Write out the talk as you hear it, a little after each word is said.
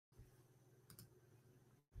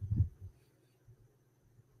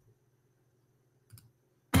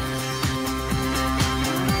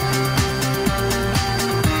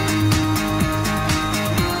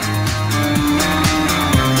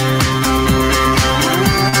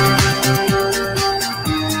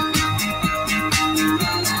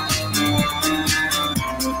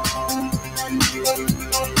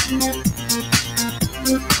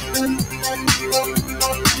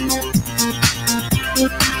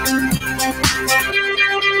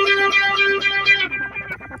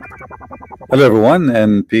Hello everyone,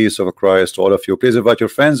 and peace of Christ to all of you. Please invite your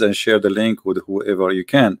friends and share the link with whoever you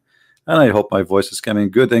can. And I hope my voice is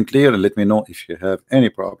coming good and clear, and let me know if you have any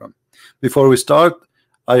problem. Before we start,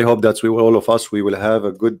 I hope that all of us will have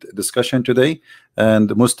a good discussion today,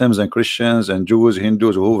 and Muslims and Christians and Jews,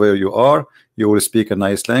 Hindus, whoever you are, you will speak a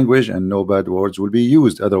nice language and no bad words will be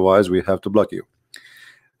used. Otherwise we have to block you.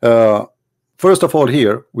 First of all,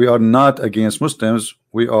 here we are not against Muslims,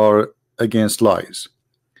 we are against lies.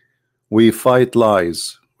 We fight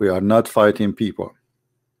lies. We are not fighting people.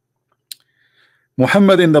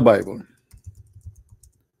 Muhammad in the Bible.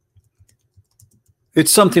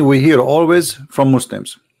 It's something we hear always from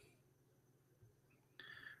Muslims.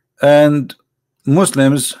 And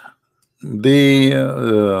Muslims, they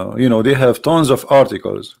they have tons of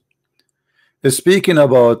articles speaking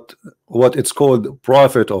about what it's called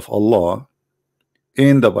Prophet of Allah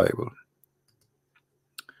in the Bible.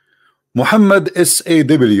 Muhammad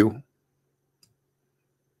SAW.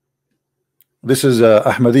 This is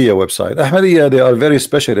Ahmadiyya website. Ahmadiyya, they are very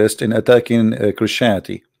specialist in attacking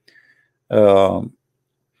Christianity. And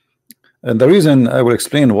the reason I will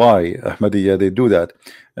explain why Ahmadiyya they do that,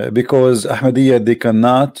 because Ahmadiyya they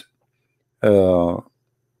cannot,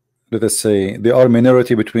 let us say, they are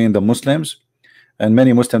minority between the Muslims, and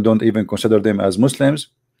many Muslims don't even consider them as Muslims.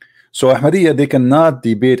 So Ahmadiyya they cannot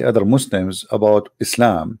debate other Muslims about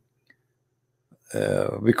Islam.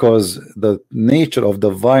 Because the nature of the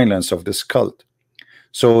violence of this cult,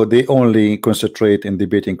 so they only concentrate in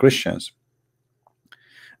debating Christians,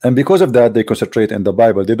 and because of that they concentrate in the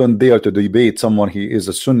Bible. They don't dare to debate someone he is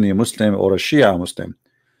a Sunni Muslim or a Shia Muslim.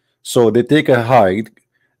 So they take a hide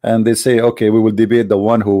and they say, okay, we will debate the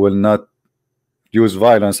one who will not use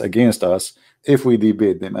violence against us if we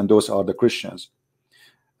debate them, and those are the Christians.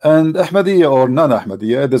 And Ahmadiyya or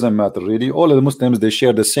non-Ahmadiyya, it doesn't matter really. All of the Muslims, they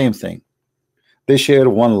share the same thing. They share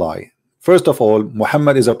one lie. First of all,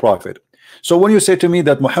 Muhammad is a prophet. So when you say to me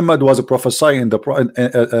that Muhammad was a prophesy in the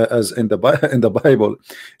Bible,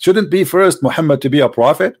 shouldn't be first Muhammad to be a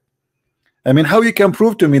prophet? I mean, how you can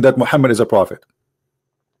prove to me that Muhammad is a prophet?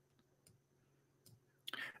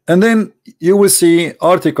 And then you will see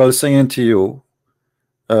articles saying to you,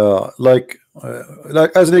 like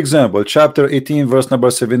as an example, chapter 18, verse number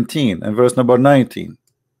 17 and verse number 19.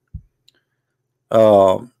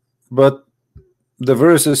 But the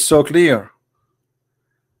verse is so clear.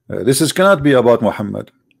 This cannot be about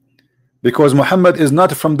Muhammad, because Muhammad is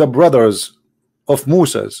not from the brothers of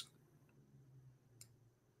Moses.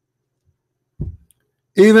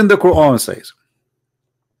 Even the Quran says,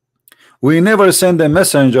 we never send a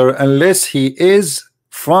messenger unless he is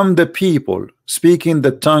from the people, speaking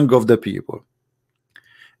the tongue of the people.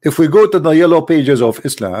 If we go to the yellow pages of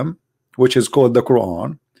Islam, which is called the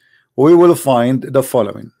Quran, we will find the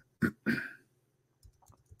following.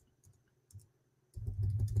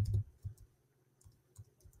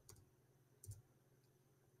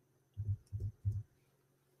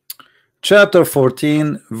 Chapter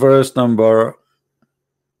 14, verse number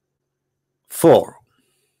 4.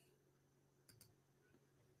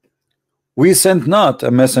 We sent not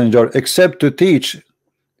a messenger except to teach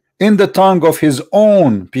in the tongue of his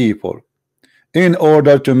own people, in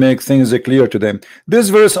order to make things clear to them. This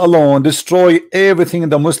verse alone destroy everything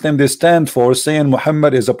the Muslim they stand for, saying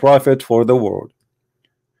Muhammad is a prophet for the world,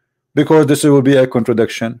 because this will be a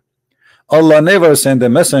contradiction. Allah never sent a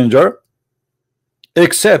messenger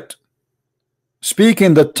except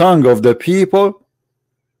speaking the tongue of the people,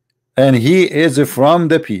 and he is from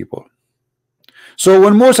the people. So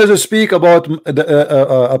when Moses speak about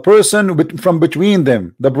a person from between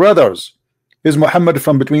them, the brothers, is Muhammad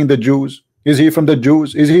from between the Jews? Is he from the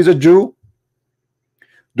Jews? Is he a Jew?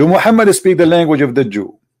 Do Muhammad speak the language of the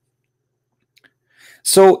Jew?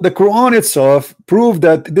 So the Quran itself proved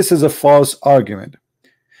that this is a false argument.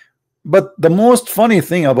 But the most funny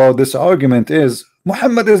thing about this argument is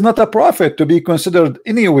Muhammad is not a prophet to be considered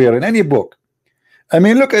anywhere in any book. I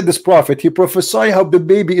mean, look at this prophet. He prophesy how the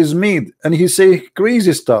baby is made, and he say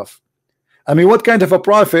crazy stuff. I mean, what kind of a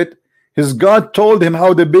prophet? His God told him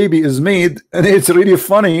how the baby is made, and it's really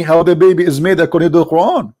funny how the baby is made according to the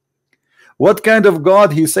Quran. What kind of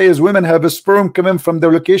God? He says women have a sperm coming from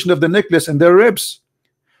the location of the necklace in their ribs.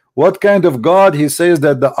 What kind of God? He says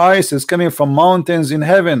that the ice is coming from mountains in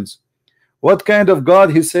heavens. What kind of God?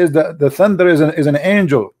 He says that the thunder is an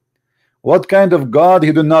angel. What kind of God?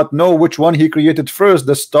 He do not know which one he created first,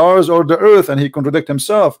 the stars or the earth, and he contradict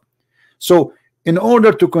himself. So in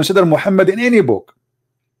order to consider Muhammad in any book,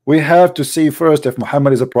 we have to see first if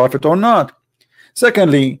Muhammad is a prophet or not.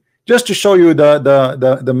 Secondly, just to show you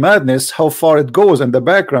the madness, how far it goes, and the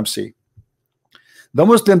bankruptcy. The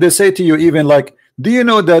Muslim, they say to you even like Do you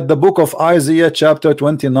know that the book of Isaiah chapter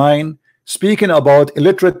 29 speaking about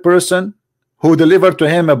illiterate person who delivered to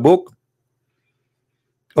him a book?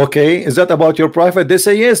 Okay, is that about your prophet? They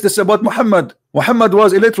say yes, this is about Muhammad. Muhammad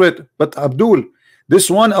was illiterate, but Abdul, this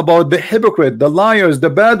one about the hypocrite, the liars, the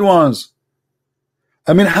bad ones.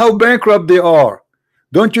 I mean, how bankrupt they are.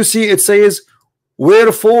 Don't you see? It says,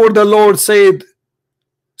 wherefore the Lord said,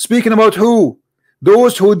 speaking about who?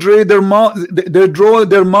 Those who draw their mouth, they draw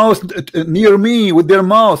their mouth near me with their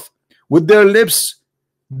mouth, with their lips,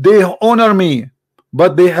 they honor me,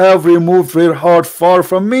 but they have removed their heart far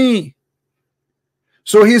from me.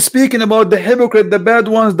 So he's speaking about the hypocrite, the bad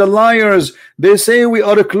ones, the liars. They say we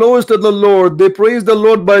are close to the Lord. They praise the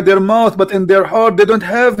Lord by their mouth, but in their heart they don't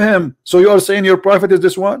have him. So you are saying your prophet is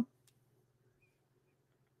this one?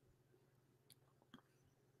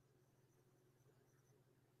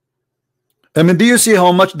 I mean, do you see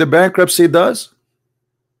how much the bankruptcy does?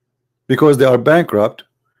 Because they are bankrupt,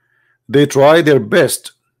 they try their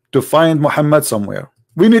best to find Muhammad somewhere.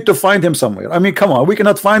 We need to find him somewhere. I mean, come on, we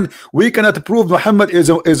cannot prove Muhammad is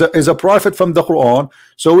a prophet from the Quran.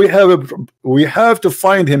 So we have to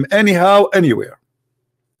find him anyhow, anywhere.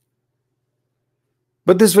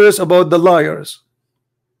 But this verse about the liars,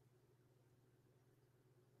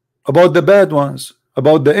 about the bad ones,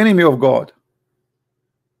 about the enemy of God.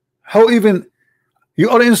 How even you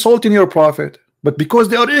are insulting your prophet, but because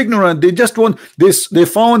they are ignorant, they just want this. They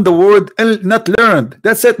found the word not learned.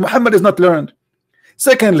 That's it. Muhammad is not learned.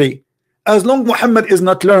 Secondly, as long Muhammad is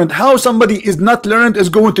not learned, how somebody is not learned is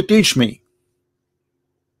going to teach me?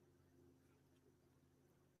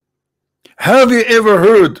 Have you ever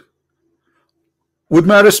heard, with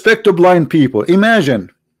my respect to blind people, imagine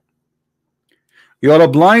you are a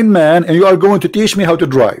blind man and you are going to teach me how to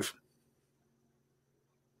drive.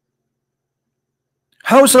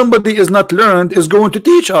 How somebody is not learned is going to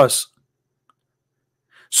teach us?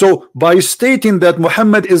 So by stating that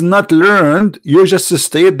Muhammad is not learned, you just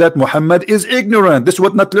state that Muhammad is ignorant. This is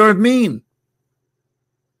what not learned mean.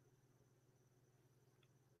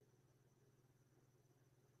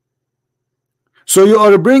 So you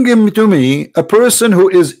are bringing to me a person who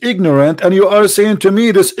is ignorant, and you are saying to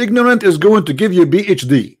me this ignorant is going to give you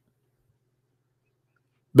PhD.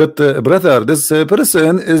 But brother, this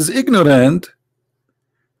person is ignorant.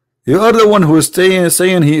 You are the one who is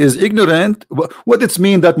saying he is ignorant. What it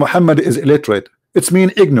mean that Muhammad is illiterate? It's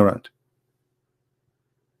mean ignorant.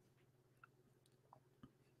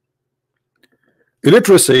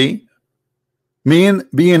 Illiteracy mean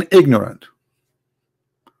being ignorant.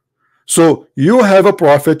 So you have a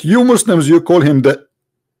prophet, you Muslims, you call him the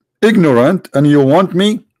ignorant, and you want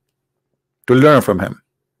me to learn from him.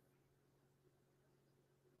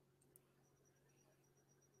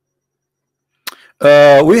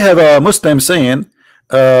 We have a Muslim saying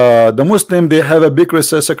the Muslim, they have a big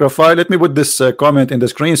sacrifice. Let me put this comment in the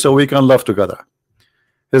screen so we can laugh together.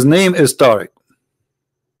 His name is Tariq.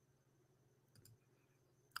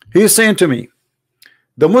 He's saying to me,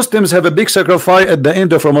 the Muslims have a big sacrifice at the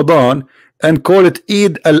end of Ramadan and call it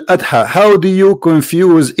Eid al-Adha. How do you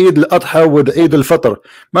confuse Eid al-Adha with Eid al-Fitr?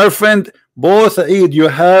 My friend, both Eid you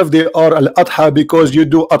have, they are al-Adha because you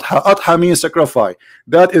do Adha. Adha means sacrifice.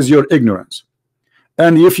 That is your ignorance.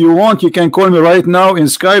 And if you want, you can call me right now in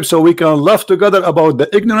Skype so we can laugh together about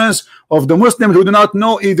the ignorance of the Muslims who do not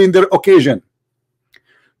know even their occasion.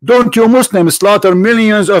 Don't you Muslims slaughter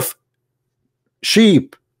millions of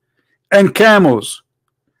sheep and camels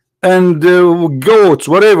and goats,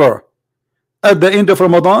 whatever, at the end of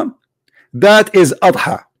Ramadan? That is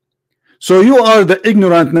Adha. So you are the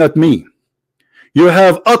ignorant, not me. You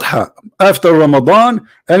have Adha after Ramadan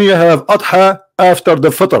and you have Adha after the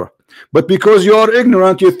Fitr. But because you are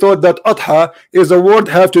ignorant, you thought that Adha is a word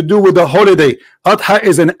have to do with a holiday. Adha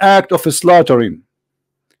is an act of slaughtering.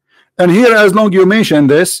 And here, as long you mention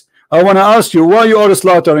this, I want to ask you why you are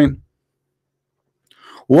slaughtering.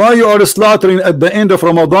 Why you are slaughtering at the end of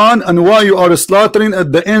Ramadan, and why you are slaughtering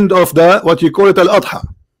at the end of the, what you call it, al-Adha.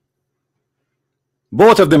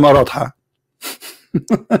 Both of them are Adha.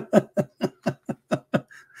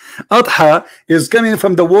 Adha is coming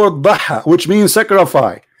from the word Daha, which means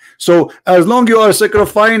sacrifice. So as long you are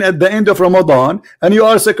sacrificing at the end of Ramadan and you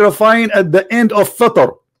are sacrificing at the end of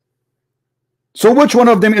Fitr, so which one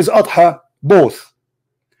of them is Adha? Both,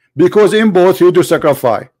 because in both you do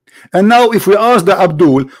sacrifice. And now if we ask the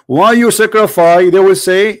Abdul why you sacrifice, they will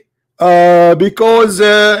say because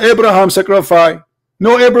Abraham sacrificed.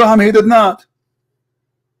 No, Abraham, he did not.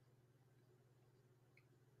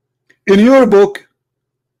 In your book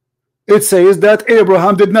it says that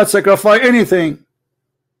Abraham did not sacrifice anything.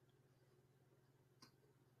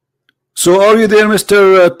 So are you there,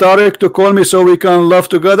 Mr. Tariq, to call me so we can laugh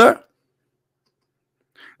together?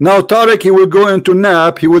 Now Tariq, he will go into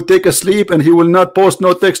nap, he will take a sleep, and he will not post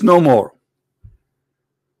no text no more.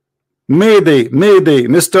 Mayday, Mayday,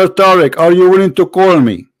 Mr. Tariq, are you willing to call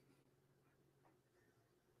me?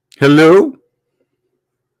 Hello?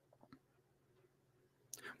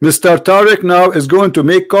 Mr. Tariq now is going to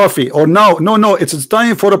make coffee, or now, no, it's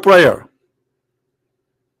time for a prayer.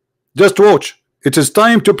 Just watch. It is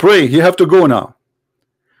time to pray. You have to go now.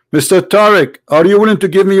 Mr. Tariq, are you willing to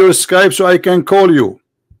give me your Skype so I can call you?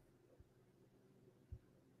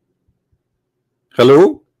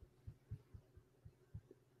 Hello?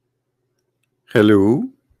 Hello?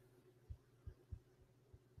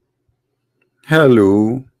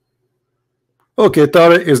 Hello? Okay,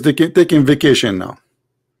 Tariq is taking vacation now.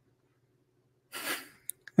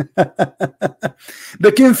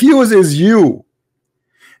 The confused is you.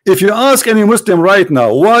 If you ask any Muslim right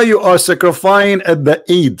now why you are sacrificing at the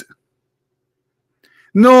Eid,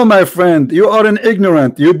 no, my friend, you are an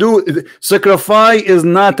ignorant. You do sacrifice is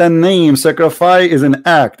not a name. Sacrifice is an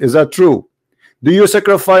act. Is that true? Do you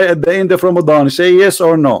sacrifice at the end of Ramadan? Say yes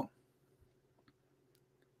or no.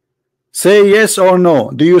 Say yes or no.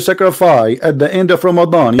 Do you sacrifice at the end of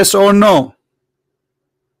Ramadan? Yes or no.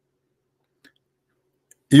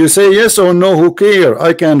 You say yes or no, who care?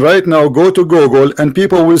 I can right now go to Google and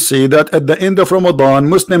people will see that at the end of Ramadan,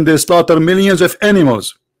 Muslims, they slaughter millions of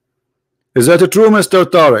animals. Is that true, Mr.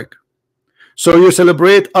 Tariq? So you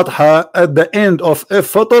celebrate Adha at the end of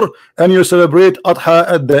Fitr and you celebrate Adha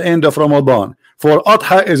at the end of Ramadan. For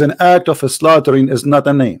Adha is an act of slaughtering, is not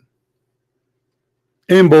a name.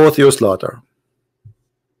 In both you slaughter.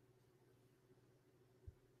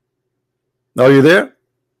 Are you there?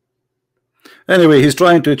 Anyway, he's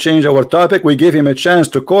trying to change our topic. We gave him a chance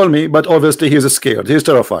to call me, but obviously he's scared. He's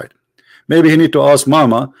terrified. Maybe he need to ask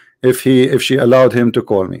Mama if she allowed him to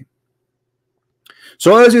call me.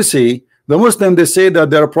 So as you see, the Muslim, they say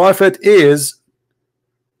that their prophet is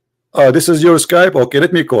this is your Skype. Okay,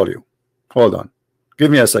 let me call you. Hold on. Give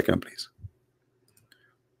me a second, please.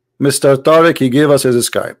 Mr. Tariq, he gave us his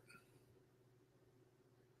Skype.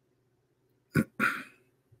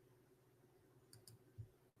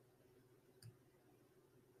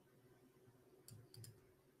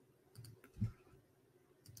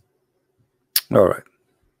 All right.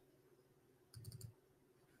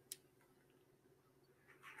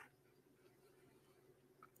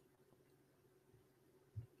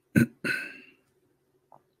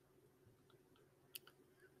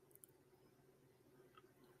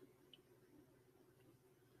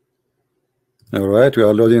 All right, we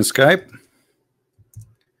are loading Skype.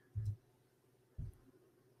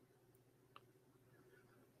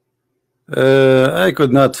 I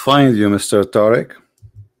could not find you, Mr. Tariq.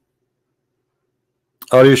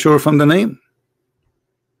 Are you sure from the name?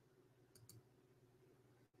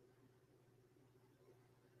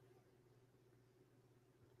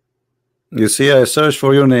 You see, I searched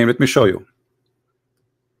for your name. Let me show you.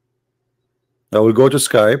 I will go to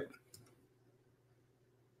Skype.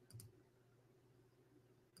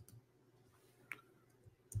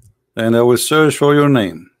 And I will search for your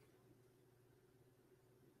name.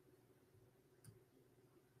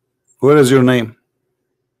 Where is your name?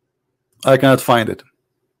 I cannot find it.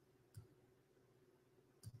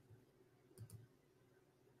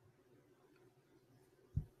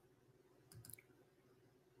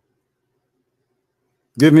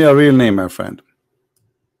 Give me a real name, my friend.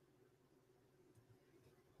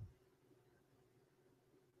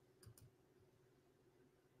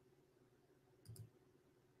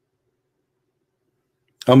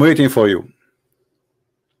 I'm waiting for you.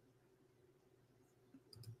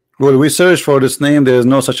 Well, we search for this name. There is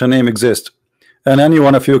no such a name exist, and any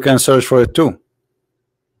one of you can search for it too.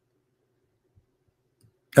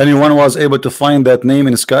 Anyone was able to find that name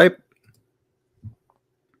in Skype?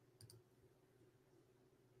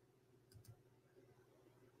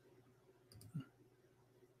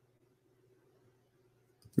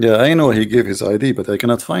 Yeah, I know he gave his ID, but I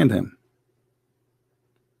cannot find him.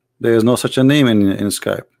 There is no such a name in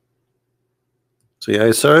Skype. See, I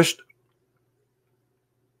searched.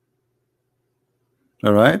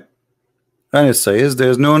 All right, and it says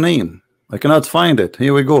there's no name. I cannot find it.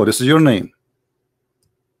 Here we go. This is your name.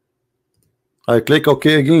 I click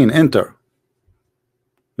OK again, enter.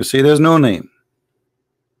 You see, there's no name.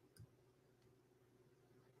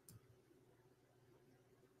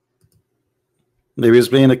 Maybe he's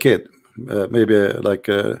playing a kid. Maybe like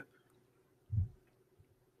a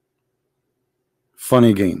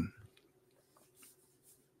funny game.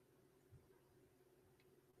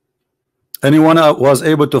 Anyone was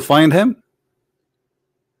able to find him?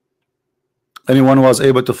 Anyone was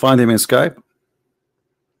able to find him in Skype?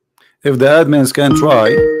 If the admins can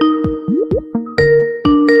try.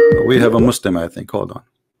 We have a Muslim, I think. Hold on.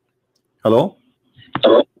 Hello?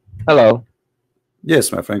 Hello.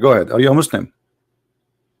 Yes, my friend. Go ahead. Are you a Muslim?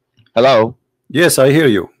 Hello. Yes, I hear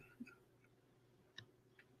you.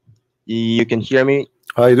 You can hear me?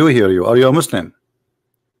 I do hear you. Are you a Muslim?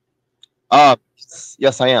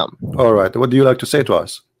 Yes, I am. All right. What do you like to say to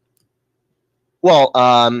us? Well,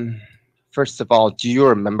 first of all, do you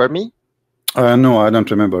remember me? No, I don't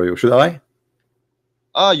remember you. Should I?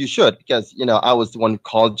 You should, because I was the one who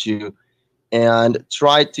called you and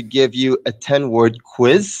tried to give you a 10-word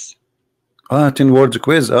quiz. 10 words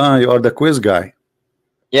quiz. You are the quiz guy.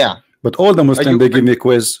 Yeah. But all the Muslims, they give me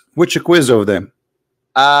quiz. Which quiz of them?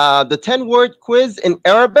 The 10-word quiz in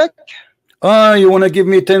Arabic. You want to give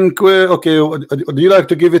me 10 quiz? Okay. Do you like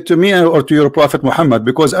to give it to me or to your Prophet Muhammad?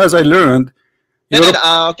 Because as I learned,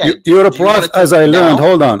 okay. You're a prophet. As I learned,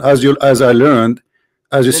 hold on. As I learned,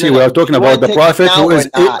 as you see, we are talking about the prophet who is.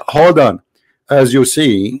 Hold on. As you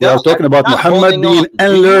see, we are talking about Muhammad being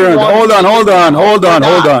unlearned. Hold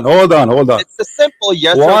on. It's a simple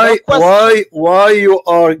yes or no question. Why you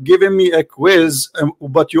are giving me a quiz,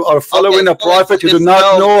 but you are following a prophet you do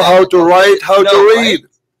not know how to write, how to read?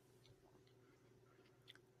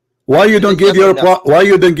 Why you don't give your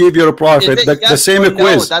prophet the same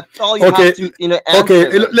quiz? That's all you have to,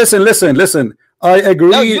 okay, listen. I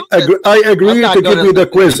agree to give me the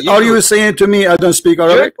quiz. Are you saying to me I don't speak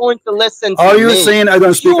Arabic? You're going to listen to Are you saying I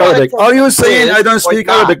don't speak Arabic? Are you saying I don't speak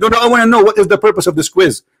Arabic? No, I want to know what is the purpose of this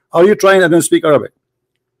quiz. Are you trying I don't speak Arabic?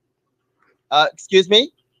 Excuse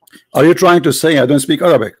me? Are you trying to say I don't speak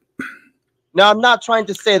Arabic? No, I'm not trying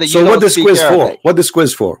to say that you don't speak Arabic. So what this quiz for? What this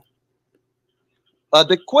quiz for?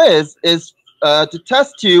 The quiz is to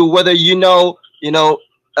test you whether you know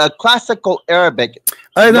classical Arabic.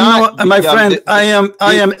 I don't know, my friend. I am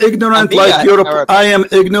ignorant like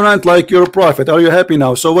your prophet. Are you happy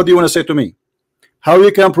now? So what do you want to say to me? How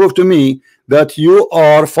you can prove to me that you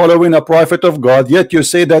are following a prophet of God, yet you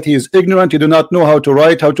say that he is ignorant, you do not know how to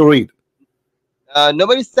write, how to read?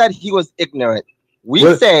 Nobody said he was ignorant.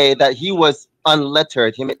 We say that he was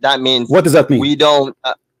unlettered. That means, what does that mean? We don't.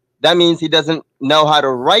 That means he doesn't know how to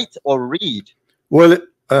write or read. Well,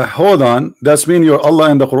 hold on. That's mean your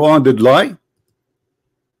Allah in the Quran did lie?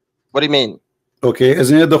 What do you mean? Okay,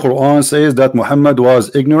 isn't it the Quran says that Muhammad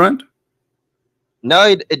was ignorant? No,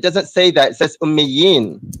 it doesn't say that. It says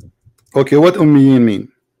ummiyin. Okay, what ummiyin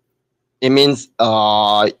mean? It means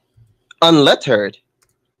unlettered.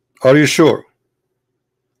 Are you sure?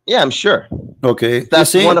 Yeah, I'm sure. Okay,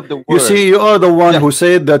 that's one of the words. You see, you are the one who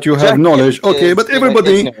said that you have knowledge. Okay, but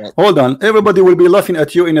everybody, hold on, everybody will be laughing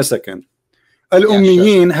at you in a second.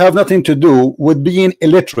 Al-Ummiyin have nothing to do with being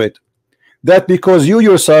illiterate. That because you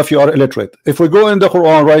yourself, you are illiterate. If we go in the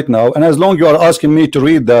Quran right now, and as long you are asking me to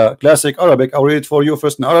read the classic Arabic, I'll read it for you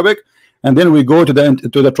first in Arabic, and then we go to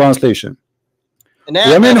the translation.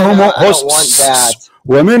 وَمِنْهُمْ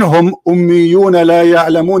أُمِّيُّونَ لَا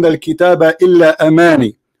يَعْلَمُونَ الْكِتَابَ إِلَّا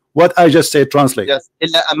أَمَانِي. What I just said, translate. Yes,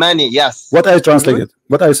 illa amani, yes. What I translated,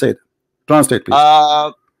 what I said. Translate, please.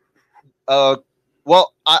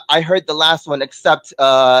 Well, I heard the last one, except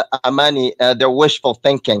amani, they're wishful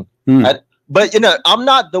thinking. But I'm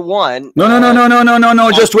not the one.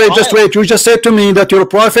 No. Just wait. You just said to me that your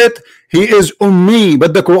prophet, he is ummi,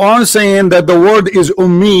 but the Quran saying that the word is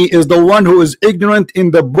ummi is the one who is ignorant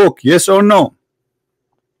in the book. Yes or no?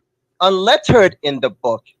 Unlettered in the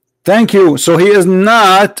book. Thank you. So he is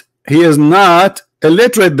not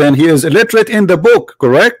illiterate then. He is illiterate in the book,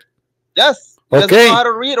 correct? Yes. He doesn't know how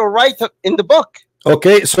to read or write in the book.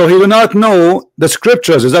 Okay, so he do not know the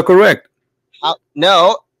scriptures. Is that correct?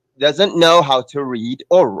 No, doesn't know how to read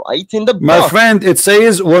or write in the book. My friend, it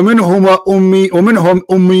says وَمِنْهُمْ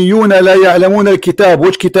أُمِّيُّونَ لَا يَعْلَمُونَ الْكِتَابِ.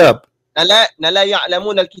 Which kitab? لَا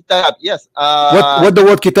يَعْلَمُونَ الْكِتَابِ. Yes. What the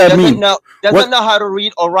word kitab mean? Doesn't know how to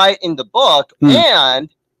read or write in the book. And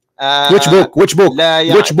which book? Which book? Does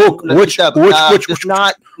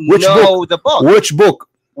not know the book. Which book?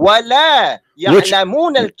 وَلَا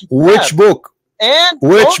يَعْلَمُونَ الْكِتَابِ. Which book? And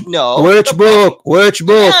which book? Which book? Which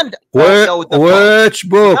book? Which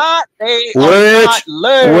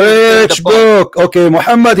book? Okay,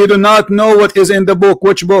 Muhammad, he do not know what is in the book.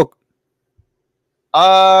 Which book?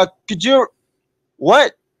 Could you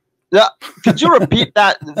repeat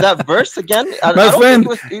that verse again? My friend,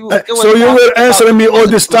 so you were answering me all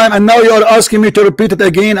this time, and now you are asking me to repeat it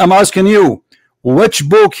again. I'm asking you, which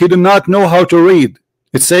book he do not know how to read?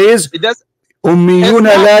 It says, أميون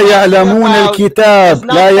لا يعلمون الكتاب.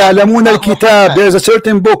 لا يعلمون الكتاب. There's a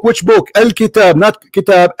certain book. Which book? الكتاب, not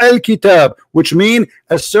كتاب. الكتاب, which mean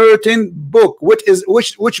a certain book. Which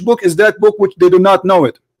book is that book which they do not know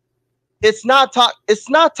it? It's not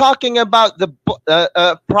talking about the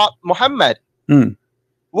Prophet Muhammad.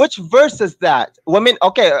 Which verse is that? Women,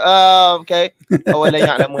 okay, okay. It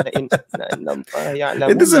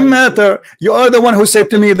doesn't matter. You are the one who said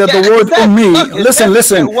to me that the word ummi.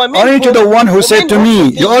 Listen. Aren't you the one who said to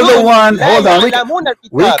me? You are the one. Hold on.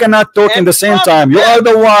 We cannot talk in the same time. You are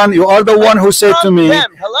the one. You are the one who said to me.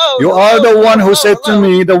 You are the one who said to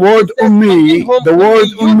me the word ummi. The word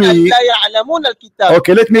ummi.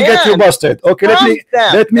 Okay, let me get you busted. Okay,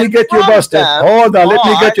 let me get you busted. Hold on. Let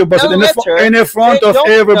me get you busted in front of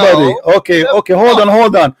everybody. Okay,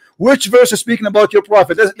 hold on. Which verse is speaking about your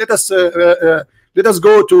prophet? Let us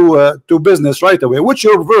go to business right away. Which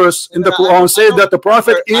your verse in the Quran says that the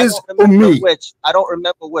prophet is ummi? I don't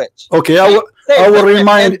remember which. Okay, I will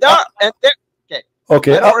remind.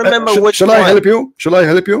 Okay, I don't remember which. Shall I help you? Shall I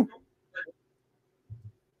help you?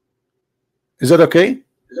 Is that okay?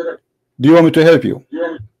 Do you want me to help you?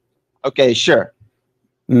 Okay, sure.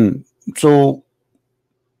 So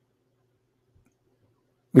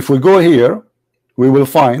if we go here, we will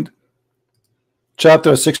find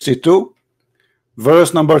chapter 62,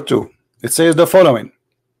 verse number 2. It says the following: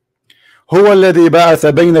 هو الذي بعث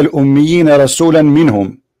بين الأميين رسولا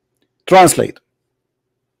منهم. Translate.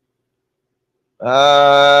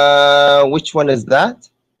 Which one is that?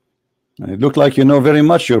 It looked like you know very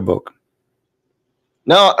much your book.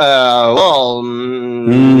 No, well,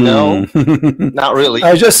 no, not really.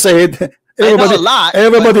 I just said,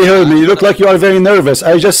 everybody heard me. You look like you are very nervous.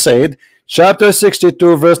 I just said chapter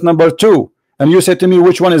 62, verse number 2. And you said to me,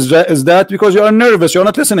 which one is that? Because you are nervous. You're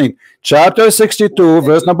not listening. Chapter 62,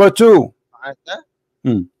 verse number 2.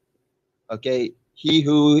 Okay. He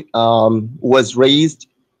who was raised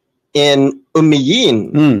in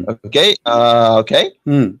Ummiyin. Okay. Okay.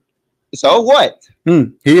 So what?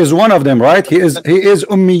 He is one of them, right? He is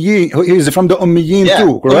Ummiyin. He is from the Ummiyin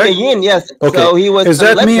too, correct? Ummiyin, yes. Okay. So he was. Does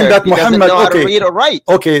that mean that Muhammad? Okay. Read or write.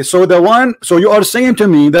 Okay. So so you are saying to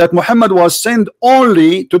me that Muhammad was sent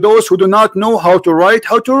only to those who do not know how to write,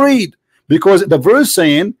 how to read, because the verse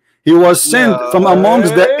saying he was sent from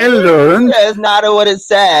amongst the unlearned. That's not what it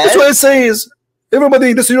says. That's what it says.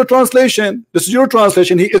 Everybody, this is your translation. This is your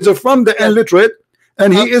translation. He is from the illiterate.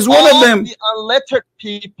 And he is one of them. The unlettered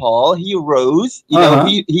people, he rose. You know,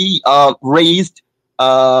 he raised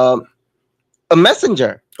a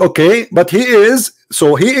messenger. Okay, but he is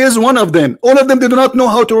one of them. All of them, they do not know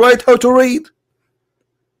how to write, how to read.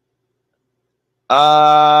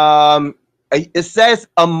 It says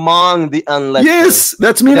among the unlettered. Yes,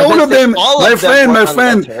 that means all of them. My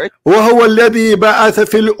friend. وَهُوَ الَّذِي بَعَثَ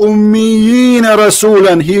فِي الْأُمِّيِّينَ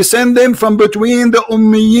رَسُولًا. He sent them from between the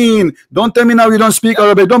Ummiyin. Don't tell me now you don't speak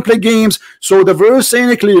Arabic. Don't play games. So the verse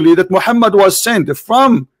saying clearly that Muhammad was sent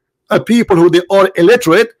from a people who they are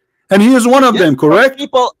illiterate, and he is one of them, correct?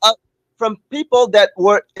 From people that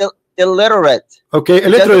were illiterate. Okay,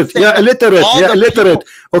 illiterate. Yeah, illiterate. Yeah, illiterate.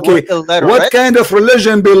 Okay, what kind of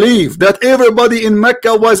religion believe that everybody in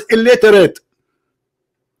Mecca was illiterate?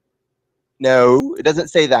 No, it doesn't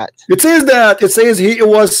say that. It says that. It says he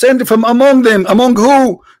was sent from among them. Among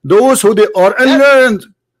who? Those who they are unlearned.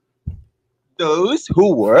 Those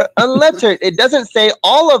who were unlettered. It doesn't say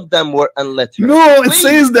all of them were unlettered. No, it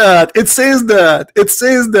says that. It says that. It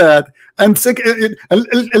says that. And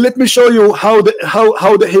let me show you how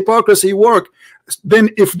the hypocrisy work. Then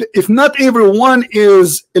if not everyone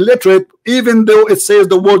is illiterate, even though it says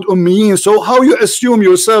the word ummiyin, so how you assume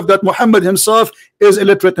yourself that Muhammad himself is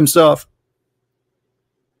illiterate himself?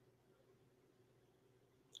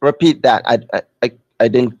 Repeat that. I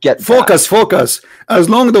didn't get focus. As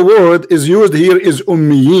long the word is used here is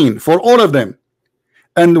ummiyin for all of them.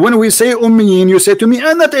 And when we say ummiyin, you say to me,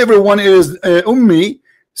 and not everyone is ummi.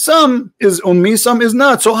 Some is ummi, some is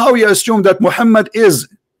not. So how you assume that Muhammad is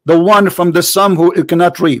the one from the some who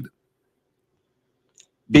cannot read?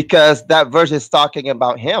 Because that verse is talking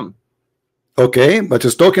about him. Okay, but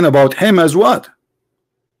it's talking about him as what?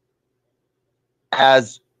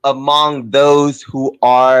 As among those who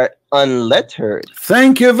are unlettered.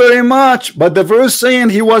 Thank you very much. But the verse saying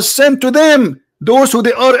he was sent to them, those who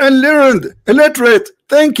they are unlearned, illiterate.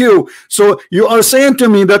 Thank you. So you are saying to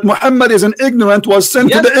me that Muhammad is an ignorant, was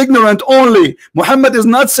sent to the ignorant only. Muhammad is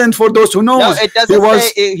not sent for those who know. No, it doesn't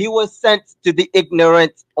say he was sent to the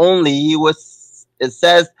ignorant only. It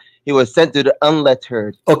says he was sent to the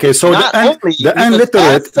unlettered. Okay, so the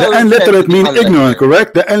unliterate mean ignorant,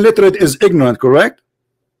 correct? The unliterate is ignorant, correct?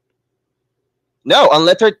 No,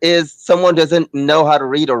 unlettered is someone doesn't know how to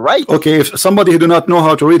read or write. Okay, if somebody who do not know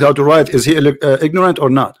how to read, how to write, is he ignorant or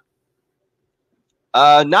not?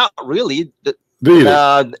 Not really. Really?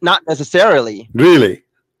 Not necessarily. Really?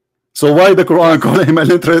 So why the Quran call him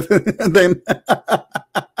illiterate? Then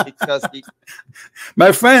because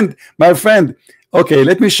my friend, okay,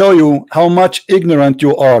 let me show you how much ignorant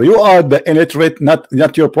you are. You are the illiterate,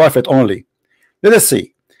 not your prophet only. Let us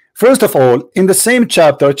see. First of all, in the same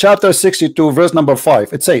chapter 62, verse number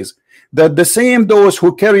 5, it says that the same those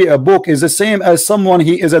who carry a book is the same as someone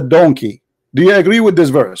he is a donkey. Do you agree with this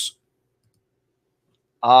verse?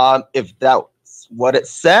 If that's what it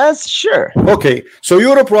says, sure. Okay, so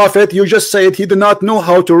you're a prophet. You just said he did not know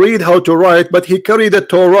how to read, how to write, but he carried the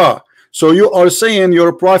Torah. So you are saying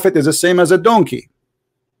your prophet is the same as a donkey.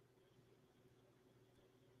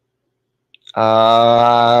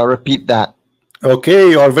 Repeat that. Okay,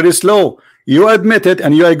 you are very slow. You admitted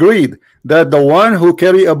and you agreed that the one who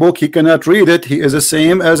carry a book, he cannot read it, he is the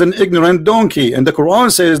same as an ignorant donkey, and the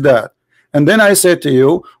Quran says that. And then I said to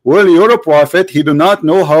you, well, you're a prophet, he do not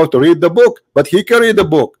know how to read the book, but he carried the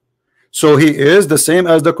book, so he is the same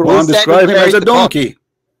as the Quran describe him as a donkey.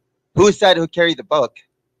 Who said who carried the book?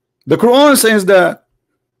 The Quran says that.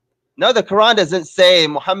 No, the Quran doesn't say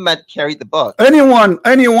Muhammad carried the book.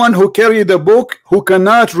 Anyone who carried the book, who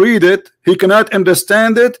cannot read it, he cannot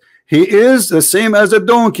understand it, he is the same as a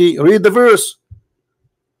donkey. Read the verse.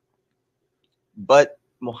 But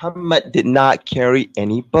Muhammad did not carry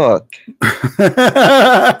any book.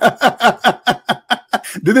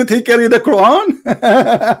 Didn't he carry the Quran?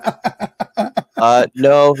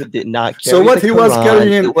 No, he did not carry so what the he Quran. was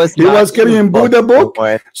carrying, he was carrying Buddha book.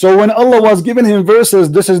 So when Allah was giving him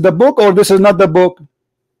verses, this is the book or this is not the book?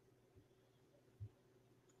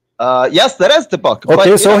 Yes, that is the book.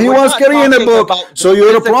 Okay, but, so he was carrying a book. So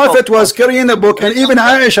your prophet was carrying a book, and even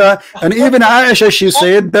Aisha, she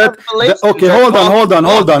said that. Okay, hold on.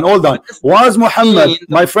 Was Muhammad,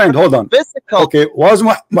 my friend, hold on. Okay, was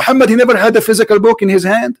Muhammad? He never had a physical book in his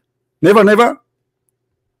hand. Never.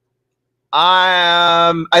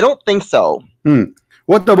 I don't think so.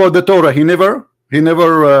 What about the Torah? He never held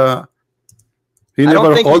it. He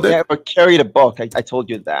never carried a book. I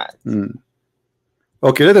told you that.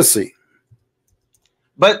 Okay, let us see.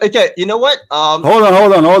 But okay, you know what? Hold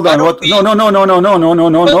on. What?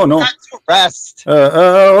 No. Rest.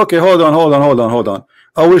 Okay, hold on.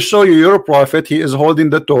 I will show you your prophet. He is holding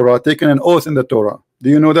the Torah, taking an oath in the Torah. Do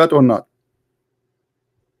you know that or not?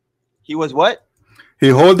 He was what? He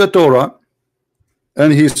hold the Torah,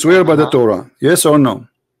 and he swear by the Torah. Yes or no?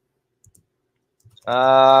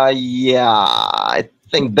 Yeah. I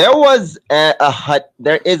think there was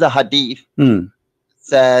there is a hadith.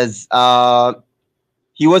 Says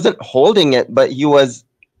he wasn't holding it, but he was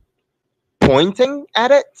pointing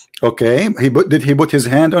at it. Okay, did he put his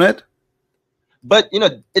hand on it? But you know,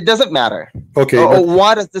 it doesn't matter. Okay,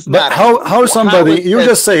 why does this matter? How somebody, you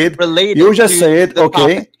just said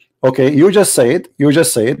okay, you just said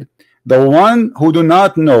the one who do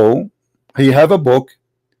not know, he have a book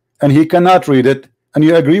and he cannot read it, and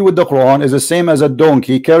you agree with the Quran is the same as a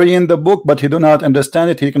donkey carrying the book, but he do not understand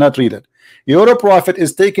it, he cannot read it. Your prophet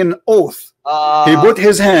is taking oath. He put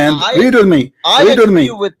his hand. Read with me.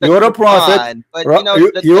 You're a prophet.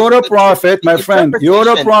 You're a prophet, my friend. You're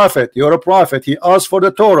a prophet. He asked for the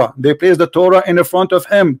Torah. They placed the Torah in the front of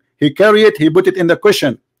him. He carried it. He put it in the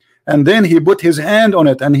cushion, and then he put his hand on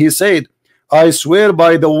it, and he said, "I swear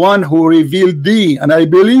by the one who revealed thee, and I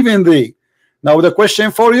believe in thee." Now the question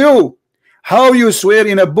for you: how you swear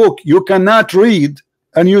in a book you cannot read,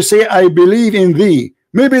 and you say, "I believe in thee"?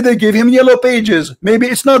 Maybe they give him yellow pages. Maybe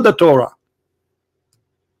it's not the Torah.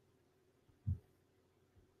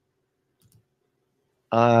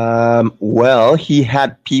 Well, he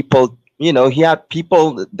had people, he had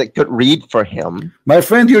people that could read for him. My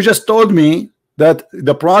friend, you just told me that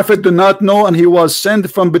the prophet do not know, and he was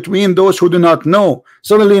sent from between those who do not know.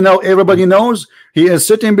 Suddenly now everybody knows. He is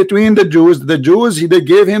sitting between the Jews. They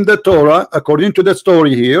gave him the Torah according to the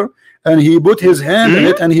story here, and he put his hand in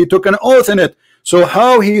it, and he took an oath in it. So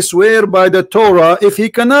how he swear by the Torah if he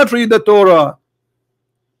cannot read the Torah?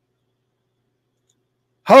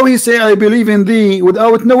 How he say, "I believe in thee,"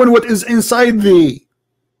 without knowing what is inside thee?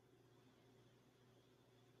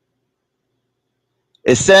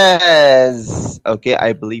 It says, okay,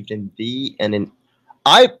 I believed in thee, and in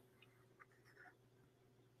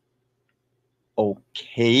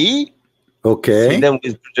okay. See them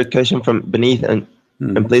with projection from beneath and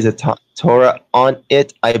place a Torah on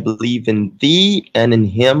it. I believe in thee and in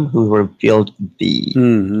him who revealed thee.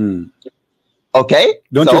 Okay.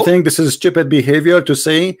 Don't you think this is stupid behavior to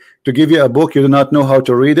say, to give you a book, you do not know how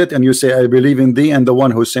to read it, and you say, I believe in thee and the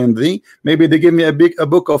one who sent thee? Maybe they give me a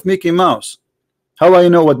book of Mickey Mouse. How I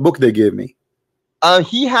know what book they gave me?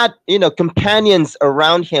 He had, companions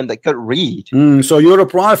around him that could read. So you're a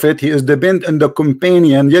prophet. He is dependent on the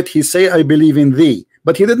companion, yet he say, I believe in thee.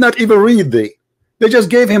 But he did not even read thee. They just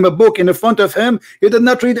gave him a book in the front of him. He did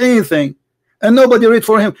not read anything. And nobody read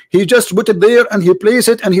for him. He just put it there and he placed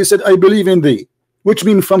it and he said, I believe in thee. Which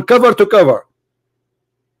means from cover to cover.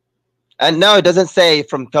 And no, it doesn't say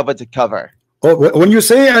from cover to cover. Oh, when you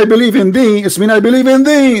say I believe in thee, it's mean I believe in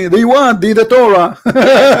thee. The what? The Torah.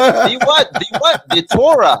 The what? The what? The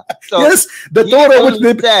Torah. So yes, the Torah which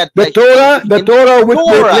they the Torah which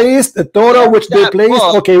they placed, the Torah which they placed.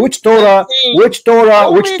 Okay, which Torah? Which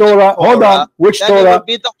Torah? Which Torah? Hold on. Which Torah? Would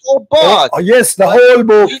be the whole book. Oh, yes, the whole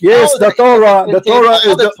book. Yes, the Torah. The Torah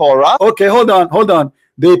is the Torah. Okay, hold on.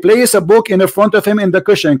 They place a book in the front of him in the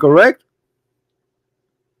cushion, correct?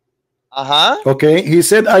 Okay, he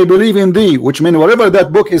said, I believe in thee, which means whatever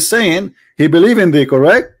that book is saying, he believe in thee,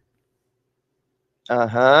 correct?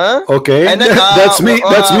 Okay, and then, that's me.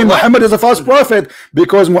 Muhammad is a false prophet,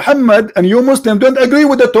 because Muhammad and you Muslims don't agree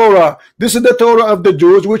with the Torah. This is the Torah of the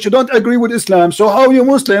Jews, which don't agree with Islam. So how you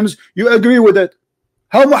Muslims, you agree with it?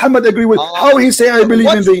 How Muhammad agree with how he say I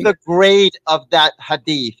believe in thee? What's the grade of that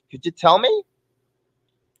hadith? Could you tell me?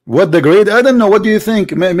 What the grade? I don't know. What do you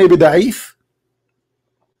think? Maybe da'if?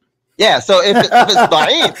 Yeah, so if it's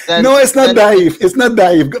da'if, then no, it's not da'if. It's not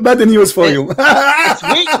da'if. Bad news for you. It's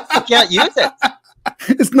weak. You can't use it.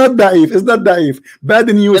 It's not da'if. It's not da'if. Bad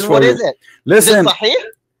news then for what you. Is it? Listen. Is it sahih?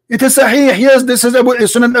 It is sahih. Yes, this is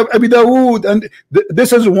Sunan Abi Dawood, and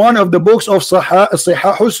this is one of the books of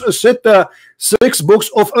Sahih 6 books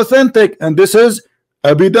of authentic, and this is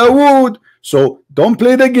Abi Dawood. So don't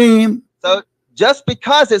play the game. So just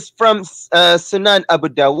because it's from Sunan Abu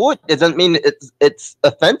Dawood doesn't mean it's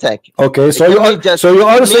authentic. Okay, so you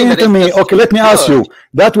are saying to me, okay, let me ask you.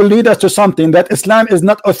 That will lead us to something, that Islam is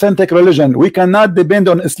not authentic religion. We cannot depend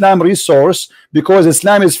on Islam resource because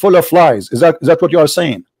Islam is full of lies. Is that what you are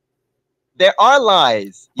saying? There are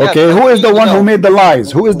lies. Okay, yes, who is the one who made the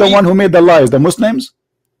lies? Who is the one who made the lies? The Muslims?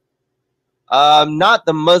 Not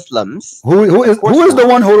the Muslims. Who is the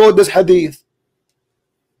one who wrote this hadith?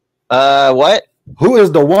 What? Who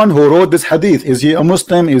is the one who wrote this hadith? Is he a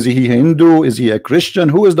Muslim? Is he Hindu? Is he a Christian?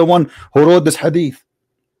 Who is the one who wrote this hadith?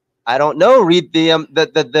 I don't know. Read the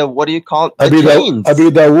what do you call it? Abi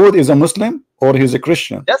Dawood is a Muslim or he's a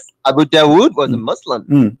Christian? Yes, Abu Dawood was a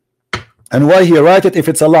Muslim. And why he write it if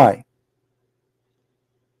it's a lie?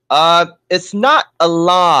 It's not a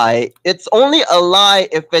lie. It's only a lie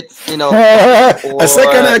if it's a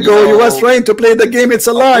second ago you was trying to play the game. It's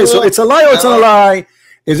a lie. So it's a lie or it's not a lie?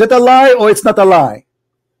 Is it a lie or it's not a lie?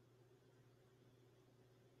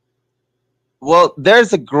 Well,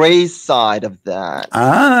 there's a gray side of that.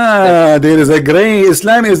 There is a gray.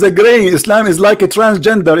 Islam is a gray. Islam is like a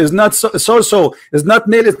transgender. It's not so. It's not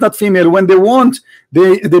male. It's not female. When they want,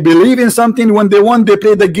 they believe in something. When they want, they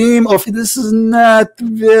play the game of. This is not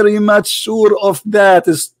very much sure of that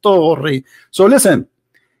story. So listen,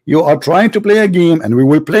 you are trying to play a game, and we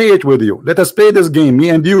will play it with you. Let us play this game, me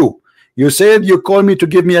and you. You said you called me to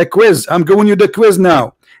give me a quiz. I'm giving you the quiz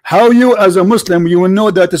now. How you as a Muslim you will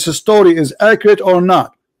know that this story is accurate or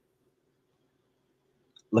not?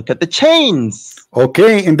 Look at the chains.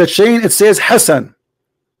 Okay, in the chain it says Hassan.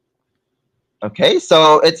 Okay,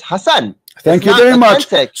 so it's Hassan. Thank you very much.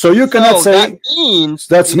 So you cannot say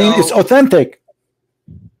that means it's authentic.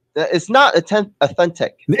 It's not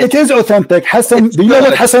authentic. It is authentic. Hassan. Do you know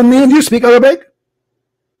what Hassan means? Do you speak Arabic?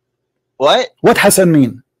 What? What Hassan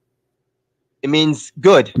mean? It means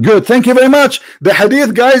good. Good. Thank you very much. The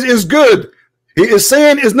hadith, guys, is good. He is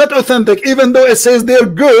saying it's not authentic, even though it says they're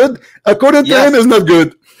good. According to him, it's not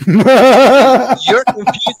good. You're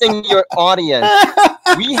confusing your audience.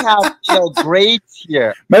 We have grades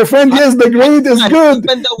here. My friend, yes, the grade is good.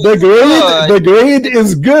 The grade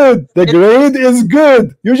is good. The grade is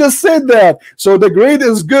good. You just said that. So the grade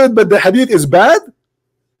is good, but the hadith is bad.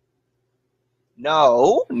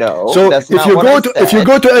 No. So if you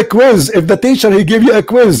go to a quiz, if the teacher he give you a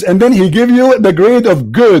quiz and then he give you the grade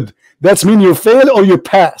of good, that's mean you fail or you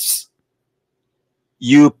pass.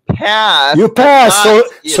 You pass. You pass.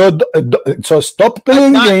 So stop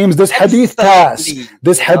playing games. This hadith pass.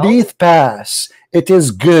 This hadith pass. It is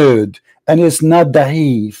good and it's not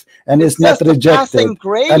da'if and it's not rejected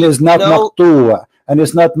and it's not maqtu'a. And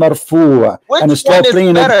it's not marfu', and stop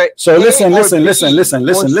playing it. So listen.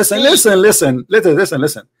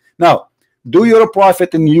 Now, do your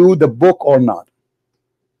prophet in you the book or not?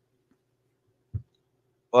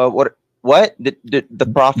 What? What did the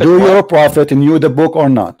prophet? Do what? your prophet knew the book or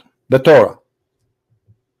not? The Torah.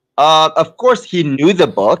 Of course, he knew the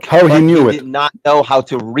book. How he knew it? Did not know how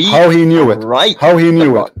to read. How he knew it? Write. How he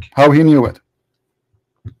knew it? How he knew it?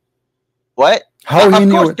 What? How he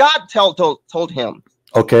knew it? Of course, God told him.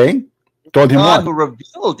 Okay. Told him God what? who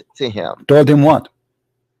revealed to him. Told him what?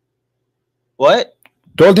 What?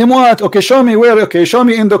 Told him what? Okay, show me where. Okay, show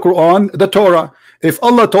me in the Quran the Torah. If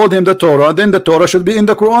Allah told him the Torah, then the Torah should be in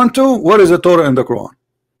the Quran too. What is the Torah in the Quran?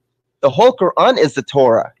 The whole Quran is the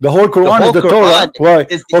Torah. The whole Quran is the Torah. Why?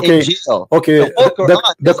 Okay. Okay. The whole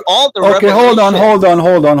Quran is all the okay. Hold on.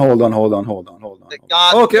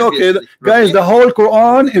 Okay. Guys, the whole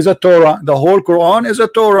Quran is a Torah. The whole Quran is a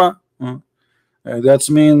Torah. That's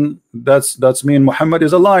mean Muhammad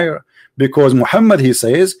is a liar, because Muhammad, he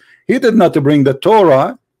says, he did not bring the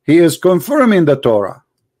Torah. He is confirming the Torah.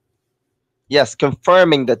 Yes,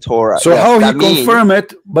 confirming the Torah. So yes, how he confirm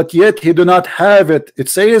it, but yet he do not have it? It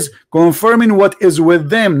says confirming what is with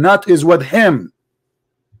them, not is with him.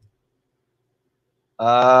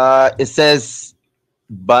 It says,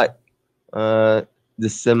 but where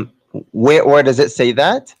does it say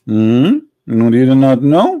that? You do not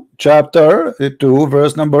know? Chapter 2,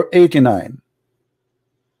 verse number 89.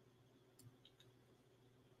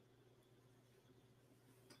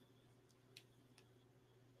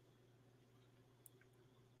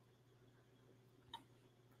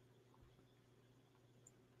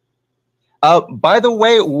 By the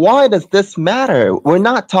way, why does this matter? We're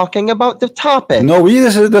not talking about the topic. No,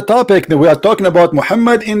 this is the topic. We are talking about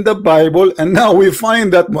Muhammad in the Bible, and now we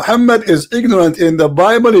find that Muhammad is ignorant in the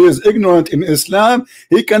Bible. He is ignorant in Islam.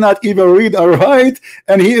 He cannot even read or write,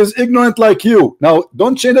 and he is ignorant like you. Now,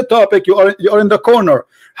 don't change the topic. You are in the corner.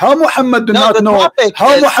 How Muhammad do not know?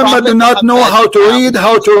 How Muhammad do not know how to read,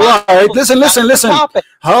 how to write? Listen.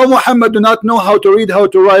 How Muhammad do not know how to read, how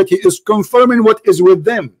to write? He is confirming what is with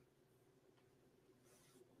them.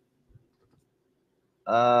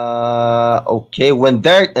 Okay, when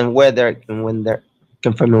they're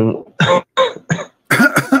confirming.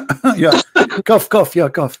 Yeah, cough. Yeah,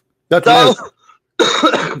 cough. That will help.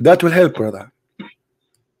 That will help, brother.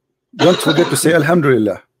 Don't forget to say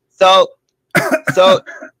Alhamdulillah. So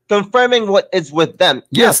confirming what is with them.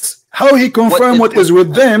 Yes. How he confirm what is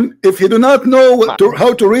with them if he do not know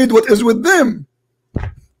how to read what is with them?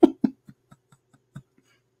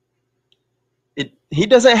 He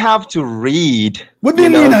doesn't have to read. What do you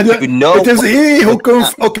mean? It is he who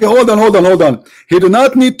okay, hold on. He do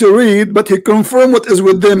not need to read, but he confirm what is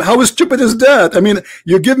with them. How stupid is that? I mean,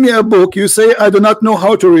 you give me a book, you say I do not know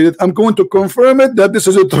how to read it. I'm going to confirm it that this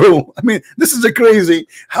is true. I mean, this is crazy.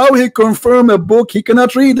 How he confirm a book he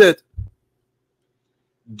cannot read it?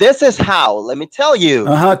 This is how. Let me tell you.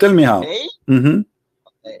 Tell me how. Okay? Okay.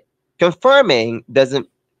 Confirming doesn't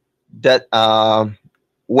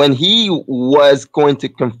when he was going to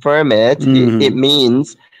confirm it, it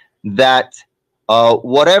means that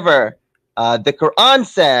whatever the Quran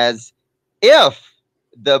says, if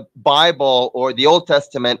the Bible or the Old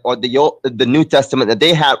Testament or the New Testament that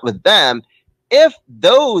they had with them, if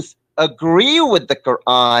those agree with the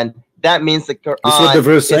Quran, that means the Quran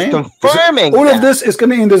is confirming. All of this is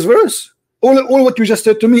coming in this verse. All what you just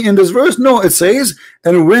said to me in this verse. No, it says,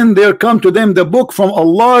 and when there come to them the book from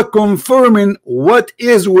Allah confirming what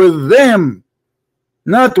is with them,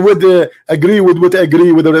 not with the agree with what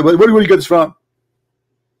agree with. Where will you get this from?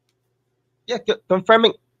 Yeah,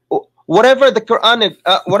 confirming whatever the Quran,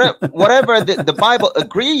 whatever the Bible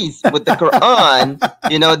agrees with the Quran,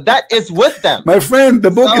 that is with them. My friend,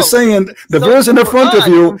 the book is saying, the verse in the front of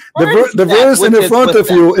you, the verse in the front of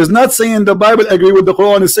you is not saying the Bible agree with the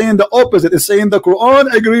Quran. It's saying the opposite. It's saying the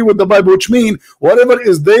Quran agree with the Bible, which means whatever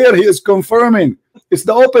is there, he is confirming. It's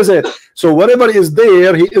the opposite. So whatever is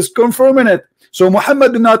there, he is confirming it. So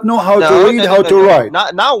Muhammad did not know how to read, how to write.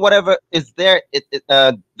 Not whatever is there,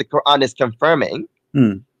 the Quran is confirming.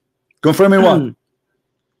 Confirming what?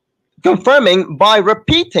 Confirming by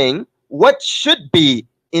repeating what should be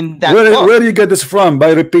in that book. Where do you get this from?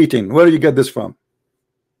 By repeating. Where do you get this from?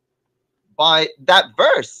 By that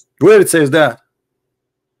verse. Where it says that?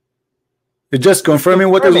 It's just confirming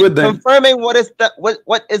what is with them. Confirming what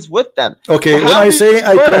is with them. Okay, when I say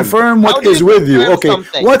I confirm what is with you. Okay,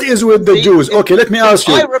 what is with the Jews? Okay, let me ask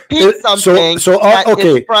you. I repeat something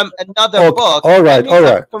okay. Is from another book. All right.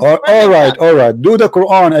 Do the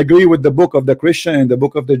Quran agree with the book of the Christian and the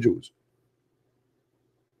book of the Jews?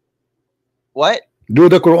 What? Do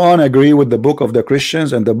the Quran agree with the book of the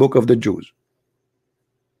Christians and the book of the Jews?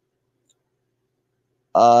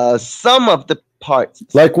 Some of the parts.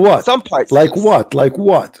 Like what? Some parts. Like what? Like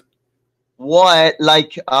what? What?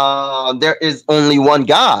 Like there is only one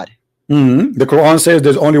God. The Quran says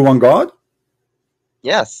there's only one God.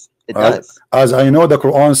 Yes, it does. As I know, the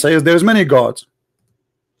Quran says there's many gods.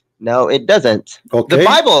 No, it doesn't. Okay. The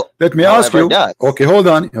Bible, let me ask you. does. Okay, hold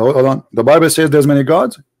on. The Bible says there's many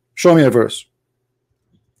gods. Show me a verse.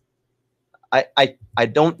 I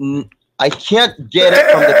don't. I can't get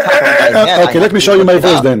it from the top of my head. Okay, let me show you my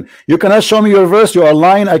verse then. You cannot show me your verse. You are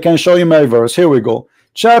lying. I can show you my verse. Here we go.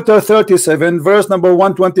 Chapter 37, verse number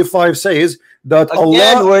 125 says that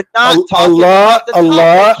Again,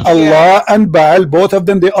 Allah and Baal, both of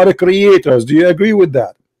them, they are creators. Do you agree with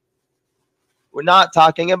that? We're not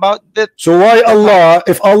talking about this. So why Allah,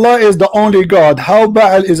 if Allah is the only God, how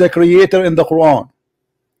Baal is a creator in the Quran?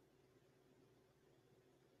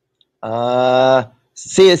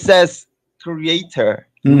 See, it says creator,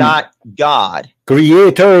 not God.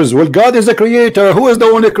 Creators. Well, God is a creator. Who is the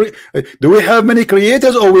only do we have many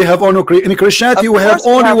creators, or we have only in Christianity we have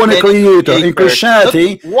only one creator? In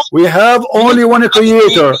Christianity we have only one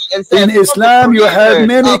creator. In Islam you have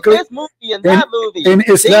many in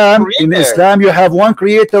Islam you have one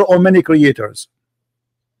creator or many creators?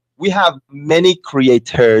 We have many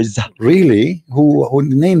creators. Really? Who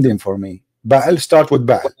named them for me? Baal. Start with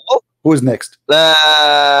Baal. Who's next?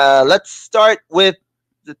 Let's start with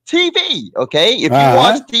the TV. Okay, if you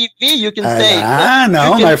watch TV, you can say.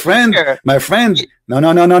 No, my friend.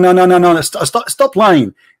 No. Stop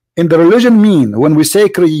lying. In the religion, when we say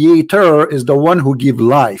creator is the one who give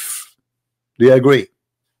life. Do you agree?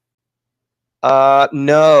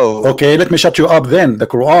 No. Okay, let me shut you up then. The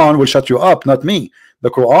Quran will shut you up, not me. The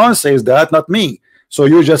Quran says that, not me. So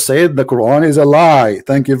you just said the Quran is a lie.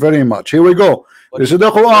 Thank you very much. Here we go. This is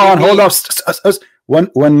the Quran. Hold up.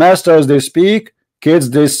 When masters they speak, kids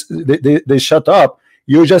they shut up.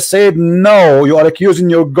 You just said no. You are accusing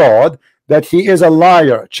your God that he is a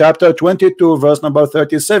liar. Chapter 22, verse number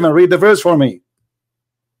 37. Read the verse for me.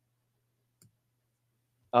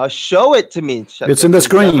 Show it to me. It's in the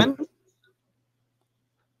screen.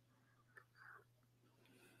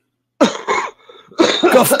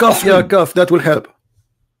 Cough, yeah, cough. That will help.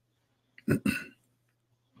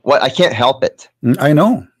 What? I can't help it. I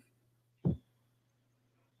know.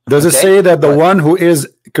 Does it say that the one who is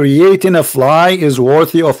creating a fly is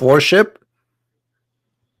worthy of worship?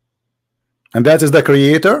 And that is the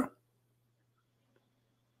creator?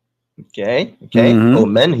 Okay. Oh,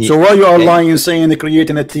 man. So why you are lying saying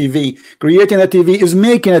creating a TV? Creating a TV is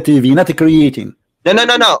making a TV, not creating.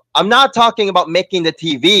 No. I'm not talking about making the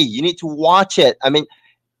TV. You need to watch it. I mean,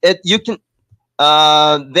 you can.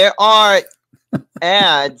 There are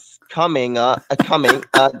ads coming.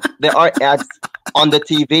 There are ads on the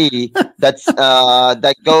TV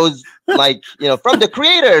that goes like from the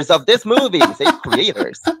creators of this movie. Say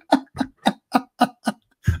creators.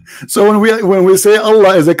 So when we say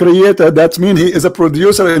Allah is a creator, that means he is a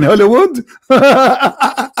producer in Hollywood?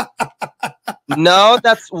 No,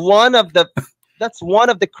 that's one of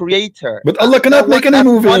the creator. But Allah cannot make any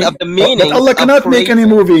movie. One of the meanings. But Allah cannot make any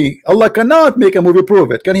movie. Allah cannot make a movie.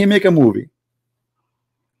 Prove it. Can he make a movie?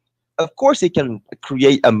 Of course he can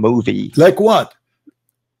create a movie. Like what?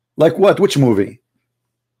 Like what? Which movie?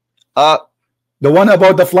 The one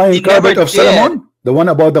about the flying carpet of Solomon? The one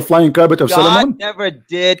about the flying carpet of Solomon? God never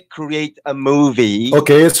did create a movie.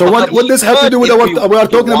 Okay, so what does have to do with what we are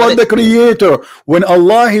talking about the creator? When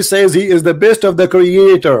Allah he says he is the best of the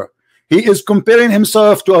creator, he is comparing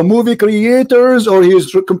himself to a movie creators, or he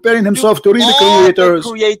is comparing himself to real creators?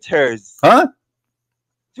 Creators. Huh?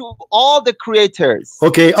 To all the creators.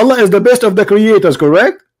 Okay, Allah is the best of the creators,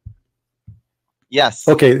 correct? Yes.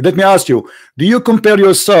 Okay, let me ask you, do you compare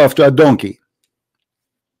yourself to a donkey?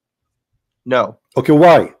 No. Okay,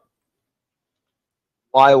 why?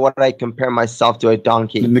 Why would I compare myself to a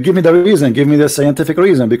donkey? Give me the reason. Give me the scientific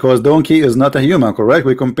reason. Because donkey is not a human, correct?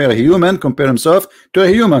 We compare a human, compare himself to a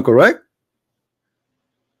human, correct?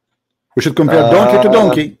 We should compare donkey to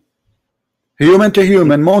donkey, human to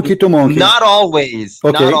human, monkey to monkey. Not always.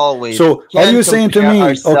 Okay. Not always. So are you saying to me?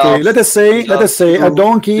 Okay. Let us say a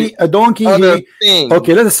donkey.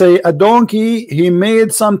 Okay. Let us say a donkey. He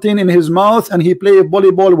made something in his mouth and he played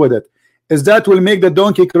volleyball with it. Is that will make the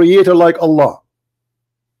donkey creator like Allah?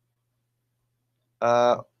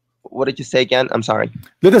 What did you say again? I'm sorry.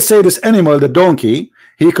 Let us say this animal, the donkey,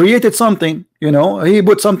 he created something, he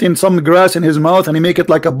put something, some grass in his mouth and he make it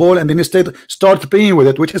like a ball, and then he start playing with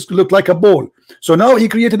it, which is look like a ball. So now he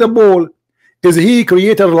created a ball. Is he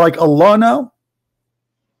creator like Allah now?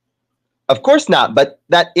 Of course not, but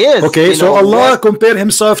that is okay. So Allah compare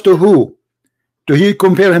himself to who? Do he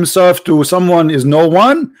compare himself to someone is no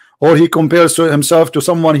one, or he compares to himself to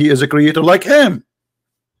someone he is a creator like him?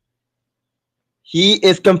 He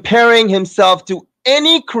is comparing himself to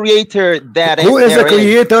any creator that Who is the there is.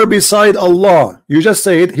 creator beside Allah? You just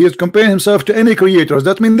said he is comparing himself to any creators.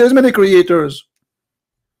 That means there's many creators.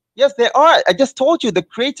 Yes, there are. I just told you the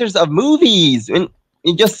creators of movies. And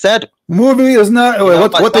you just said movie is not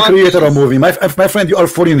what the creator of movie. My friend, you are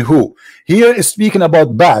fooling who? Here is speaking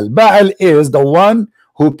about Baal. Baal is the one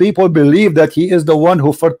who people believe that he is the one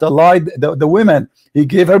who fertilized the women. He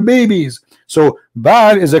gave her babies. So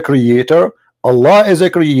Baal is a creator. Allah is a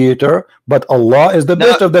creator, but Allah is the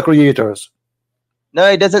best of the creators. No,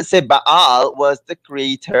 it doesn't say Baal was the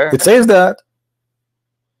creator. It says that.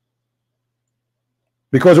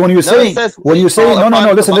 Because when you say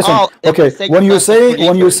no, listen. Okay, when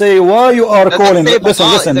you say why you are calling,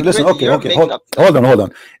 listen. Okay, hold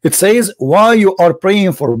on. It says why you are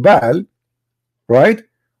praying for Baal, right?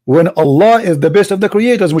 When Allah is the best of the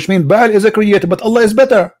creators, which means Baal is a creator, but Allah is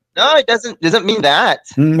better. No, it doesn't mean that.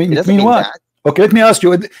 It doesn't mean what? That. Okay, let me ask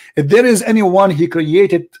you: if there is anyone he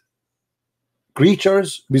created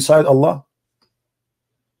creatures beside Allah?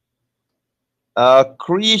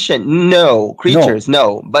 Creation, no. Creatures,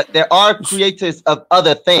 no. But there are creators of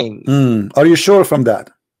other things. Are you sure from that?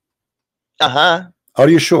 Are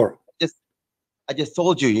you sure? I just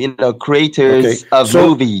told you, you know, creators of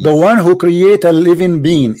movies. The one who created a living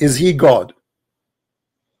being, is he God?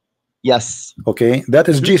 Yes. Okay, that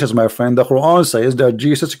is Jesus, my friend. The Quran says that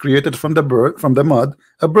Jesus created from the mud,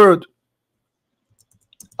 a bird.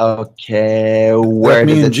 Okay, where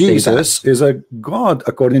does it Jesus say that? is a God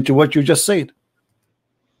according to what you just said.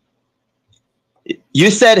 You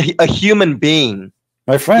said a human being.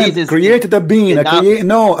 My friend, Jesus created a being. A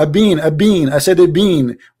being. I said a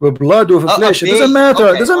being with blood, with flesh. It doesn't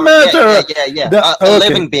matter. It doesn't matter. Yeah. A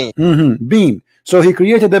living being. Being. So he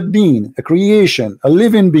created a being, a creation, a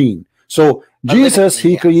living being. So Jesus,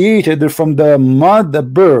 he created from the mud, the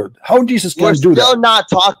bird. How Jesus can do that? We're still not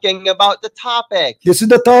talking about the topic. This is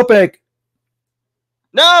the topic.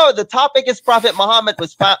 No, the topic is Prophet Muhammad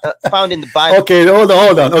was found in the Bible. Okay, hold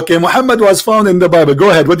on. Okay, Muhammad was found in the Bible. Go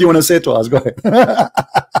ahead. What do you want to say to us? Go ahead.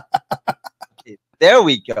 Okay, there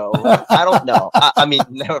we go. I don't know. I mean,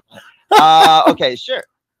 never mind. Okay, sure.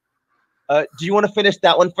 Do you want to finish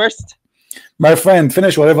that one first? My friend,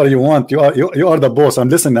 finish whatever you want. You are the boss. I'm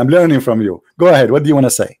listening. I'm learning from you. Go ahead. What do you want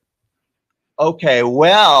to say? Okay,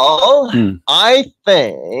 well, I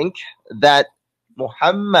think that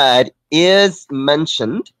Muhammad is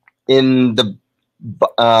mentioned in the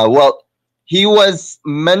he was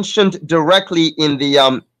mentioned directly in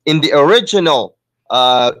the original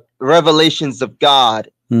revelations of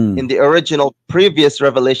God, in the original previous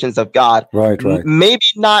revelations of God. Right. Maybe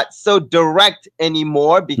not so direct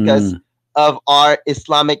anymore because of our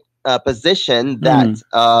Islamic position that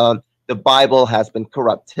the Bible has been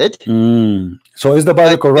corrupted. So is the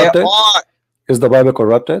Bible corrupted? Is the Bible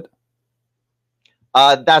corrupted?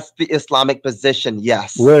 That's the Islamic position,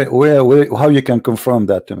 yes. Where how you can confirm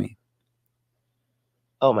that to me?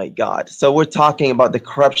 Oh my God! So we're talking about the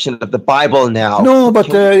corruption of the Bible now. No, but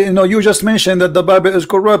you just mentioned that the Bible is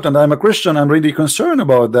corrupt, and I'm a Christian. I'm really concerned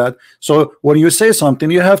about that. So when you say something,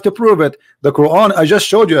 you have to prove it. The Quran, I just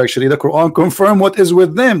showed you actually. The Quran confirm what is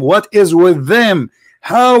with them. What is with them?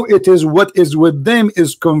 How it is? What is with them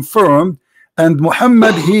is confirmed. And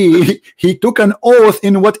Muhammad, he took an oath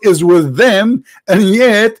in what is with them, and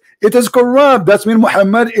yet it is corrupt. That means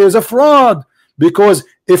Muhammad is a fraud. Because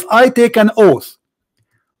if I take an oath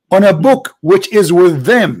on a book which is with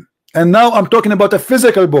them, and now I'm talking about a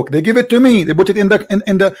physical book, they give it to me, they put it in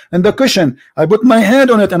the cushion, I put my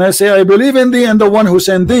hand on it, and I say I believe in thee and the one who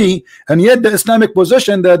sent thee, and yet the Islamic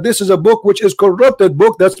position that this is a book which is corrupted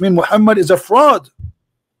book, that means Muhammad is a fraud.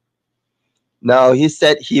 No, he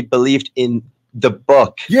said he believed in the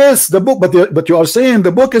book. Yes, the book, but you are saying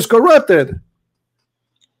the book is corrupted.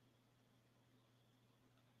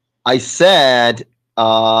 I said,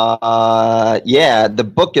 yeah, the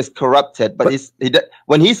book is corrupted. But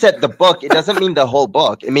when he said the book, it doesn't mean the whole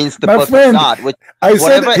book. It means the book of God. Which he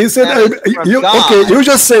said, you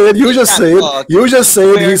just said,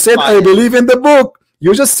 he said, I believe in the book.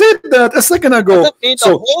 You just said that a second ago. Doesn't mean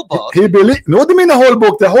the whole book. He believed. No, they mean the whole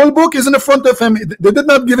book. The whole book is in the front of him. They did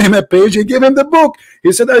not give him a page. He gave him the book.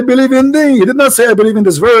 He said, I believe in thee. He did not say, I believe in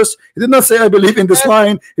this verse. He did not say, I believe in this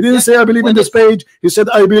line. He didn't say, I believe in this page. He said,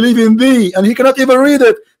 I believe in thee. And he cannot even read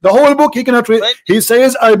it. The whole book he cannot read. He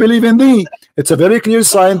says, I believe in thee. It's a very clear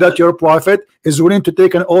sign that your prophet is willing to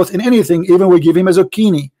take an oath in anything, even we give him a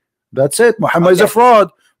zucchini. That's it. Muhammad is a fraud.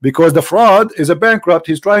 Because the fraud is a bankrupt.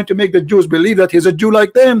 He's trying to make the Jews believe that he's a Jew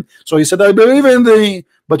like them. So he said, I believe in thee.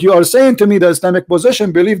 But you are saying to me the Islamic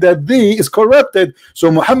position believe that the is corrupted. So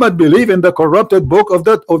Muhammad believe in the corrupted book of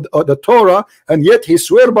the Torah, and yet he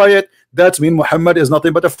swear by it. That means Muhammad is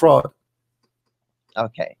nothing but a fraud.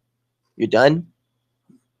 Okay, you done?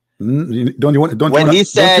 Don't you want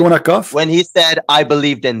to cough? When he said I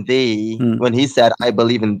believed in thee, when he said I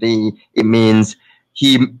believe in thee, it means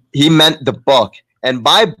he meant the book, and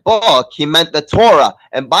by book he meant the Torah,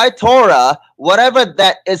 and by Torah, whatever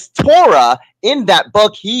that is Torah in that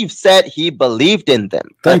book, he said he believed in them.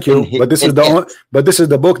 Thank you. But this is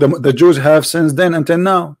the book the Jews have since then until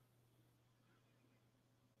now.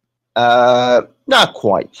 Not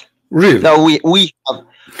quite. Really? No, we have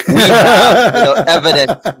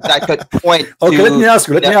evidence that could point to. Okay, let me ask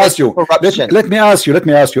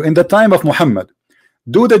you. In the time of Muhammad,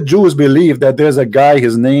 do the Jews believe that there's a guy,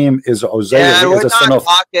 his name is Uzair? Yeah, we're not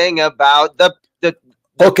talking about the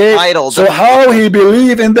okay, title. So how he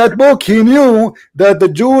believed in that book? He knew that the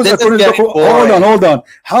Jews, according to the, hold on.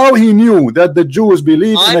 How he knew that the Jews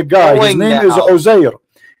believe in a guy, his name is Uzair?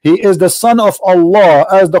 He is the son of Allah,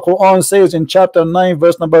 as the Quran says in chapter 9,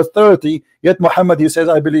 verse number 30. Yet Muhammad, he says,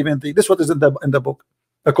 I believe in thee. This is what is in the book,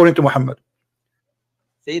 according to Muhammad.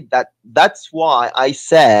 See, that's why I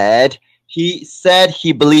said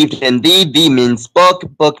he believed in thee. Thee means book.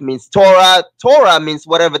 Book means Torah. Torah means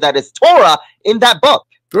whatever that is Torah in that book.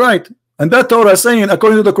 Right. And that Torah is saying,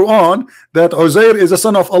 according to the Quran, that Uzair is the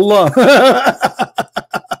son of Allah.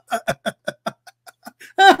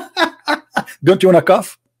 Don't you want to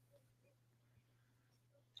cough?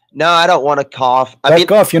 No, I don't want to cough. I mean,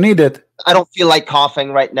 cough, you need it. I don't feel like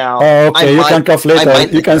coughing right now. Oh, okay, you can cough later.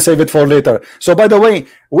 You can save it for later. So, by the way,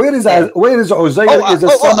 where is Uzair? Is the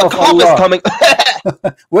son of Allah? Coming.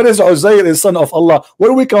 Where is Uzair? Is son of Allah?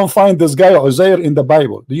 Where we can find this guy Uzair in the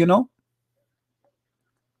Bible? Do you know?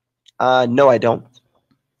 No, I don't.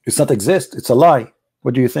 It's not exist. It's a lie.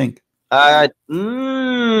 What do you think? You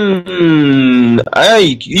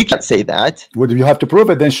can't say that. Well, you have to prove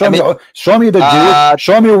it. Then show me the Jew.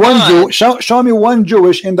 Show me one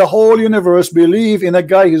Jewish in the whole universe believe in a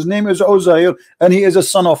guy. His name is Uzair, and he is a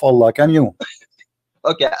son of Allah. Can you?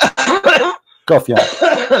 Okay. Cough. Yeah.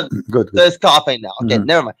 Good. So it's coughing now. Okay.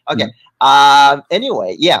 Never mind. Okay.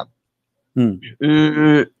 Anyway, yeah.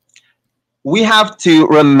 We have to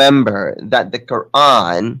remember that the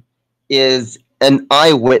Quran is an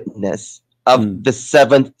eyewitness of the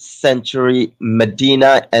 7th century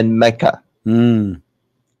Medina and Mecca.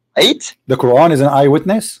 Right? The Quran is an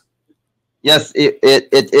eyewitness? Yes, it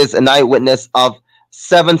is an eyewitness of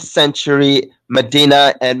 7th century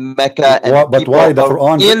Medina and Mecca. And but why the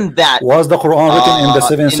Quran? In that was the Quran written in the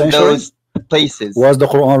 7th century? In those places. Was the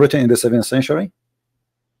Quran written in the 7th century?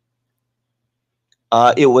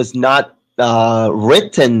 It was not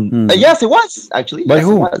written. Yes, it was actually. By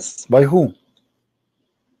who? By who?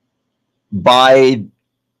 By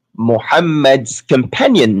Muhammad's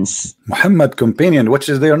companions. Muhammad companion. What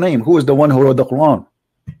is their name? Who is the one who wrote the Quran?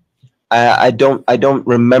 I don't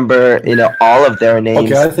remember all of their names.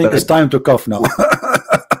 Okay, I think it's time to cough now.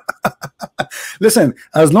 Listen,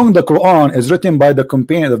 as long as the Quran is written by the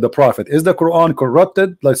companion of the Prophet, is the Quran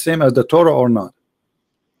corrupted like same as the Torah or not?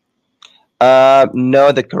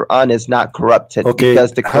 No, the Quran is not corrupted,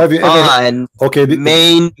 because the Quran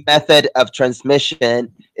main method of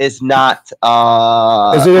transmission is not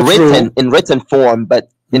written in written form, but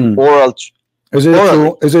in oral. Is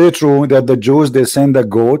it true that the Jews, they send a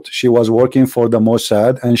goat? She was working for the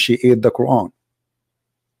Mossad and she ate the Quran.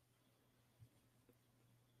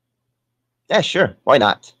 Yeah, sure. Why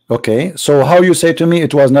not? Okay, so how you say to me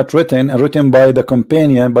it was not written and written by the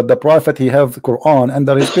companion, but the Prophet, he have the Quran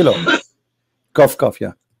under his pillow? Cough,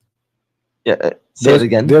 yeah. Yeah, say it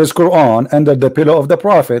again. There is Quran under the pillow of the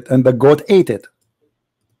Prophet, and the goat ate it.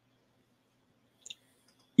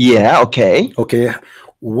 Yeah, okay. Okay,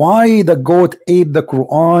 why the goat ate the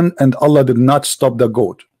Quran and Allah did not stop the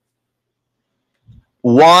goat?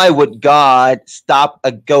 Why would God stop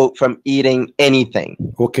a goat from eating anything?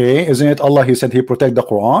 Okay, isn't it Allah? He said He protect the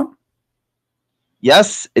Quran.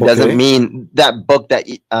 Yes, it doesn't mean that book that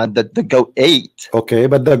the goat ate. Okay,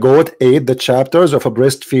 but the goat ate the chapters of a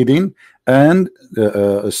breastfeeding and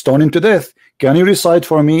stoning to death. Can you recite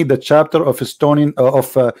for me the chapter of stoning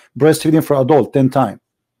of breastfeeding for adult 10 times?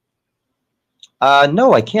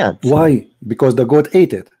 No, I can't. Why? Because the goat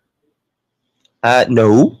ate it.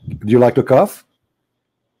 No. Do you like to cough?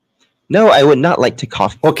 No, I would not like to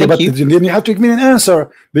cough. Okay, but then you have to give me an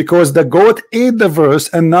answer, because the goat ate the verse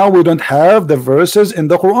and now we don't have the verses in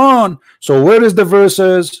the Quran. So where is the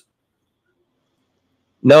verses?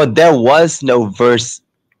 No, there was no verse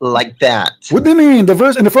like that. What do you mean? The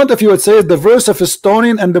verse in the front of you, it says the verse of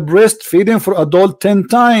stoning and the breastfeeding for adult 10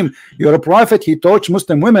 times. You're a prophet. He taught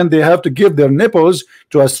Muslim women they have to give their nipples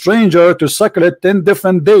to a stranger to suckle it 10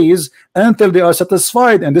 different days until they are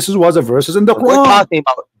satisfied. And this was a verses in the Quran. We're talking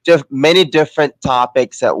about many different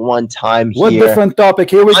topics at one time here. What different topic?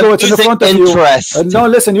 Here we go. It's in the front of you. No,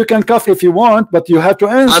 listen, you can cough if you want, but you have to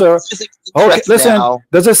answer. Okay, listen.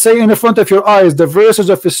 Does it say in the front of your eyes the verses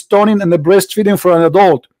of stoning and the breastfeeding for an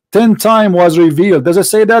adult 10 times was revealed? Does it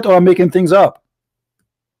say that, or I'm making things up?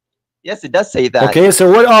 Yes, it does say that. Okay,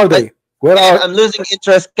 so where are they? Where are? I'm losing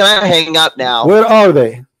interest. Can I hang up now? Where are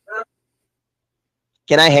they?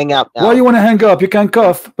 Can I hang up now? Why you want to hang up? You can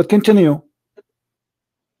cough, but continue.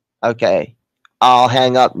 Okay, I'll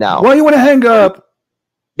hang up now. Why you want to hang up?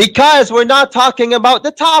 Because we're not talking about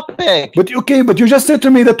the topic. But okay, but you just said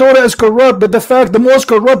to me the Torah is corrupt, but the fact the most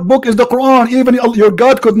corrupt book is the Quran. Even your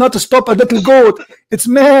God could not stop a little goat. It's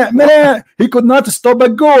meh. He could not stop a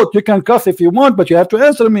goat. You can cough if you want, but you have to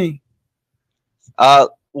answer me.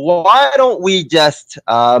 Why don't we just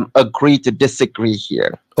agree to disagree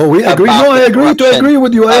here? Oh, we agree. No, I agree to agree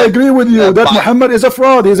with you. I agree with you that Muhammad is a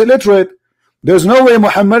fraud. He's illiterate. There's no way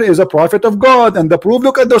Muhammad is a prophet of God. And the proof,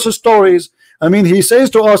 look at those stories. I mean, he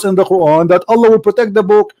says to us in the Quran that Allah will protect the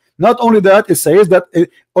book. Not only that, it says that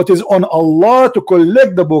it is on Allah to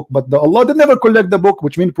collect the book, but Allah did never collect the book,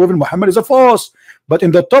 which means proving Muhammad is a false. But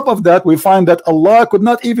in the top of that, we find that Allah could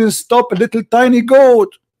not even stop a little tiny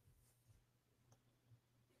goat.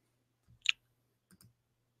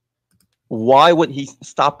 Why would he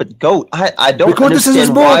stop a goat? I don't because understand this is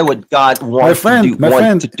his why would God want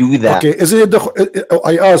to do that. Okay, is it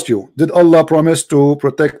I asked you, did Allah promise to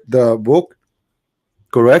protect the book?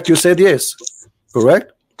 Correct? You said yes.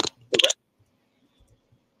 Correct?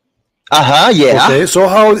 Yeah. Okay, so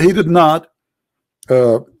how he did not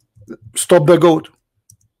stop the goat?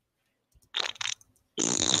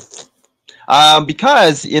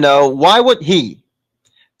 Because, why would he?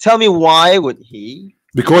 Tell me, why would he?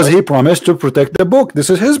 Because he promised to protect the book. This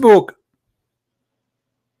is his book.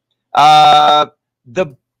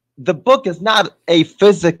 The book is not a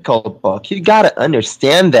physical book. You gotta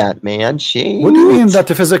understand that, man. What do you mean that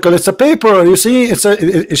physical? It's a paper. You see,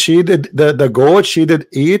 she did the goat. She did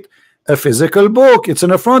eat a physical book. It's in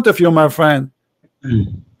the front of you, my friend.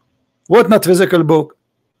 What not physical book?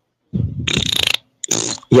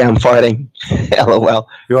 Yeah, I'm farting. LOL.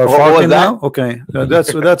 You are farting now? Okay,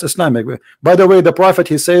 that's Islamic. By the way, the Prophet,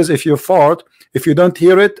 he says, if you fart, if you don't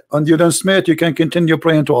hear it and you don't smell it, you can continue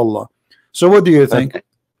praying to Allah. So what do you think? Okay.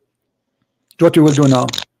 What you will do now?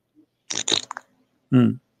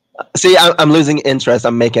 See, I'm losing interest.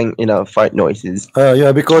 I'm making fart noises.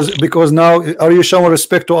 Yeah, because now are you showing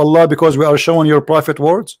respect to Allah because we are showing your Prophet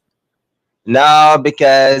words? No,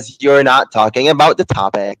 because you're not talking about the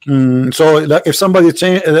topic. So like, if somebody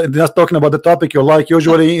not talking about the topic, you like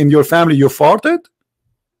usually in your family you farted?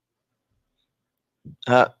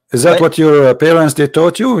 Is that what your parents they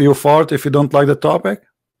taught you? You fart if you don't like the topic?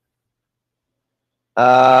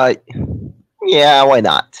 Yeah, why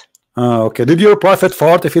not? Okay. Did your Prophet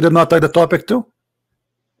fart if he did not like the topic too?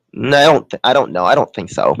 No, I don't know. I don't think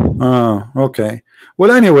so. Okay.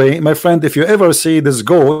 Well, anyway, my friend, if you ever see this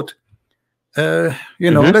goat,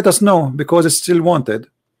 let us know because it's still wanted.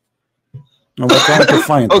 We're trying to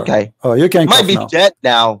find okay. Her. You can might be now. dead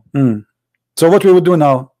now. So what we will do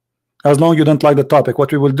now, as long as you don't like the topic,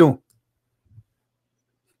 what we will do?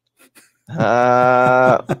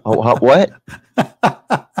 What?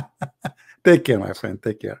 Take care, my friend.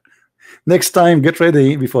 Take care. Next time, get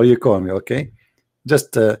ready before you call me. Okay?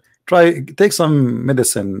 Just take some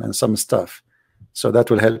medicine and some stuff, so that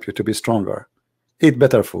will help you to be stronger. Eat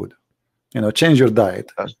better food. Change your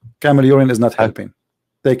diet. Camel urine is not helping.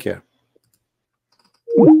 Take care.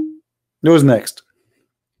 Who's next?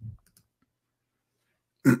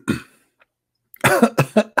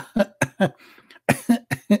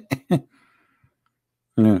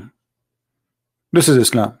 This is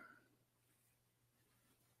Islam.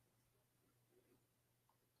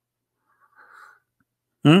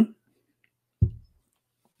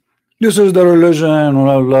 This is the religion,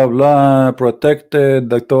 blah blah blah, protected.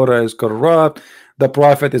 The Torah is corrupt. The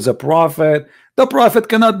Prophet is a prophet. The Prophet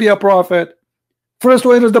cannot be a prophet. First,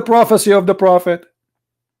 where is the prophecy of the Prophet?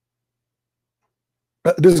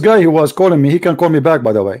 This guy who was calling me, he can call me back,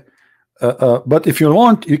 by the way. But if you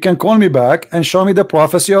want, you can call me back and show me the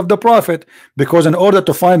prophecy of the Prophet. Because in order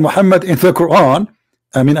to find Muhammad in the Quran,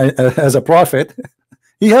 I mean, as a prophet,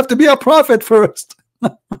 you have to be a prophet first.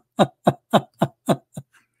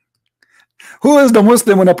 Who is the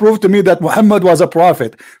Muslim when approved to me that Muhammad was a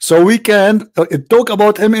prophet? So we can talk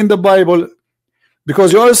about him in the Bible.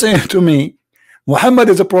 Because you are saying to me Muhammad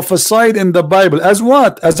is a prophesied in the Bible as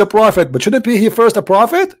what? As a prophet, but shouldn't be he first a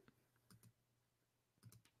prophet?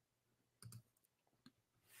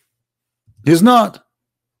 He's not.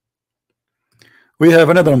 We have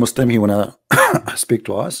another Muslim he wanna speak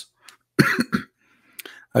to us.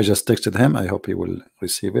 I just texted him. I hope he will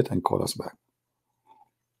receive it and call us back.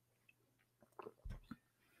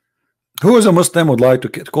 Who is a Muslim would like to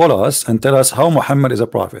call us and tell us how Muhammad is a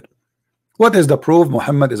prophet? What is the proof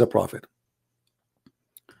Muhammad is a prophet?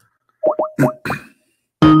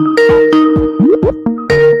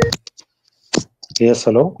 Yes,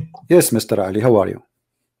 hello. Yes, Mr. Ali, how are you?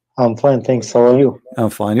 I'm fine, thanks. How are you?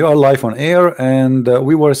 I'm fine. You are live on air, and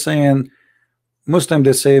we were saying Muslims,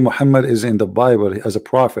 they say Muhammad is in the Bible as a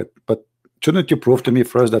prophet, but shouldn't you prove to me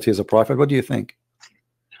first that he is a prophet? What do you think?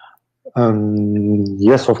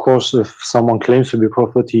 Yes, of course. If someone claims to be a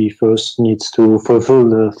prophet, he first needs to fulfill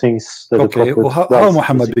the things that Okay, the well, prophet how does.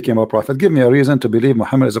 Muhammad became a prophet? Give me a reason to believe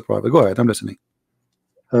Muhammad is a prophet. Go ahead, I'm listening.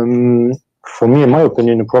 For me, in my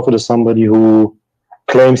opinion, a prophet is somebody who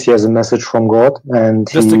claims he has a message from God, and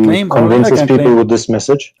Just a he claim, convinces people with this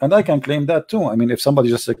message. And I can claim that too. I mean, if somebody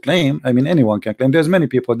just a claim, I mean, anyone can claim. There's many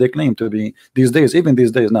people they claim to be these days, even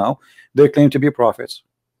these days now, they claim to be prophets.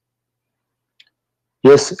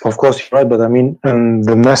 Yes, of course, you're right, but I mean,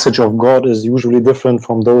 the message of God is usually different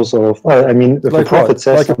from those of. I mean, if Like a prophet what?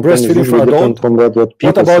 says Like something, breastfeeding it's for usually adult? different from what people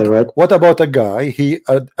What about say, right? what about a guy? He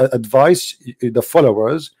advised the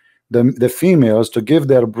followers, the females, to give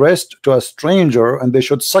their breast to a stranger, and they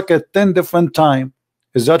should suck it 10 different times.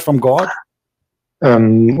 Is that from God?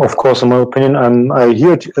 Of course, in my opinion, I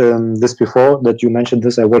heard this before that you mentioned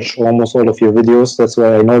this. I watched almost all of your videos. That's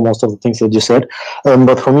why I know most of the things that you said.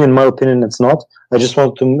 But for me, in my opinion, it's not. I just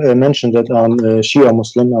want to mention that I'm a Shia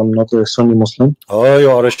Muslim. I'm not a Sunni Muslim. Oh,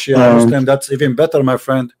 you are a Shia Muslim. That's even better, my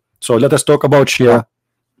friend. So let us talk about Shia.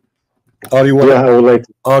 Are you Yeah, I would like.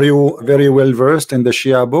 Are you very well versed in the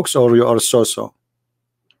Shia books, or you are so-so?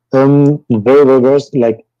 Very well versed.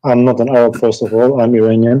 Like, I'm not an Arab, first of all. I'm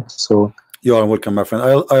Iranian, so. You are welcome, my friend.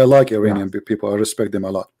 I like Iranian people. I respect them a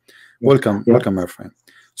lot. Welcome, welcome, my friend.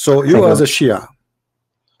 So you as a Shia,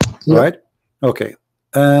 right? Okay.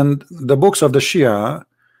 And the books of the Shia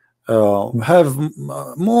have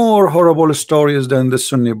more horrible stories than the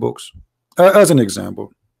Sunni books. As an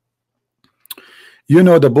example, you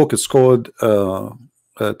know the book is called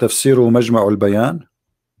Tafsiru Majma' al-Bayan?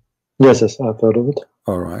 Yes, I've heard of it.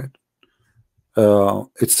 All right.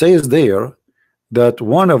 It says there that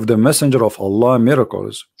one of the messenger of Allah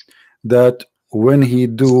miracles, that when he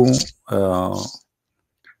do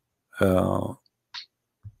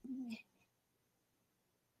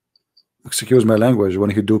excuse my language, when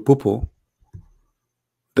he do poo-poo,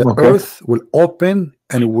 the earth will open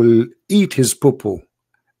and will eat his poo-poo,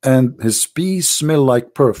 and his pee smell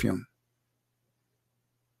like perfume.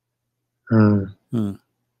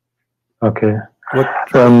 Okay. What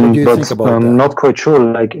do you think about that? I'm not quite sure.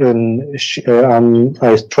 Like,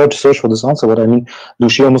 I tried to search for this answer, but I mean, do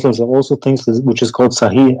Shia Muslims have also things which is called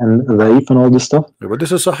Sahih and Dhaif and all this stuff? Yeah, but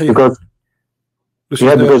this is Sahih. Because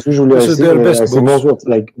because usually I see most of,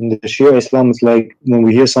 like, in the Shia Islam, it's like when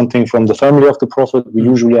we hear something from the family of the Prophet, we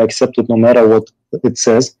usually accept it no matter what it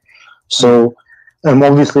says. So,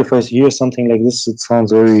 obviously, if I hear something like this, it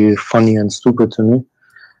sounds very funny and stupid to me.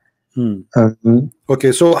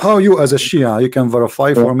 Okay, so how you as a Shia, you can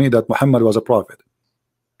verify for me that Muhammad was a prophet?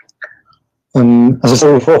 As I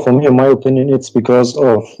said before, for me, in my opinion, it's because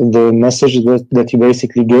of the message that you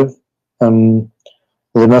basically give,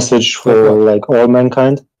 the message for like all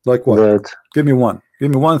mankind. Like what? Give me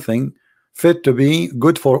one thing fit to be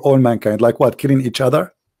good for all mankind. Like what? Killing each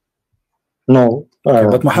other? No. Okay,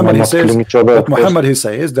 but Muhammad he says he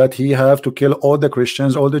says that he have to kill all the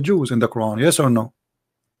Christians, all the Jews in the Quran. Yes or no?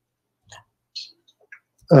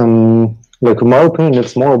 Like, in my opinion,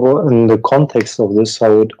 it's more about in the context of this,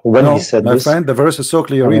 how it, when he said my this. friend, the verse is so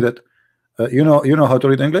clear. Read it. You know how to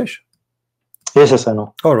read English? Yes, I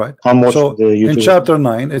know. All right. I'm watching so in chapter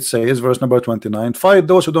 9, it says, verse number 29, fight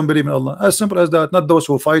those who don't believe in Allah. As simple as that. Not those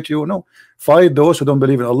who fight you. No, fight those who don't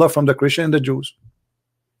believe in Allah, from the Christian and the Jews,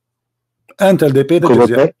 until they pay the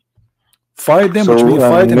jizya. Fight them, which means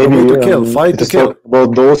fight in the way to kill. Fight to kill.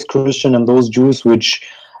 About those Christian and those Jews, which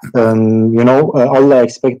Allah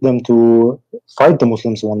expect them to fight the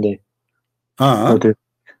Muslims one day. Okay.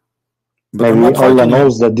 But maybe Allah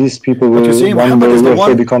knows that these people will one day if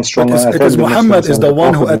they become stronger. It is Muhammad is the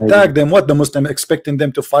one who attacked them. What the Muslim expecting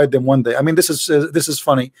them to fight them one day? I mean, this is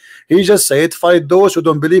funny. He just said, fight those who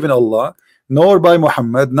don't believe in Allah, nor by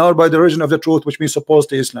Muhammad, nor by the religion of the truth, which means supposed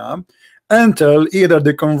to Islam, until either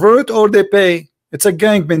they convert or they pay. It's a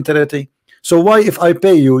gang mentality. So why, if I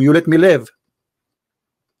pay you, you let me live?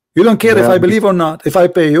 You don't care if I believe or not. If I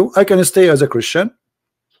pay you, I can stay as a Christian,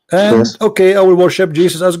 and okay, I will worship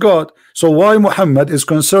Jesus as God. So why Muhammad is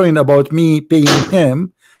concerned about me paying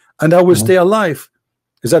him, and I will stay alive?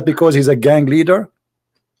 Is that because he's a gang leader?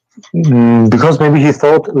 Because maybe he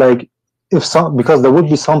thought, like, if some, because there would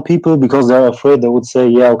be some people, because they're afraid, they would say,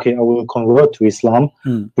 yeah, okay, I will convert to Islam,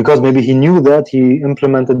 because maybe he knew that he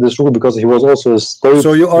implemented this rule because he was also a state.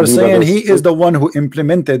 So you are saying he is the one who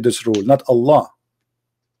implemented this rule, not Allah?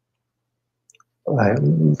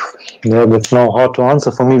 Yeah, that's now hard to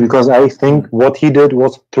answer for me, because I think what he did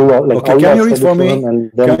was throughout, like, okay, can you read for me?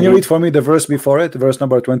 Can you read for me the verse before it, verse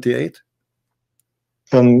number 28?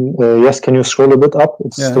 Yes, can you scroll a bit up?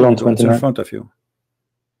 It's still on 29. It's in front of you.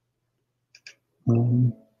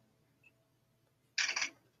 In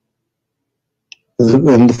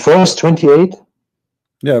the verse 28?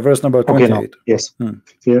 Yeah, verse number 28. Okay, no. Yes.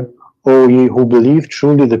 Yeah. O ye who believe,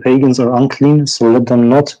 truly the pagans are unclean, so let them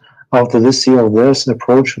not after this year of theirs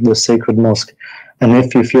approach the sacred mosque. And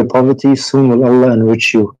if you fear poverty, soon will Allah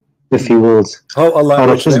enrich you, if He wills. How Allah out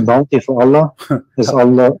of His bounty for Allah is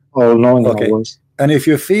Allah all-knowing. Okay. And if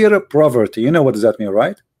you fear poverty, you know what does that mean,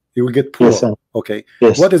 right? You will get poor. Yes, sir. Okay.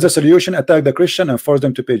 Yes. What is the solution? Attack the Christian and force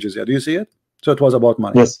them to pay jizya. Do you see it? So it was about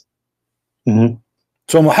money. Yes.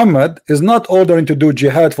 So Muhammad is not ordering to do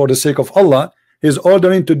jihad for the sake of Allah. He's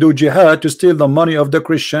ordering to do jihad to steal the money of the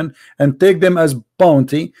Christian and take them as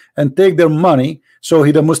bounty and take their money, so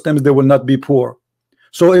the Muslims, they will not be poor.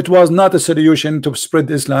 So it was not a solution to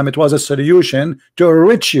spread Islam. It was a solution to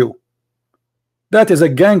enrich you. That is a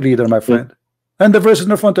gang leader, my friend. And the verse is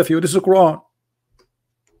in front of you. This is the Quran.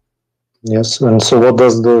 Yes, and so what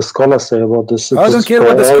does the scholar say about this? I don't care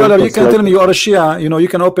what the scholar. You can tell me you are a Shia. You know, you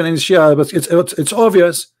can open in Shia, but it's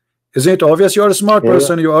obvious. Isn't it obvious? You're a smart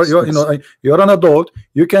person. You're you know, you're an adult.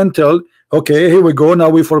 You can tell. Okay, here we go. Now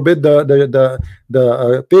we forbid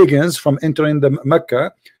the pagans from entering the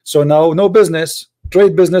Mecca. So now no business,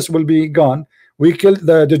 trade business will be gone. We killed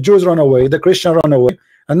the Jews, run away, the Christian run away,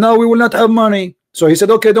 and now we will not have money. So he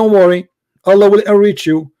said, okay, don't worry, Allah will enrich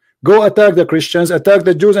you. Go attack the Christians, attack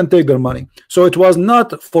the Jews, and take their money. So it was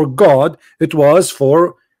not for God, it was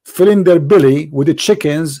for filling their belly with the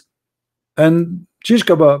chickens and shish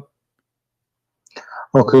kebab.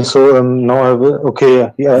 Okay, so now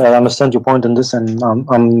I understand your point in this, and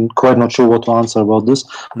I'm quite not sure what to answer about this.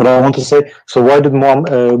 But I want to say, so why did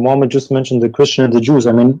Muhammad just mention the Christian and the Jews?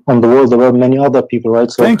 I mean, on the world there were many other people,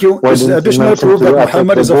 right? So thank you. This is additional proof that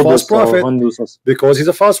Muhammad is a false prophet, because he's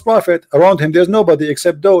a false prophet. Around him there's nobody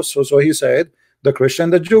except those. So he said the Christian,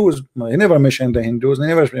 the Jews. He never mentioned the Hindus. He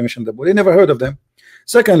never mentioned the Buddha. He never heard of them.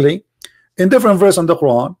 Secondly, in different verse in the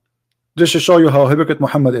Quran, just to show you how hypocrite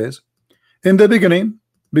Muhammad is. In the beginning,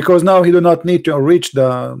 because now he do not need to reach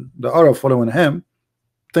the Arab following him,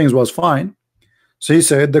 things was fine. So he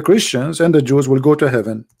said the Christians and the Jews will go to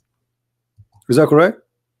heaven. Is that correct?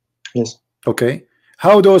 Yes. Okay.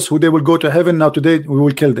 How those who they will go to heaven, now today we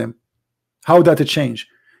will kill them? How that it change?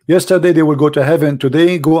 Yesterday they will go to heaven,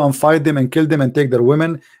 today go and fight them and kill them and take their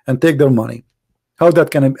women and take their money. How that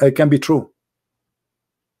can be true?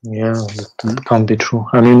 Yeah, it can't be true.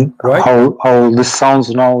 I mean, right? How this sounds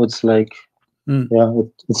now, it's like, yeah,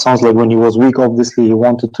 it sounds like when he was weak, obviously he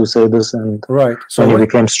wanted to say this, and right. So when he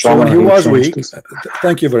became strong, so when he was weak,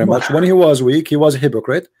 thank you very much. When he was weak, he was a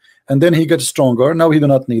hypocrite, and then he gets stronger. Now he do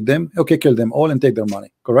not need them. Okay, kill them all and take their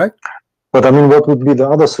money. Correct? But I mean, what would be the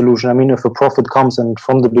other solution? I mean, if a prophet comes and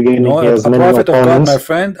from the beginning he has many prophet of God, opponents, my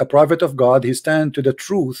friend, a prophet of God, he stands to the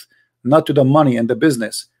truth, not to the money and the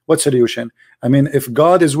business. What solution? I mean, if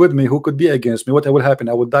God is with me, who could be against me? What will happen?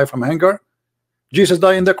 I would die from hunger. Jesus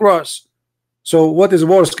died in the cross. So what is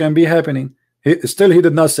worse can be happening? He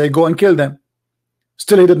did not say go and kill them.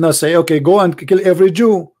 Still he did not say okay, go and kill every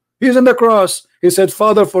Jew. He's in the cross. He said,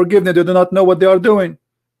 Father, forgive them, they do not know what they are doing.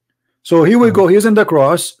 So he will go, he's in the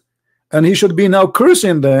cross, and he should be now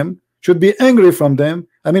cursing them, should be angry from them.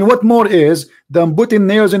 I mean, what more is than putting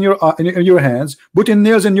nails in your hands, putting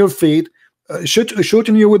nails in your feet,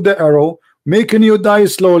 shooting you with the arrow, making you die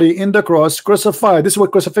slowly in the cross, crucified. This is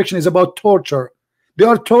what crucifixion is about, torture. They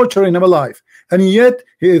are torturing him alive, and yet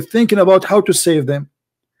he is thinking about how to save them.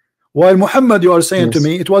 While Muhammad, you are saying to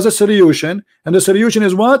me, it was a solution, and the solution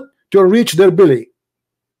is what? To reach their belly.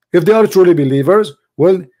 If they are truly believers,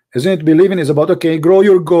 well, isn't it believing is about, okay, grow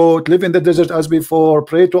your goat, live in the desert as before,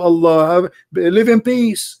 pray to Allah, live in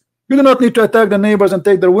peace. You do not need to attack the neighbors and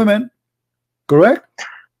take their women. Correct?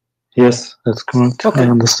 Yes, that's correct. Okay. I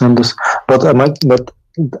understand this, but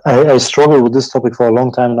I struggle with this topic for a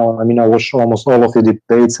long time now. I mean, I watched almost all of the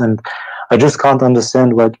debates, and I just can't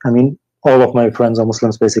understand. Like, I mean, all of my friends are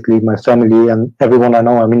Muslims, basically my family and everyone I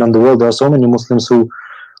know. I mean, in the world there are so many Muslims who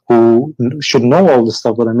should know all this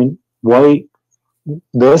stuff. But I mean, why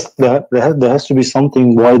there has to be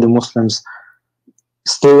something why the Muslims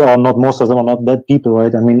still are not, most of them are not bad people,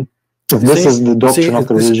 right? I mean, if this is the doctrine of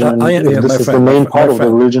the religion, if this is the main part of the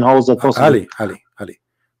religion, how is that possible? Ali,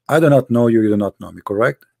 I do not know you, you do not know me,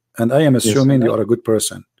 correct? And I am assuming you are a good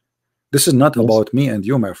person. This is not about me and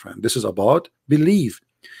you, my friend. This is about belief.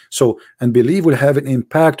 So, and belief will have an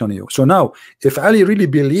impact on you. So now, if Ali really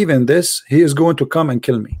believe in this, he is going to come and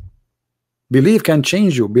kill me. Belief can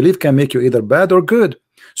change you. Belief can make you either bad or good.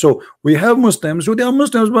 So we have Muslims who they are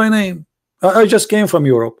Muslims by name. I just came from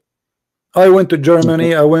Europe. I went to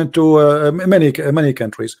Germany. I went to many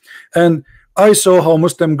countries, and I saw how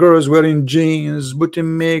Muslim girls wearing jeans,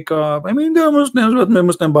 putting makeup. I mean, they are Muslims, but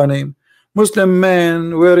Muslim by name. Muslim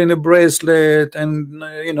men wearing a bracelet and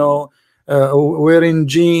wearing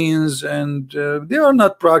jeans, and they are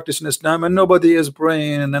not practicing Islam, and nobody is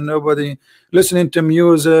praying, and nobody listening to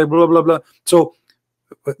music, blah blah blah. So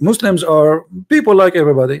Muslims are people like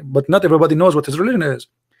everybody, but not everybody knows what his religion is.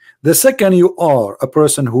 The second you are a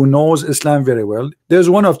person who knows Islam very well, there's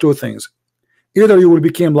one of two things: either you will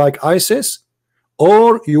become like ISIS,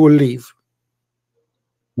 or you will leave.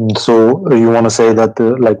 So you want to say that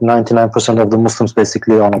like 99% of the Muslims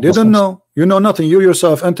basically are not They don't know. You know nothing. You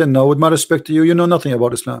yourself, until now, with my respect to you, you know nothing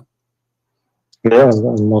about Islam. Yeah,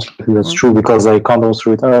 mostly that's true, because I can't also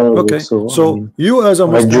read Arabic. Okay, so I mean, you as a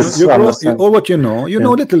Muslim, or what you know a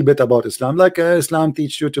little bit about Islam. Like Islam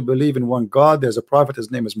teaches you to believe in one God. There's a prophet. His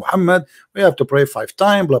name is Muhammad. We have to pray 5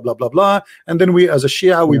 times. Blah blah blah blah. And then we, as a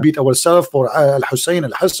Shia, we beat ourselves for Al-Hussein,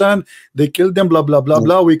 Al-Hassan. They killed them. Blah blah blah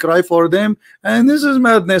blah. We cry for them. And this is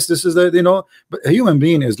madness. This is But a human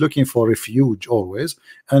being is looking for refuge always,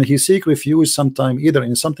 and he seeks refuge sometime either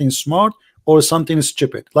in something smart or something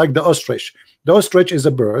stupid, like the ostrich. The ostrich is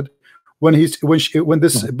a bird. When this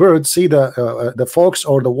bird see the fox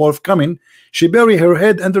or the wolf coming, she bury her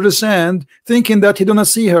head under the sand, thinking that he do not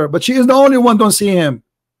see her, but she is the only one don't see him.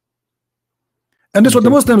 And that's what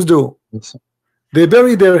the Muslims do. They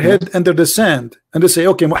bury their head under the sand, and they say,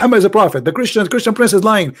 "Okay, Muhammad is a prophet. The Christian prince is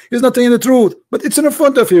lying. He's not telling the truth, but it's in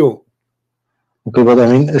front of you." Okay, but I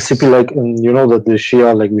mean, CP, like, you know that the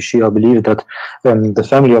Shia, like we Shia, believe that the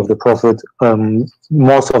family of the Prophet,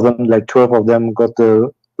 most of them, like 12 of them,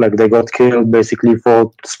 they got killed basically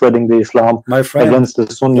for spreading the Islam against the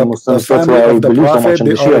Sunni Muslims. That's why I believe so much in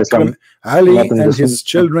the Shia Islam. Ali and his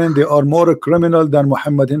children, they are more criminal than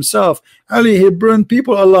Muhammad himself. Ali, he burned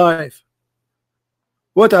people alive.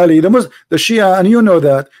 What Ali? The Shia, and you know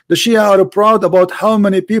that the Shia are proud about how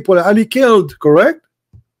many people Ali killed, correct?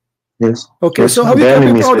 Yes. Okay, yes. So how we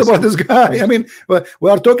can be proud about this guy? I mean, we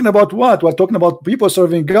are talking about what? We're talking about people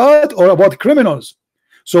serving God or about criminals.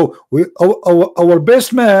 So our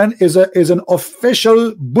best man is an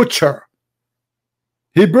official butcher.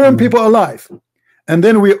 He burned people alive, and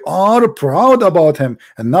then we are proud about him.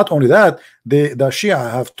 And not only that, the Shia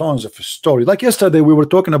have tons of stories. Like yesterday, we were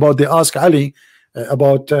talking about, they asked Ali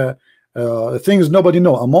about things nobody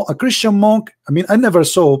know. A Christian monk. I mean, I never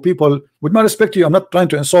saw people, with my respect to you, I'm not trying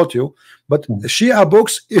to insult you, but Shia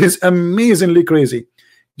books is amazingly crazy.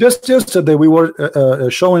 Just yesterday we were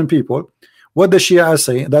showing people what the Shia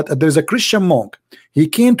say, that there's a Christian monk. He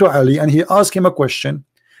came to Ali and he asked him a question,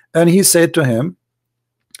 and he said to him,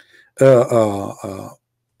 I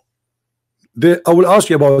will ask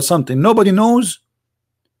you about something nobody knows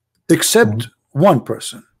except one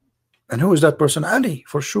person. And who is that person? Ali,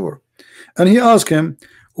 for sure. And he asked him,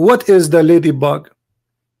 what is the ladybug?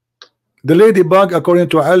 The ladybug, according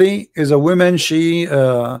to Ali, is a woman. She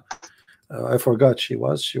I forgot, she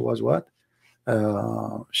was what?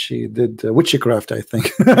 She did witchcraft, I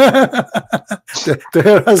think, to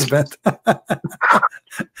her husband.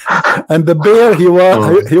 And the bear, he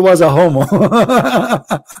was a homo.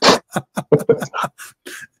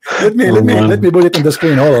 let me put it in the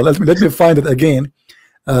screen. Hold on, let me find it again.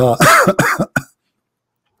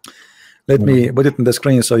 Let me put it in the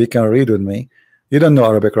screen so you can read with me. You don't know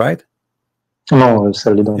Arabic, right? No, I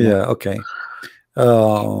certainly don't. Yeah, okay.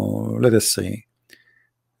 Let us see.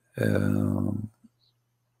 I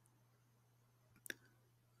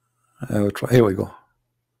will try. Here we go.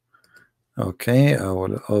 Okay, I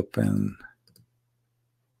will open.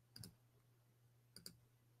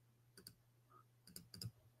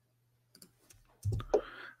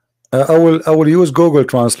 I will use Google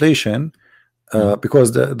Translation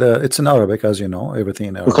because it's in Arabic, as you know, everything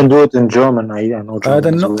in Arabic. You can do it in German. I know German. I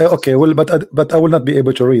don't know. Okay, well, but I will not be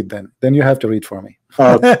able to read then. Then you have to read for me.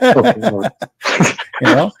 Okay.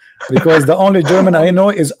 You know, because the only German I know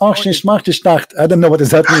is Achschnischmachtischtacht. I don't know what does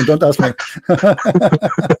that mean. Don't ask me.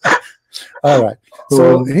 All right.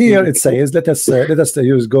 So here it says, let us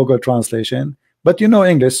use Google translation. But you know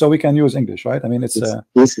English, so we can use English, right? I mean, it's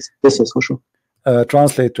this is for sure.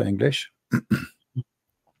 Translate to English.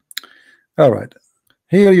 All right.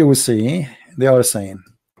 Here you will see they are saying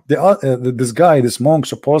this guy, this monk,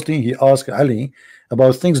 supposedly he asked Ali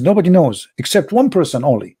about things nobody knows except one person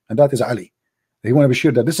only, and that is Ali. He want to be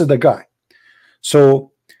sure that this is the guy.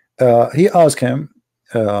 So he asked him.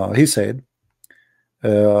 He said,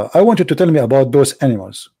 I want you to tell me about those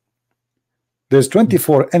animals. There's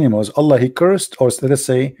 24 animals Allah he cursed, or let's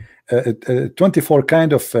say 24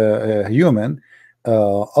 kind of human.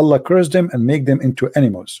 Allah cursed them and make them into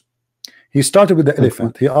animals. He started with the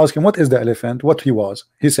elephant. He asked him, what is the elephant? What he was?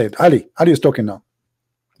 He said, Ali is talking now.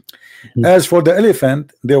 As for the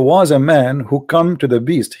elephant, there was a man who come to the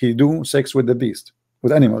beast. He do sex with the beast,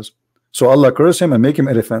 with animals. So Allah cursed him and make him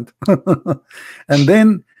elephant. And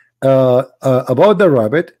then about the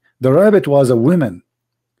rabbit was a woman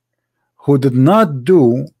who did not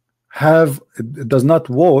does not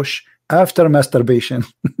wash after masturbation.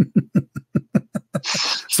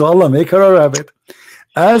 So Allah make her a rabbit.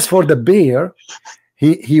 As for the bear,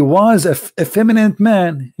 he was a effeminate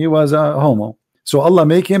man. He was a homo. So Allah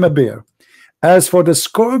make him a bear. As for the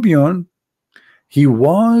scorpion, he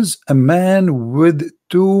was a man with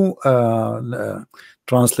two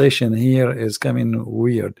translation here is coming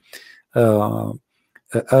weird.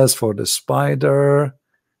 As for the spider,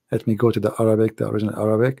 let me go to the Arabic, the original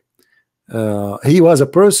Arabic. He was a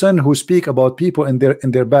person who speak about people in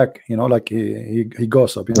their back, you know, like he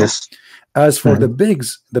gossip, you know. Yes. As for the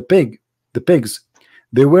pigs,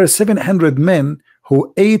 there were 700 men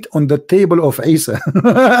who ate on the table of Isa.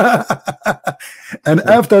 And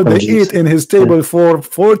after they ate in his table for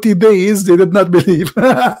 40 days, they did not believe.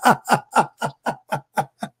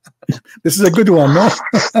 This is a good one, no?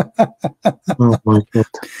 Oh my God.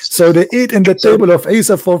 So they ate in the table of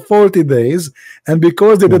Isa for 40 days, and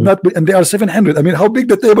because they did not, and they are 700. I mean, how big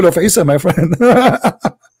the table of Isa, my friend?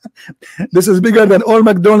 This is bigger than all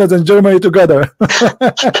McDonald's in Germany together.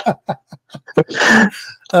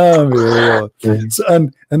 So,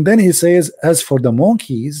 and then he says, as for the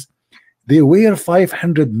monkeys, they were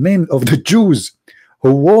 500 men of the Jews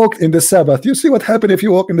who walked in the Sabbath. You see what happened if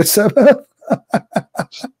you walk in the Sabbath?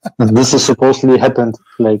 And this is supposedly happened.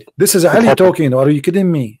 Like this is Ali talking. Or are you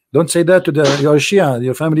kidding me? Don't say that to your Shia.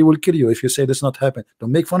 Your family will kill you if you say this not happened.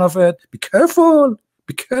 Don't make fun of it. Be careful.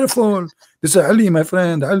 Be careful. This is Ali, my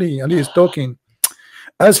friend. Ali is talking.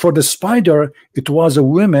 As for the spider, it was a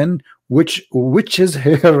woman which is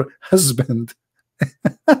her husband.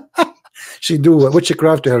 She do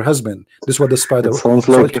witchcraft to her husband. This was the spider. So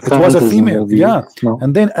like it was a female. Yeah. No.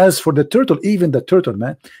 And then as for the turtle, even the turtle,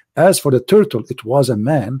 man. As for the turtle, it was a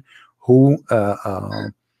man who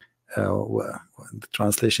the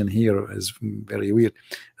translation here is very weird.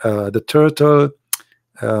 The turtle,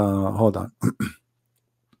 hold on.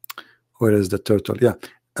 Where is the turtle? Yeah.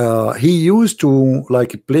 He used to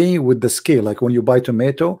like play with the scale, like when you buy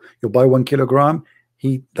tomato, you buy 1 kilogram.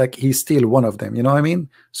 He steal one of them, you know what I mean?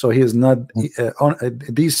 So he is not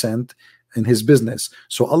decent in his business.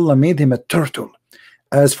 So Allah made him a turtle.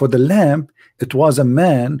 As for the lamb, it was a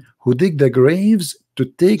man who dig the graves to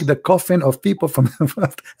take the coffin of people from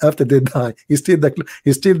after they die. He steal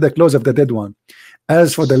the clothes of the dead one.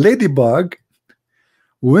 As for the ladybug,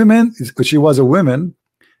 she was a woman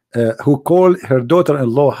who called her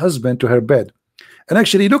daughter-in-law husband to her bed. And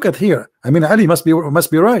actually, look at here. I mean, Ali must be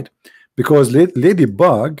right. Because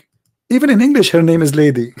ladybug, even in English, her name is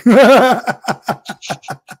Lady. But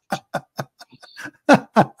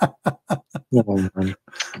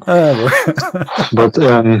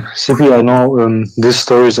CP, I know these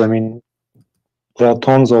stories. I mean, there are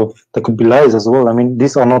tons of there could be lies as well. I mean,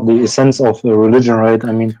 these are not the essence of a religion, right?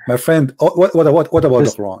 I mean, my friend, what about the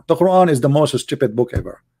Quran? The Quran is the most stupid book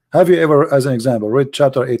ever. Have you ever, as an example, read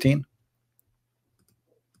chapter 18?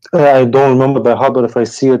 I don't remember by heart, but if I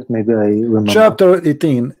see it, maybe I remember. Chapter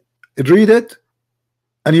 18, read it,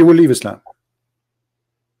 and you will leave Islam.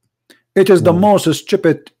 It is the most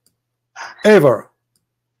stupid ever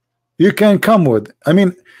you can come with. I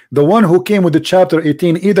mean, the one who came with the chapter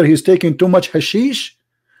 18, either he's taking too much hashish,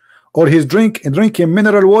 or he's drinking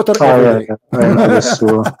mineral water every day. That's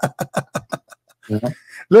true.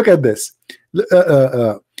 Look at this.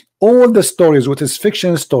 All the stories with his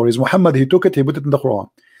fiction stories, Muhammad, he took it, he put it in the Quran.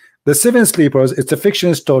 The Seven Sleepers, it's a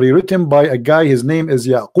fiction story written by a guy, his name is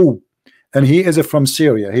Yaqub, and he is from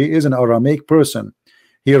Syria. He is an Aramaic person.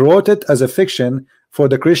 He wrote it as a fiction for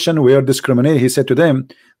the Christian were discriminated. He said to them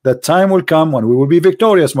that time will come when we will be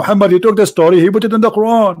victorious. Muhammad, he took the story, he put it in the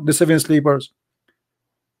Quran, the 7 sleepers.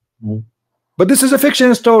 But this is a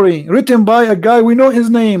fiction story written by a guy we know his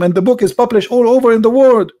name, and the book is published all over in the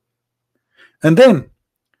world. And then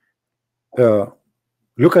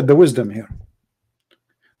look at the wisdom here.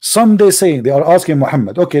 Some they say, they are asking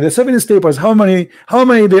Muhammad, okay, the 7 sleepers, how many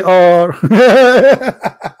they are?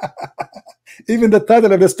 Even the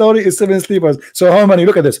title of the story is 7 sleepers. So how many?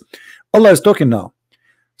 Look at this. Allah is talking now.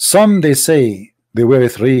 Some they say they were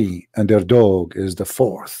 3 and their dog is the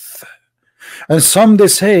 4th. And some they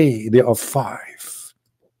say they are 5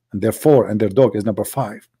 and they're 4 and their dog is number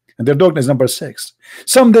 5 and their dog is number 6.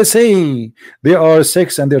 Some they say they are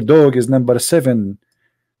 6 and their dog is number 7.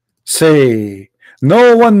 Say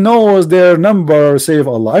no one knows their number save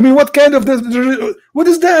Allah. I mean, what kind of this? What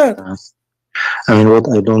is that? I mean,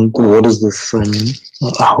 what is this?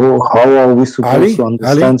 How are we supposed to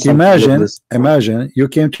understand Ali, imagine you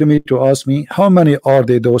came to me to ask me how many are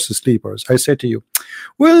they, those sleepers. I said to you,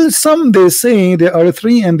 well, some they say they are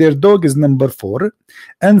 3 and their dog is number 4,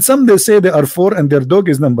 and some they say they are 4 and their dog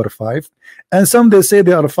is number 5, and some they say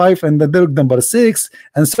they are 5 and the dog number 6,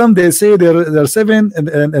 and some they say they're 7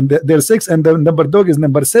 and they're 6 and the number dog is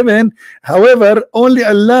number 7. However, only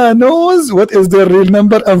Allah knows what is their real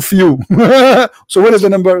number and few. So what is the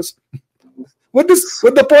numbers? What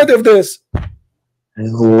the point of this?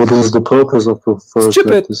 What was the purpose of the first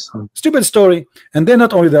stupid story? And then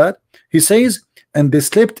not only that, he says, and they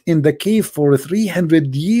slept in the cave for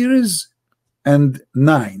 300 years and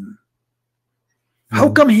 9. How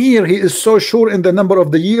come here he is so sure in the number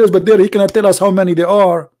of the years, but there he cannot tell us how many they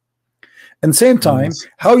are? And same time,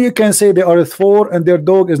 how you can say they are 4 and their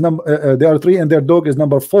dog is number they are 3 and their dog is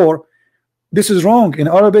number 4? This is wrong in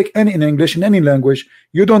Arabic and in English, in any language.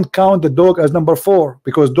 You don't count the dog as number 4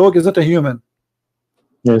 because dog is not a human.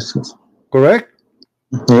 Yes. Correct?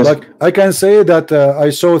 Yes. Like I can say that I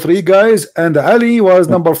saw 3 guys and Ali was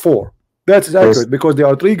number 4. That's accurate because there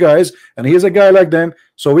are 3 guys and he's a guy like them.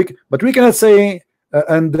 So but we cannot say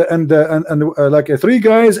like 3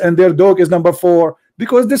 guys and their dog is number 4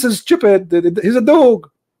 because this is stupid. He's a dog.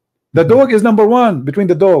 The dog is number 1 between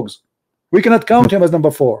the dogs. We cannot count him as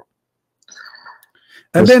number 4.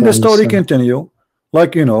 And then the story continue,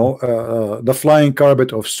 like the flying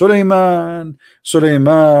carpet of Suleiman.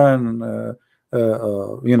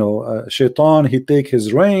 Shaitan, he take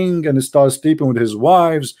his ring and start sleeping with his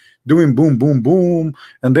wives, doing boom boom boom,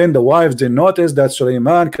 and then the wives, they notice that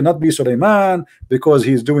Suleiman cannot be Suleiman because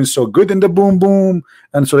he's doing so good in the boom boom,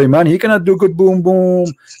 and Suleiman, he cannot do good boom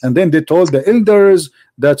boom. And then they told the elders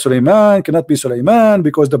that Suleiman cannot be Suleiman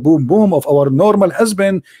because the boom boom of our normal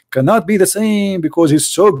husband cannot be the same because he's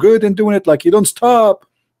so good in doing it, like he don't stop.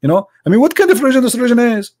 I mean, what kind of religion this religion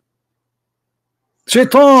is?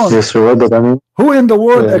 Shaitan. Yes, you're right, but I mean, who in the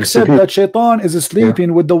world accept that Shaitan is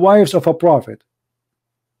sleeping with the wives of a prophet?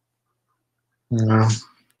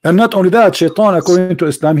 And not only that, Shaitan, according to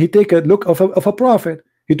Islam, he take a look of a prophet.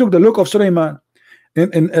 He took the look of Suleiman. For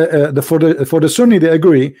the Sunni, they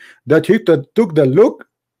agree that he took the look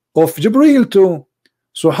of Jibreel too.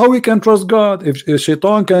 So how we can trust God if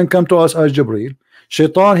Shaitan can come to us as Jibreel?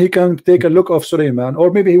 Shaitan, he can take a look of Suleiman,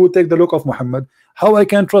 or maybe he would take the look of Muhammad. How I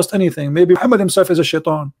can trust anything? Maybe Muhammad himself is a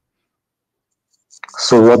Shaitan.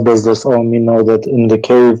 So what does this all mean now, that in the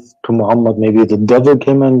cave to Muhammad, maybe the devil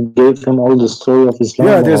came and gave him all the story of Islam?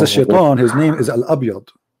 Yeah, there's a Shaitan. His name is Al-Abyad.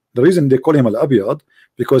 The reason they call him Al-Abyad,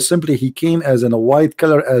 because simply he came as in a white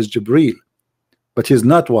color as Jibreel, but he's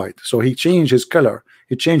not white. So he changed his color,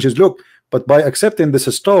 he changed his look. But by accepting this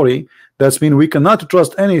story, that's mean we cannot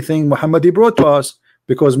trust anything Muhammad brought to us,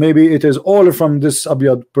 because maybe it is all from this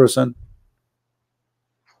Abyad person.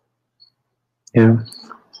 Yeah.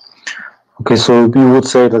 Okay, so you would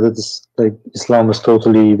say that it's like Islam is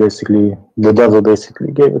totally, basically, the devil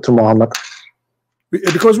basically gave it to Muhammad.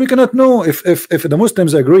 Because we cannot know if the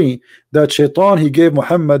Muslims agree that Shaitan, he gave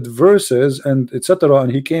Muhammad verses and etc.,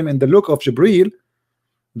 and he came in the look of Jibreel,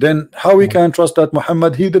 then how we can trust that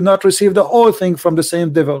Muhammad, he did not receive the whole thing from the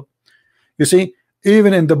same devil? You see,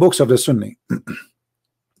 even in the books of the Sunni,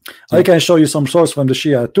 I can show you some source from the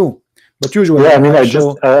Shia too. But usually, yeah, I mean,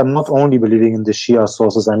 I'm not only believing in the Shia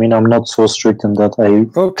sources. I mean, I'm not so strict in that. I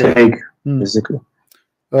take basically.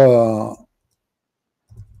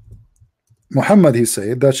 Muhammad, he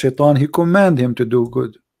said that Shaitan, he commanded him to do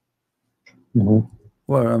good.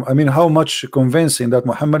 Well, I mean, how much convincing that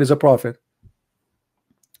Muhammad is a prophet?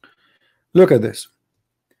 Look at this.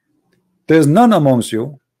 There is none amongst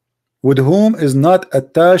you with whom is not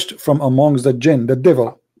attached from amongst the jinn, the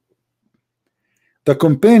devil. The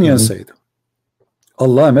companion said,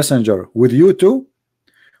 Allah Messenger, with you too?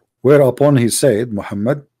 Whereupon he said,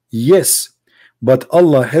 Muhammad, yes, but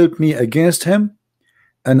Allah help me against him,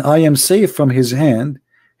 and I am safe from his hand.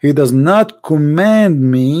 He does not command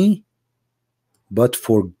me but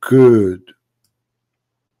for good.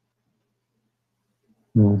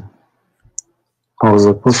 How is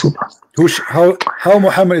it possible? How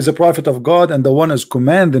Muhammad is a prophet of God and the one is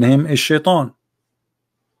commanding him is Shaitan?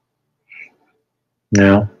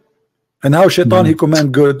 Yeah. And how Shaitan he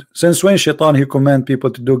command good? Since when Shaitan he command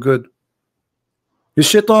people to do good? He's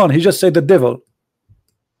Shaitan. He just said the devil.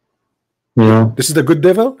 Yeah. This is the good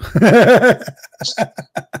devil.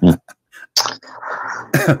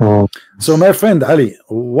 So my friend Ali,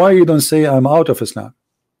 why you don't say I'm out of Islam?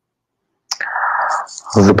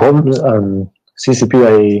 The problem,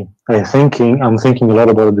 CCP, I'm thinking a lot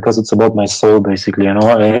about it because it's about my soul, basically. You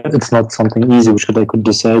know, it's not something easy which I could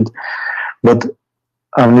decide, but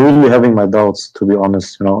I'm really having my doubts, to be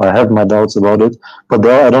honest. You know, I have my doubts about it, but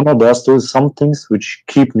I don't know. There's still some things which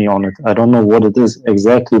keep me on it. I don't know what it is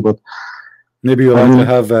exactly, but maybe you like to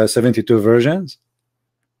have 72 versions.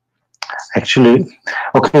 Actually,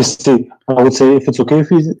 okay. See, I would say if it's okay if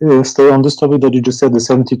we stay on this topic that you just said, the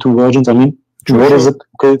 72 versions. I mean, what is it?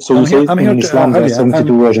 Okay, so you say in Islam there are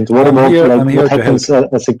 72 versions. What about what happens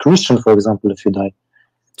as a Christian, for example, if you die?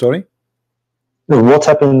 Sorry? What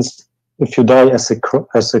happens if you die as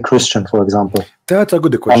a Christian, for example? That's a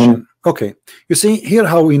good question. Okay, you see here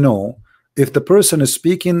how we know if the person is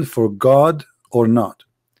speaking for God or not.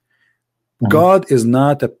 God is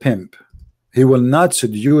not a pimp. He will not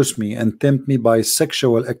seduce me and tempt me by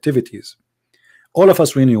sexual activities. All of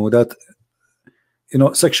us, we knew that, you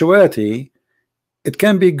know, sexuality, it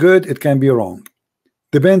can be good, it can be wrong.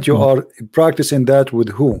 Depend you are practicing that with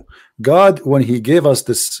who. God, when he gave us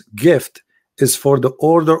this gift, is for the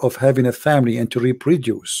order of having a family and to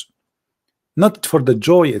reproduce, not for the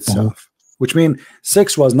joy itself, which means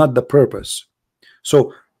sex was not the purpose.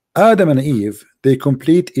 So Adam and Eve, they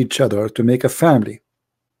complete each other to make a family.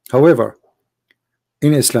 However,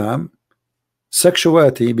 in Islam,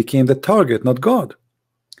 sexuality became the target, not God.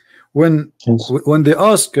 When they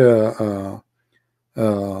ask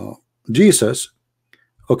Jesus,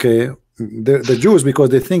 okay, the Jews, because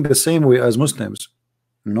they think the same way as Muslims,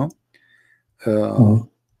 you know,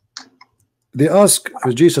 they ask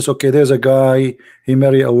Jesus, okay, there's a guy, he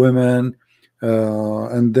marry a woman,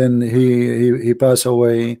 and then he pass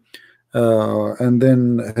away, and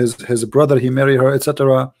then his brother, he marry her,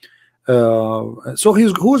 etc. So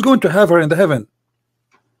who's going to have her in the heaven?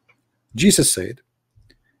 Jesus said,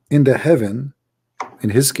 in the heaven, in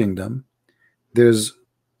his kingdom,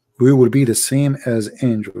 we will be the same as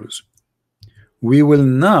angels. We will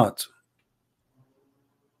not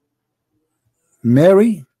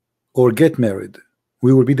marry or get married.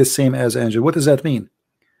 We will be the same as angels. What does that mean?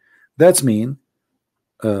 That means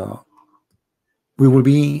we will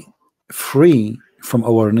be free from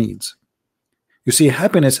our needs. You see,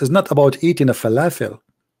 happiness is not about eating a falafel.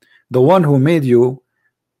 The one who made you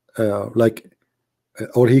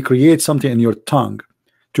or he creates something in your tongue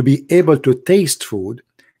to be able to taste food,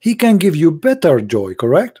 he can give you better joy,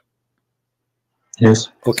 correct? Yes.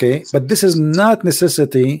 Okay, but this is not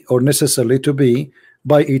necessity or necessarily to be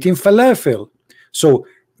by eating falafel. So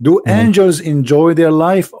do angels enjoy their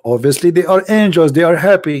life? Obviously they are angels, they are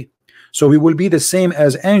happy. So we will be the same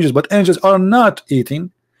as angels, but angels are not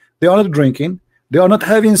eating, they are not drinking, they are not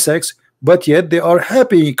having sex, but yet they are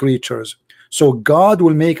happy creatures. So God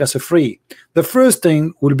will make us free. The first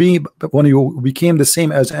thing will be when you became the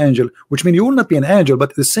same as angel, which means you will not be an angel,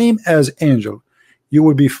 but the same as angel. You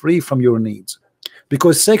will be free from your needs,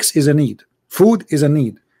 because sex is a need, food is a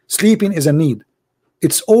need, sleeping is a need.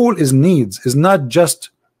 It's all is needs. Is not just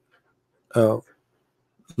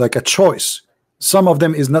like a choice. Some of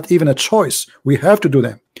them is not even a choice. We have to do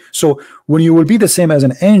them. So when you will be the same as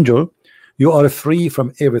an angel, you are free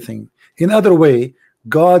from everything. In other way,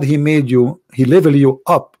 God, he made you, he leveled you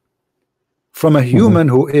up from a human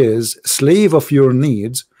who is slave of your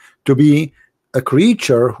needs to be a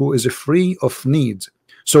creature who is free of needs.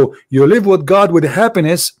 So you live with God with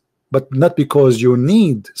happiness, but not because you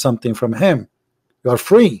need something from him. You are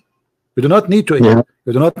free. You do not need to eat.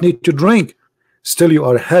 You do not need to drink. Still you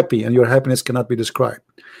are happy, and your happiness cannot be described.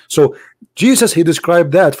 So Jesus, he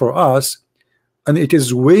described that for us, and it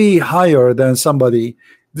is way higher than somebody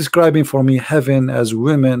describing for me heaven as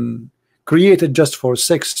women created just for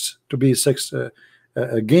sex, to be sex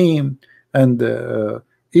a game, and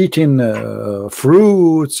eating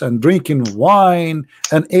fruits and drinking wine,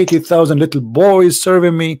 and 80,000 little boys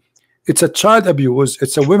serving me. It's a child abuse,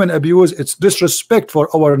 it's a women abuse, it's disrespect for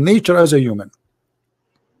our nature as a human.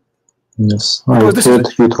 Yes, I've heard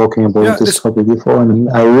you talking about this topic before, and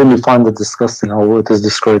I really find it disgusting how it is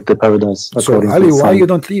described, the paradise. So, Ali, why you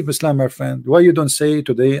don't leave Islam, my friend? Why you don't say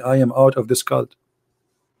today I am out of this cult?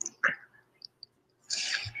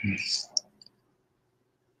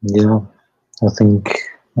 Yeah, I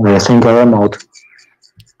think I am out.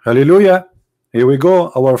 Hallelujah. Here we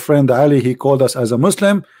go. Our friend Ali, he called us as a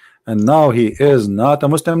Muslim, and now he is not a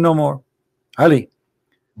Muslim no more. Ali,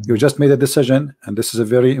 you just made a decision, and this is a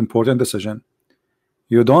very important decision.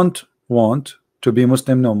 You don't want to be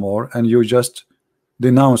Muslim no more, and you just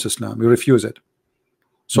denounce Islam. You refuse it.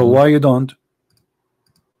 So why you don't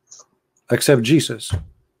accept Jesus?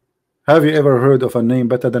 Have you ever heard of a name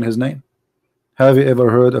better than his name? Have you ever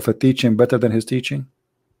heard of a teaching better than his teaching?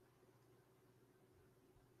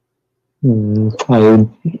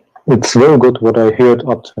 It's very good what I heard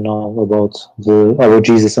up to now about our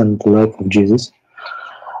Jesus and the life of Jesus.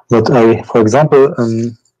 But for example,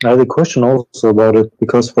 I had a question also about it,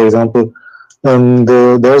 because, for example,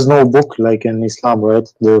 there's no book like in Islam, right?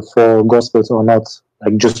 The 4 Gospels are not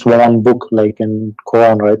like just one book like in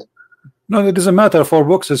Quran, right? No, it doesn't matter. 4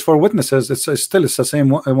 books is 4 witnesses. It's still the same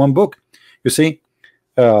one book. You see,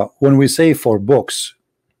 when we say 4 books,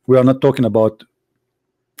 we are not talking about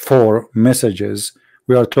 4 messages.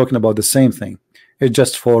 We are talking about the same thing. It's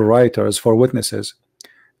just 4 writers, 4 witnesses.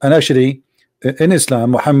 And actually, in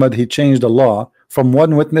Islam, Muhammad, he changed the law from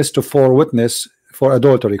 1 witness to 4 witness for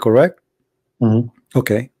adultery, correct?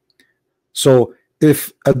 Okay. So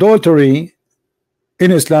if adultery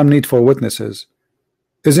in Islam need 4 witnesses,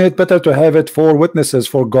 isn't it better to have it 4 witnesses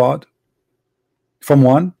for God from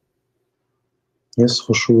 1? Yes,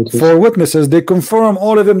 for sure. 4 witnesses, they confirm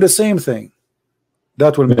all of them the same thing.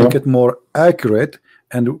 That will make it more accurate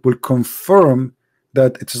and will confirm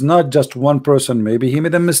that it's not just one person. Maybe he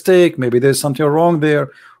made a mistake, maybe there's something wrong there.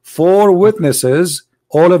 4 witnesses,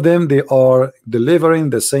 all of them, they are delivering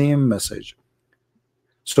the same message.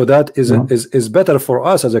 So that is better for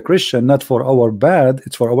us as a Christian, not for our bad,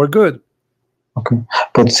 it's for our good. Okay,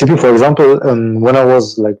 but CP, for example, when I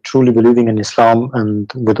was like truly believing in Islam, and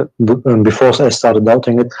before I started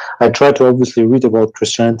doubting it, I tried to obviously read about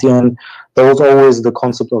Christianity, and there was always the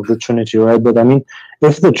concept of the Trinity, right? But I mean,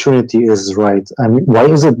 if the Trinity is right, I mean, why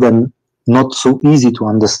is it then not so easy to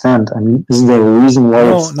understand? I mean, is there a reason why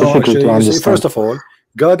it's difficult to understand? See, first of all,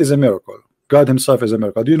 God is a miracle. God himself is a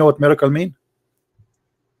miracle. Do you know what miracle mean?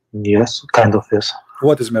 Yes, kind of, yes.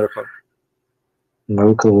 What is miracle?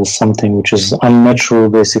 Miracle is something which is unnatural,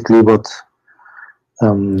 basically, but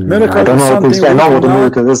miracle I don't know. I know what a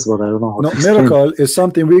miracle is, but I don't know how to explain. Miracle is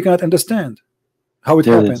something we cannot understand how it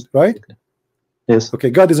happened, right? Yes. Okay,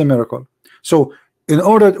 God is a miracle. So, in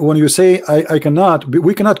order, when you say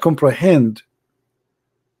we cannot comprehend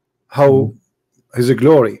how His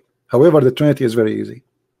glory. However, the Trinity is very easy.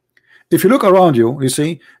 If you look around you, you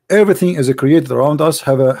see everything is created around us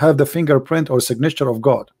have the fingerprint or signature of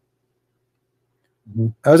God.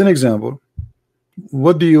 As an example,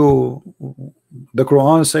 the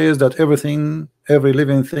Quran says that every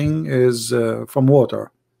living thing is from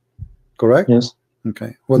water, correct? Yes.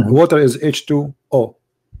 Okay. Well, water is H2O.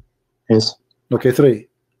 Yes. Okay, 3.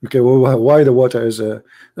 Okay, well, why the water is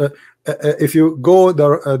if you go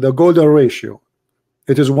the golden ratio,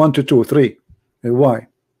 it is 1 to 2, 3. Why?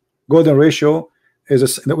 Golden ratio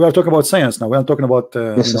is we are talking about science now. We are talking about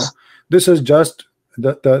this is just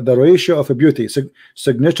the ratio of a beauty,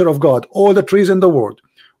 signature of God. All the trees in the world,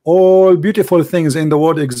 all beautiful things in the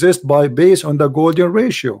world exist based on the golden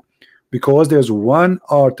ratio, because there's one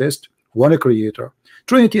artist, one creator.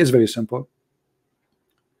 Trinity is very simple.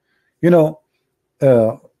 You know,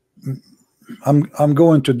 I'm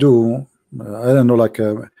going to do I don't know, like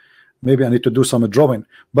maybe I need to do some drawing,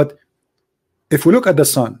 but if we look at the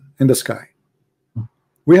sun in the sky,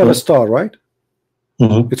 we have a star, right?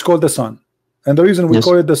 It's called the sun. And the reason we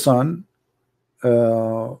call it the sun,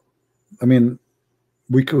 I mean,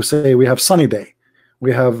 we could say we have sunny day,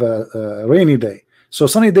 we have a rainy day. So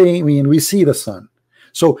sunny day, I mean, we see the sun.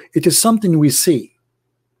 So it is something we see.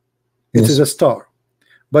 It is a star.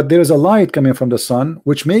 But there is a light coming from the sun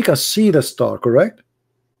which make us see the star, correct?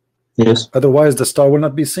 Yes. Otherwise, the star will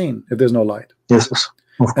not be seen if there's no light. Yes.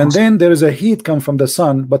 And then there is a heat come from the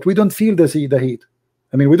sun, but we don't feel the heat.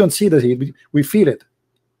 I mean, we don't see the heat, we feel it.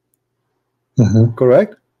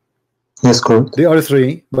 Correct? Yes, correct. They are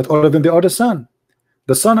 3, but all of them, they are the sun.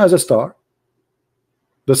 The sun as a star,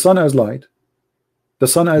 the sun as light, the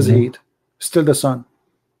sun as heat, still the sun.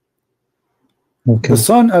 The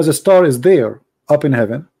sun as a star is there up in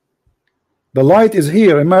heaven. The light is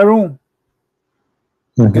here in my room.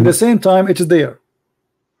 In the same time, it is there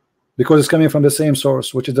because it's coming from the same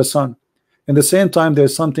source, which is the sun. In the same time,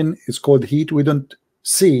 there's something, it's called heat. We don't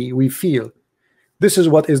see, we feel. This is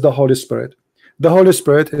what is the Holy Spirit. The Holy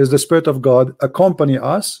Spirit is the Spirit of God accompany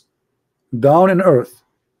us down in earth.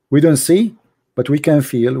 We don't see, but we can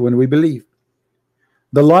feel when we believe.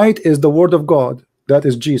 The light is the Word of God. That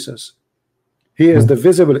is Jesus. He is the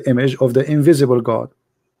visible image of the invisible God.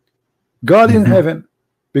 God in heaven,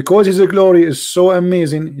 because his glory is so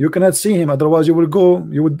amazing, you cannot see him, otherwise you will go,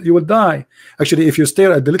 you would die. Actually, if you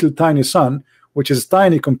stare at the little tiny sun, which is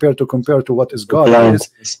tiny compared to what is God is,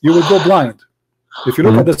 you will go blind. If you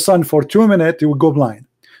look at the sun for 2 minutes, you will go blind.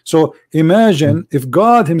 So imagine if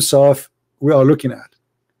God himself we are looking at.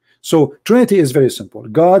 So Trinity is very simple.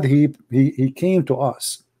 God, he came to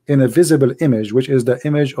us in a visible image, which is the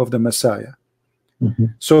image of the Messiah.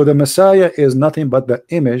 So the Messiah is nothing but the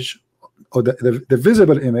image, or the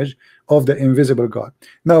visible image of the invisible God.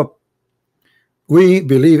 Now, we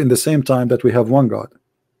believe in the same time that we have one God,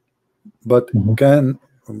 but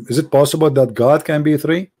is it possible that God can be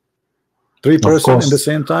three persons in the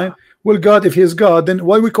same time? Well, God, if he is God, then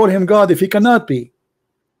why we call him God if he cannot be?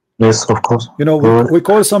 Yes, of course. You know, we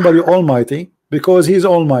call somebody Almighty because he's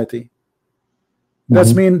Almighty.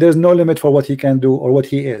 That means there's no limit for what he can do or what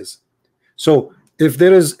he is. So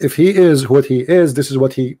if he is what he is, this is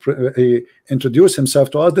what he introduced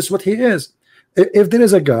himself to us. This is what he is. If there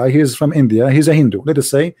is a guy, he is from India, he's a Hindu, let us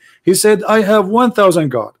say, he said, I have 1,000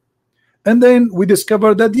 God, and then we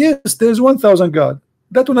discovered that yes, there is 1,000 God.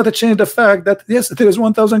 That will not change the fact that yes, there is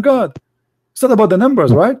 1,000 God. It's not about the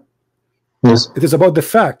numbers, right? Yes, it is about the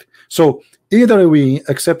fact. So either we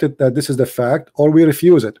accept it that this is the fact, or we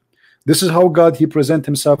refuse it. This is how God he present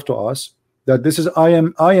himself to us, that this is I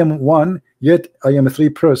am one, yet I am a three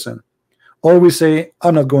person. Or we say,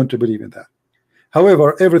 I'm not going to believe in that.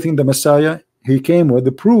 However, everything the Messiah he came with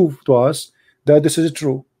the proof to us that this is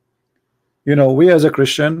true. You know, we as a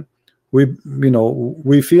Christian, we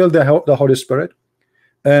feel the Holy Spirit,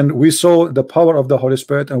 and we saw the power of the Holy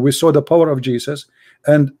Spirit, and we saw the power of Jesus,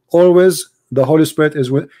 and always the Holy Spirit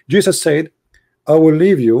is with. Jesus said, I will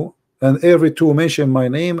leave you, and every two mention my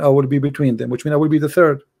name, I will be between them, which means I will be the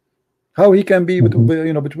third. How he can be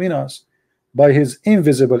between us? By his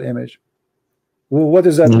invisible image. Well, what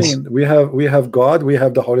does that mean? We have God, we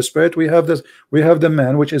have the Holy Spirit, we have the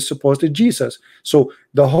man, which is supposedly Jesus. So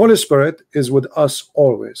the Holy Spirit is with us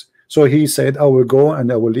always. So he said, I will go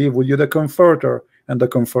and I will leave with you the Comforter, and the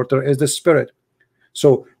Comforter is the Spirit.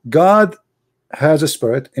 So God has a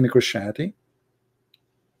spirit in Christianity.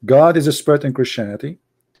 God is a spirit in Christianity.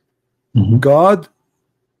 God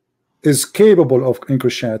is capable of in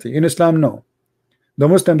Christianity. In Islam, no. The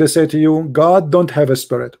Muslim, they say to you, God don't have a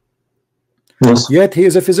spirit. Yet he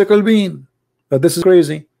is a physical being. But this is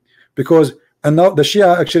crazy, because, and now the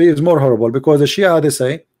Shia actually is more horrible, because the Shia, they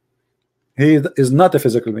say he is not a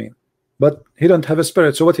physical being, but he don't have a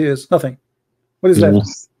spirit. So what he is? Nothing. What is left?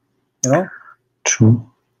 You know? True.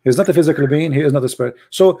 He's not a physical being, he is not a spirit.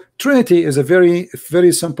 So Trinity is a very,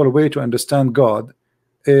 very simple way to understand God.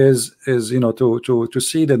 Is to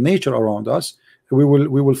see the nature around us. We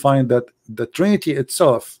will find that the Trinity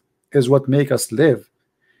itself is what make us live.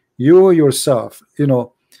 You yourself,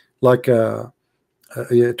 like 2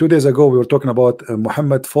 days ago we were talking about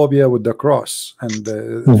Muhammad phobia with the cross and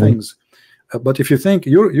things. But if you think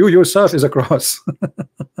you yourself is a cross,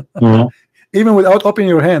 even without opening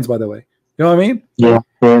your hands, by the way, you know what I mean?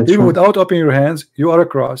 Even without opening your hands, you are a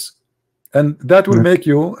cross. And that will make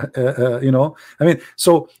you, I mean,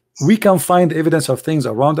 so we can find evidence of things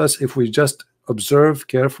around us if we just observe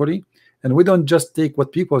carefully, and we don't just take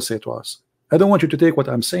what people say to us. I don't want you to take what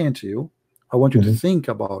I'm saying to you. I want you to think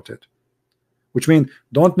about it. Which means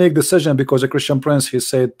don't make decision because a Christian prince he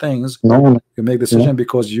said things. You make decision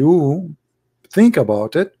because you think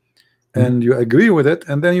about it and you agree with it,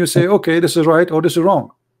 and then you say, okay, this is right or this is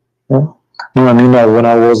wrong. I mean, when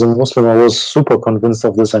I was a Muslim, I was super convinced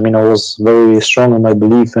of this. I mean, I was very strong in my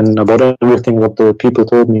belief and about everything what the people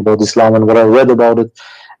told me about Islam and what I read about it.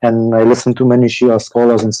 And I listened to many Shia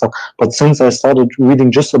scholars and stuff. But since I started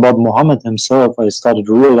reading just about Muhammad himself, I started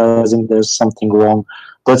realizing there's something wrong.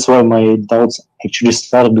 That's why my doubts actually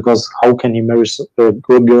started, because how can he marry a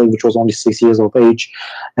good girl which was only 6 years of age?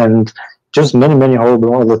 And just many, many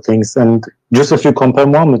horrible other things. And just if you compare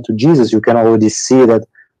Muhammad to Jesus, you can already see that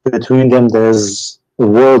between them there's a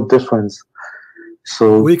world difference.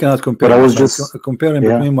 So we cannot compare. But I was just comparing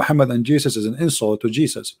between Muhammad and Jesus is an insult to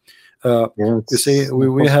Jesus. You see,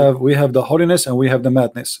 we have the holiness and we have the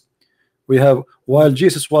madness. We have, while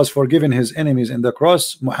Jesus was forgiving his enemies in the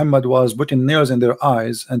cross, Muhammad was putting nails in their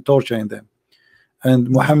eyes and torturing them. And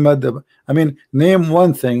Muhammad, I mean, name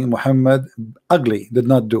one thing Muhammad ugly did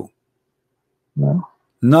not do.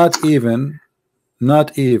 Not even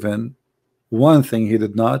not even one thing he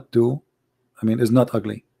did not do, I mean, is not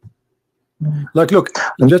ugly. Like, look,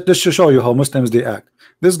 just to show you how Muslims they act.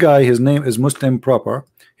 This guy, his name is Muslim proper.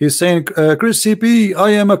 He's saying, Chris CP,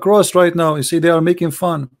 I am a cross right now. You see, they are making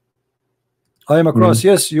fun. I am a cross.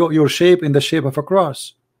 Yes, your shape in the shape of a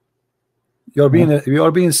cross. You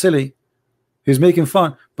are being silly. He's making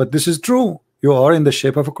fun, but this is true. You are in the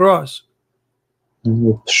shape of a cross.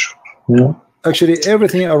 Yeah. Actually,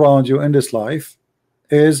 everything around you in this life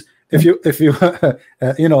is, if you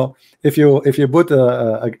you know, if you put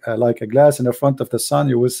like a glass in the front of the sun,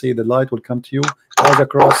 you will see the light will come to you as a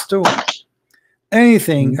cross too.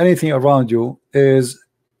 Anything around you is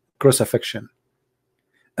crucifixion.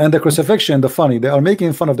 And the crucifixion, the funny, they are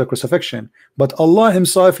making fun of the crucifixion, but Allah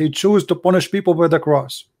himself, he chose to punish people with the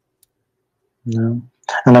cross. Yeah.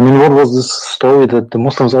 And I mean, what was this story that the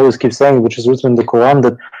Muslims always keep saying, which is written in the Quran,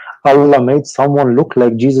 that Allah made someone look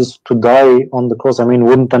like Jesus to die on the cross? I mean,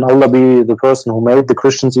 wouldn't then Allah be the person who made the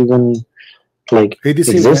Christians even like he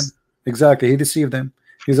deceived exist? them? Exactly, he deceived them.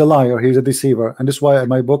 He's a liar, he's a deceiver, and this is why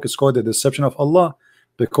my book is called The Deception of Allah,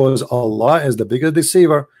 because Allah is the biggest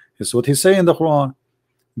deceiver. It's what he say in the Quran.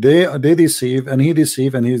 They deceive, and he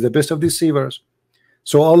deceive, and he's the best of deceivers.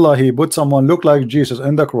 So Allah, he put someone look like Jesus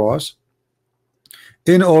in the cross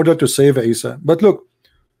in order to save Isa. But look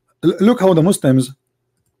how the Muslims,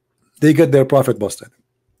 they get their prophet busted.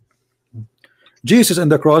 Jesus in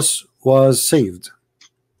the cross was saved.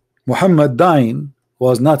 Muhammad dying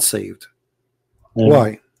was not saved.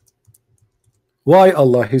 Why? Why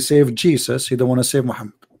Allah, he saved Jesus, he don't want to save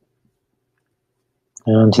Muhammad?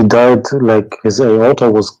 And he died like his aorta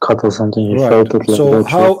was cut or something. He felt it like so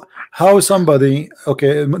that. how somebody,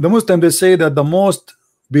 okay, the Muslim, they say that the most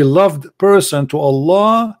beloved person to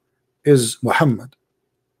Allah is Muhammad.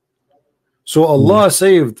 So Allah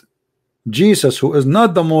saved Jesus, who is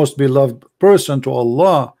not the most beloved person to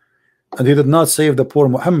Allah, and he did not save the poor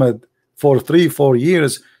Muhammad for 3-4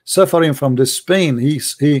 years, suffering from this pain.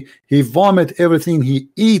 He vomit everything he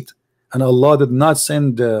eat, and Allah did not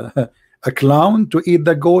send a clown to eat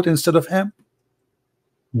the goat instead of him.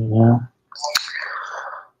 Yeah.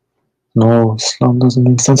 No, Islam doesn't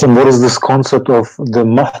make sense. And what is this concept of the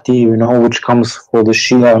Mahdi, you know, which comes for the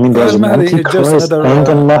Shia? I mean, there's an Antichrist and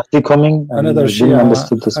a Mahdi coming. Another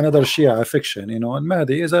Shia fiction, you know. And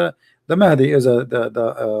Mahdi is a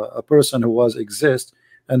person who was exist,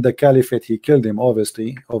 and the Caliphate, he killed him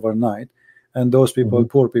obviously overnight. And those people,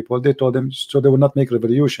 poor people, they told him, so they would not make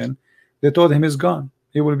revolution. They told him he's gone.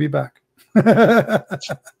 He will be back.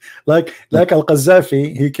 like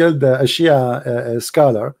Al-Qaddafi, he killed a Shia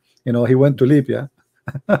scholar. You know, he went to Libya.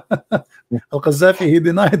 Al-Qaddafi, he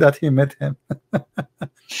denied that he met him.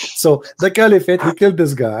 So the Caliphate, he killed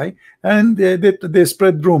this guy, and they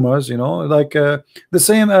spread rumors, you know, like the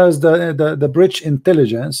same as the British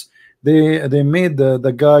intelligence. They made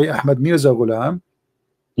the guy Ahmad Mirza Ghulam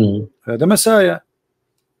the Messiah.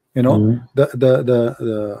 You know,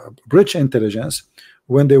 the British intelligence,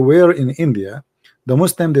 when they were in India, the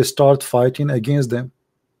Muslim, they start fighting against them,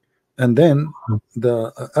 and then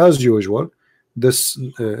as usual, this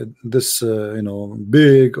you know,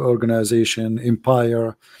 big organization,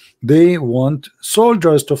 empire, they want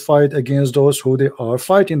soldiers to fight against those who they are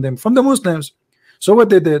fighting them from the Muslims. So what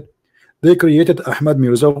they did, they created Ahmad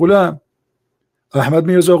Mirza Ghulam. Ahmad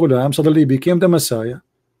Mirza Ghulam suddenly became the Messiah,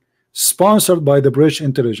 sponsored by the British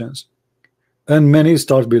intelligence, and many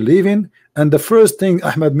start believing. And the first thing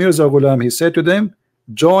Ahmad Mirza Ghulam, he said to them,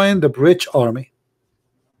 join the British army.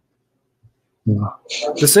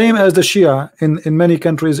 The same as the Shia in many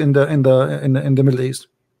countries in the Middle East.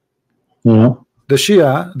 The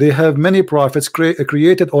Shia, they have many prophets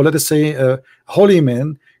created, or let us say holy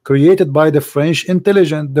men created by the French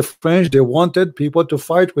intelligence. The French, they wanted people to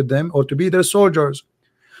fight with them or to be their soldiers.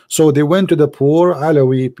 So they went to the poor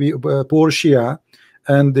Alawi, poor Shia,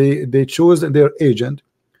 and they chose their agent.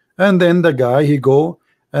 And then the guy, he go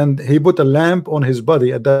and he put a lamp on his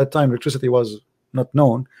body. At that time, electricity was not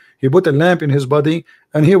known. He put a lamp in his body,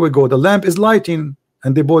 and here we go. The lamp is lighting,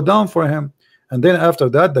 and they bow down for him. And then after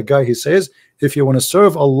that, the guy, he says, if you want to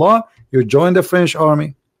serve Allah, you join the French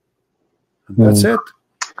army. And that's it.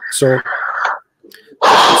 So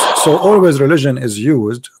always religion is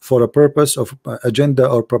used for a purpose of agenda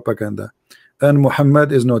or propaganda, and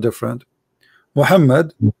Muhammad is no different.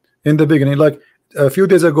 Muhammad, in the beginning, like a few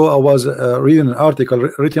days ago, I was reading an article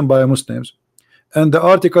written by Muslims, and the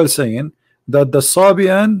article saying that the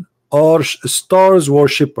Sabian are stars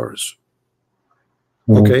worshippers.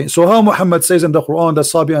 Okay, so how Muhammad says in the Quran that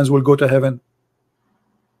Sabians will go to heaven?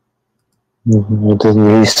 He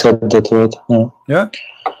said that, right? Yeah,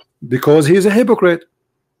 because he is a hypocrite.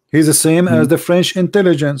 He's the same as the French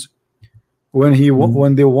intelligence.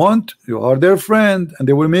 When they want, you are their friend, and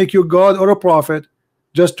they will make you God or a prophet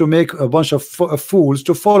just to make a bunch of fools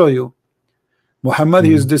to follow you. Muhammad,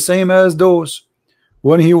 he is the same as those.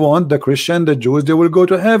 When he want, the Christian, the Jews, they will go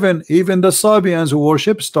to heaven. Even the Sabians who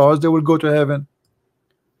worship stars, they will go to heaven.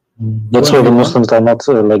 That's why the Muslims are not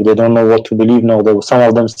like, they don't know what to believe now. Some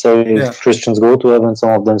of them say Christians go to heaven, some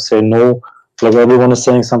of them say no. Like everyone is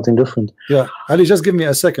saying something different. Yeah, Ali, just give me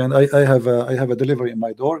a second. I have a delivery in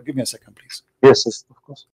my door. Give me a second, please. Yes, of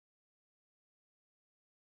course.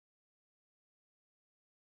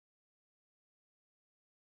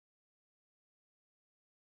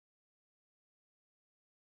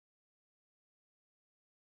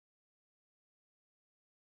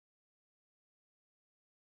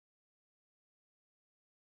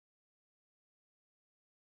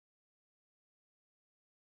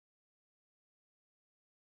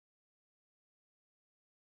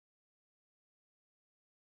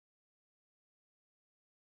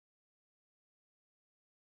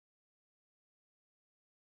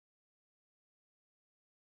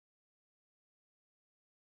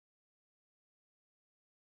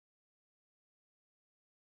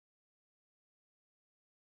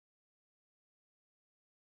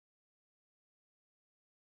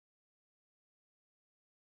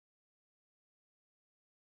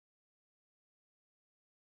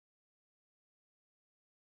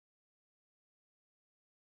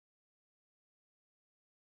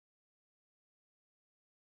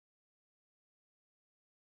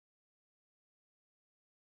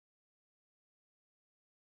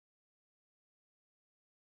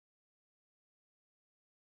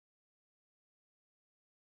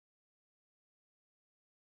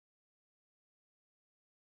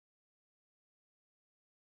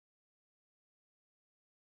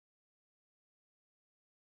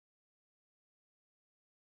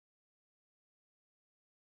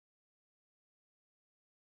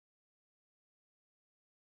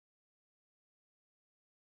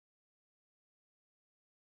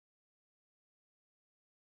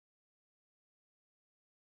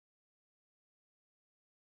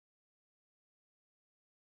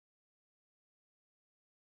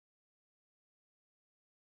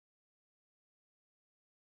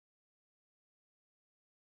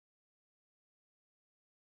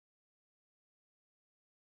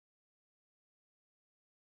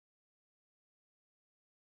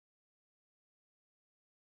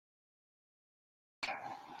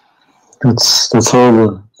 That's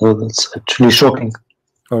horrible. That's actually shocking.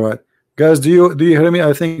 All right, guys, do you hear me?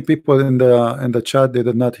 I think people in the chat, they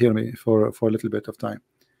did not hear me for a little bit of time.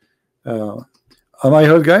 Am I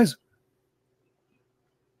heard, guys?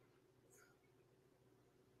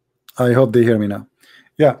 I hope they hear me now.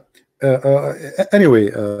 Yeah.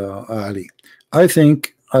 Anyway, Ali, I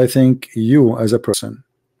think you as a person,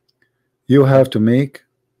 you have to make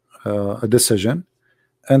a decision,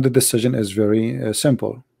 and the decision is very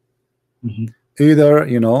simple. Either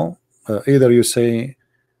either you say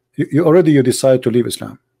you decide to leave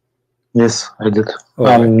Islam. Yes, I did.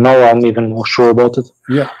 Now I'm even more sure about it.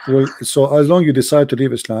 Yeah, well, so as long you decide to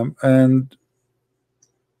leave Islam, and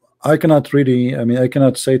I cannot really, I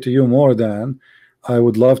cannot say to you more than I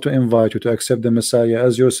would love to invite you to accept the Messiah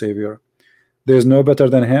as your savior. There is no better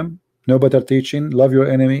than him, no better teaching. Love your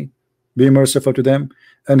enemy, be merciful to them,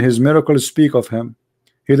 and his miracles speak of him.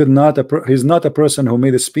 He's not a person who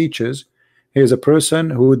made speeches. He is a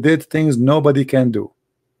person who did things nobody can do.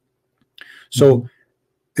 So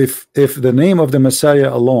if the name of the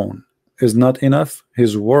Messiah alone is not enough,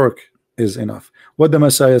 his work is enough. What the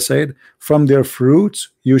Messiah said, from their fruits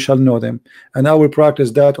you shall know them, and I will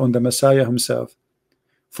practice that on the Messiah himself.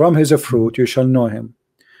 From his fruit you shall know him.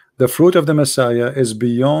 The fruit of the Messiah is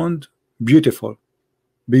beyond beautiful,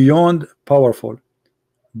 beyond powerful,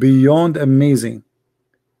 beyond amazing.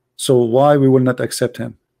 So why we will not accept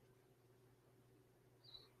him?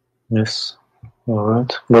 Yes. All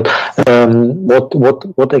right. But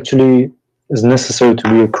what actually is necessary to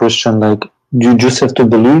be a Christian? Like, you just have to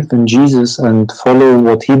believe in Jesus and follow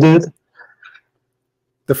what he did?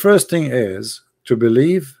 The first thing is to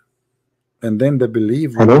believe, and then the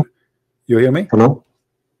belief. Hello? You hear me? Hello?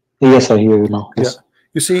 Yes, I hear you now. Yes. Yeah.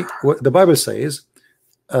 You see, what the Bible says,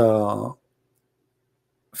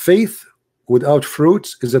 faith without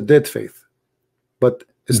fruits is a dead faith. But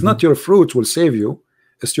it's not your fruits will save you,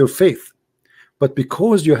 it's your faith. But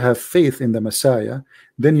because you have faith in the Messiah,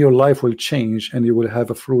 then your life will change, and you will have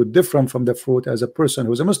a fruit different from the fruit as a person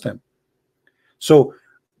who's a Muslim. So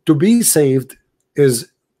to be saved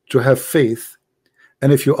is to have faith,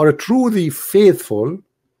 and if you are truly faithful,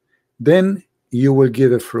 then you will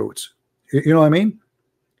give a fruit. You know what I mean?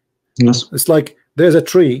 Yes. It's like there's a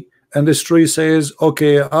tree, and this tree says,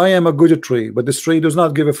 okay, I am a good tree, but this tree does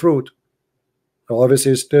not give a fruit. So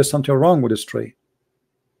obviously there's something wrong with this tree,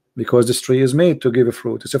 because this tree is made to give a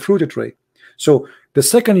fruit. It's a fruity tree. So the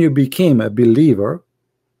second you became a believer,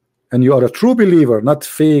 and you are a true believer, not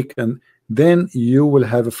fake, and then you will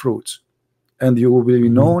have fruits, and you will be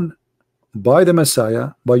known by the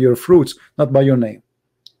Messiah, by your fruits, not by your name.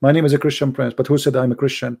 My name is a Christian Prince, but who said I'm a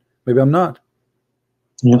Christian? Maybe I'm not.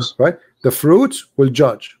 Yes. Right? The fruits will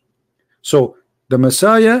judge. So the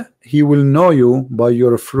Messiah, he will know you by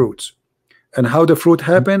your fruits. And how the fruit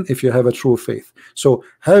happen? If you have a true faith. So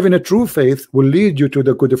having a true faith will lead you to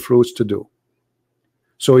the good fruits to do.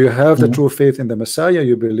 So you have the true faith in the Messiah,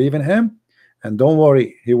 you believe in him, and don't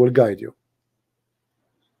worry, he will guide you.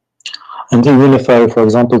 And even if I, for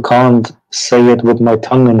example, can't say it with my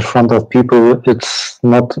tongue in front of people, it's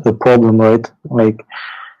not a problem, right? Like,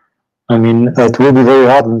 I mean, it will be very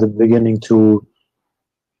hard in the beginning to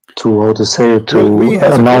how to say it, to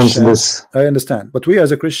announce this. I understand, but we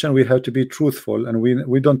as a Christian, we have to be truthful, and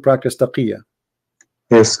we don't practice taqiyya.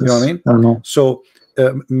 Yes, you know what I mean? I know. So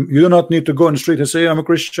you do not need to go on the street and say I'm a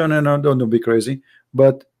Christian, and don't be crazy,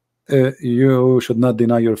 but you should not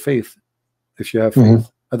deny your faith if you have faith.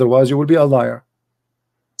 Otherwise you will be a liar.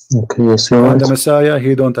 Okay, yes, you're right. The Messiah,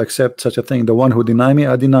 he don't accept such a thing. The one who deny me,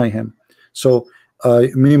 I deny him. So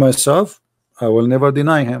me myself, I will never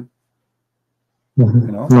deny him. You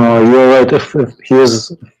know? No, you're right. If he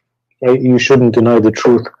is, you shouldn't deny the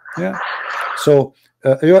truth. Yeah. So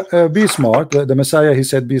be smart. The Messiah, he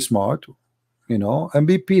said, be smart, you know, and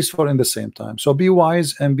be peaceful in the same time. So be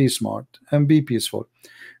wise and be smart and be peaceful.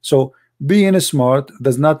 So being smart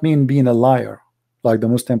does not mean being a liar, like the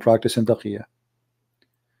Muslim practice in taqiyya.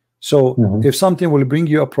 So if something will bring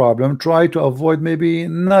you a problem, try to avoid, maybe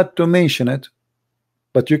not to mention it,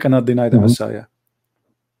 but you cannot deny the Messiah.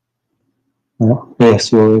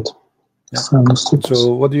 Yes, you're right. Yeah.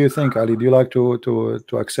 So what do you think, Ali? Do you like to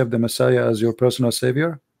accept the Messiah as your personal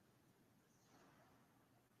savior?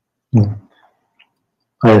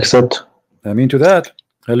 I accept. I mean to that.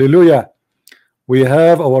 Hallelujah. We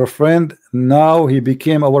have our friend, now he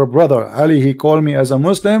became our brother. Ali, he called me as a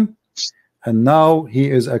Muslim, and now he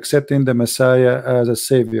is accepting the Messiah as a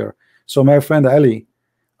savior. So my friend Ali,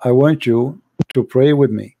 I want you to pray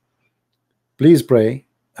with me. Please pray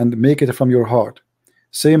and make it from your heart.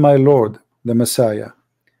 Say, my Lord, the Messiah,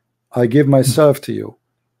 I give myself to you.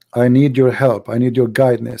 I need your help. I need your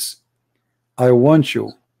guidance. I want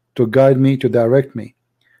you to guide me, to direct me.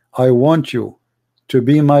 I want you to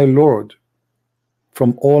be my Lord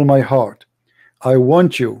from all my heart. I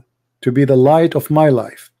want you to be the light of my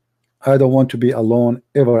life. I don't want to be alone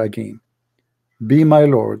ever again. Be my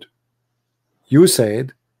Lord. You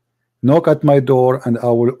said, knock at my door and I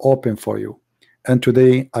will open for you. And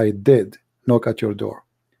today I did knock at your door.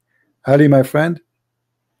 Ali, my friend,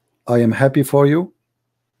 I am happy for you.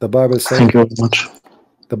 The Bible said, thank you very much.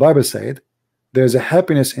 The Bible said, there's a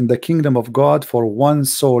happiness in the kingdom of God, for one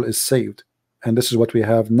soul is saved. And this is what we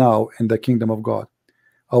have now in the kingdom of God.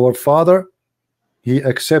 Our Father, he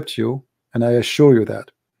accepts you, and I assure you that.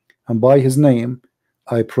 And by his name,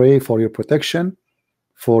 I pray for your protection,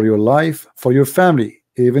 for your life, for your family,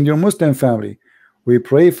 even your Muslim family. We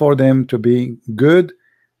pray for them to be good,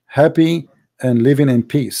 happy, and living in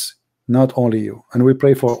peace. Not only you. And we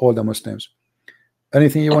pray for all the Muslims.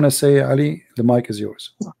 Anything you want to say, Ali? The mic is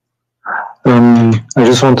yours. I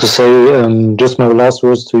just want to say just my last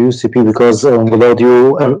words to you, CP, because without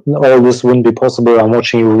you, all this wouldn't be possible. I'm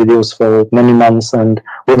watching your videos for many months, and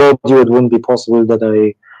without you, it wouldn't be possible that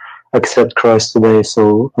I accept Christ today.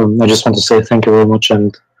 So I just want to say thank you very much,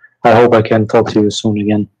 and I hope I can talk to you soon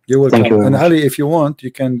again. You're welcome. Thank you very and much. Ali, if you want,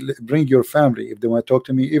 you can bring your family. If they want to talk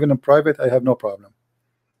to me, even in private, I have no problem.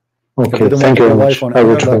 Okay, thank you very much. I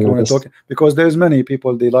will try my best. Because there's many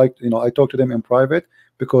people, they like, you know, I talk to them in private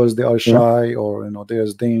because they are shy, or, you know,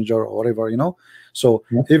 there's danger or whatever, you know. So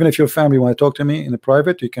even if your family want to talk to me in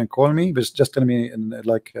private, you can call me, but just tell me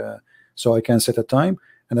so I can set a time,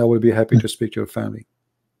 and I will be happy to speak to your family.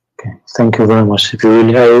 Okay, thank you very much. If you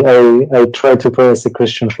really, I try to pray as a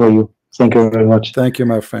Christian for you. Thank you very much. Thank you,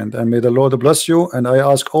 my friend, and may the Lord bless you. And I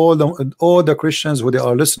ask all the Christians who they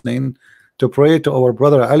are listening to pray to our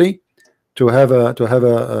brother Ali to have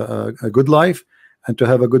a good life and to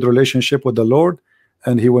have a good relationship with the Lord,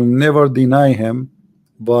 and he will never deny him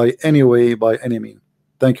by any way, by any means.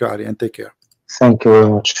 Thank you, Ali, and take care. Thank you very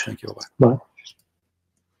much. Thank you. Bye.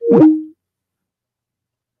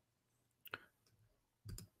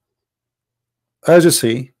 As you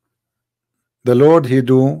see, the Lord, he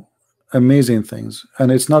do amazing things,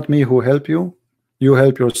 and it's not me who help you, You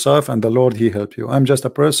help yourself, and the Lord, He help you. I'm just a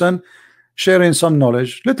person sharing some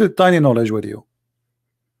knowledge, little tiny knowledge with you.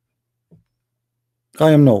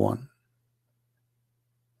 I am no one.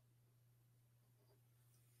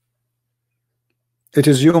 It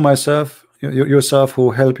is you, myself, yourself,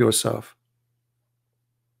 who help yourself.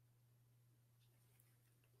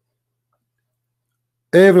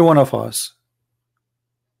 Every one of us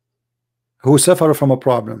who suffer from a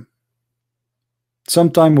problem.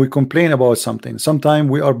 Sometimes we complain about something. Sometimes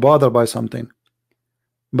we are bothered by something,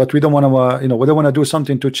 but we don't want to, we don't want to do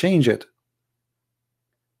something to change it.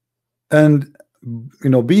 And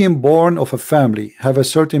being born of a family, have a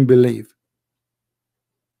certain belief.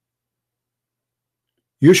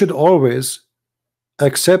 You should always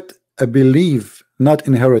accept a belief, not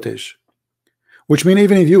in heritage. Which means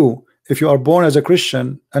even if you are born as a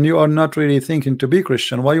Christian and you are not really thinking to be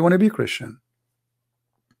Christian, why you want to be Christian?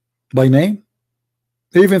 By name?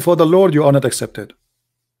 Even for the Lord you are not accepted.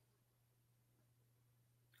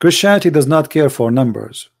 Christianity does not care for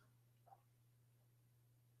numbers.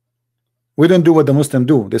 We don't do what the Muslims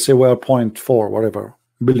do. They say we are 0.4 whatever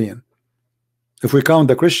billion. If we count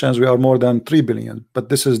the Christians, we are more than 3 billion. But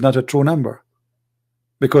this is not a true number,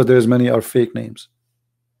 because there is many are fake names.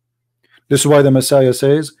 This is why the Messiah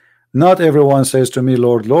says, not everyone says to me,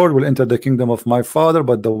 Lord, Lord, will enter the kingdom of my Father,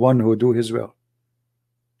 but the one who do his will.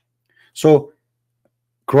 So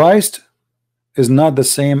Christ is not the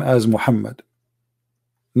same as Muhammad,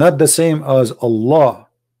 not the same as Allah.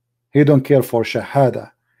 He don't care for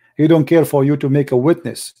shahada. He don't care for you to make a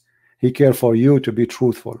witness. He care for you to be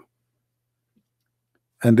truthful.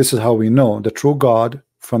 And this is how we know the true God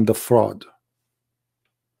from the fraud.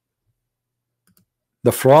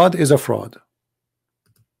 The fraud is a fraud.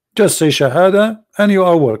 Just say shahada and you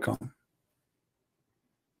are welcome.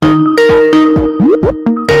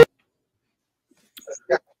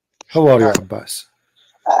 How are you, Abbas?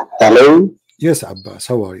 Hello. Yes, Abbas.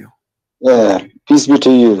 How are you? Yeah, peace be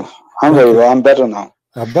to you. I'm very well. I'm better now.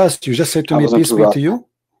 Abbas, you just said to me, peace be to you.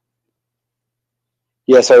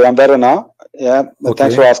 Yes, sorry, I'm better now. Yeah, okay.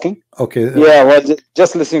 Thanks for asking. Okay. Yeah, well,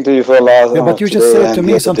 just listening to you for a last. Yeah, but you just said to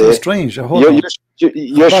me something strange. Your Abbas,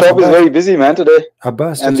 shop is very busy, man, today.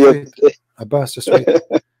 Abbas, just wait. Abbas, just wait.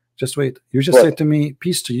 Just wait. You just said to me,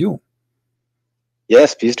 peace to you.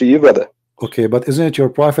 Yes, peace to you, brother. Okay, but isn't it your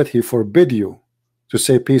prophet? He forbid you to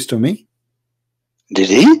say peace to me. Did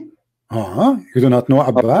he? You do not know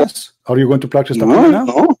Abbas? Are you going to practice the no, now?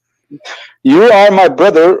 No. You are my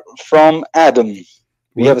brother from Adam.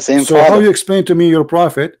 We have the same so father. How you explain to me your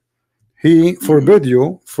prophet? He forbid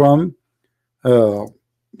you from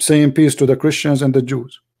saying peace to the Christians and the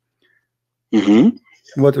Jews.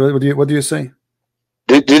 What do you say?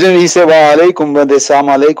 Didn't he say wa alaikum when they say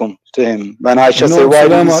alaikum to him? When Aisha said, why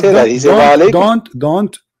did he say that? He said wa alaikum.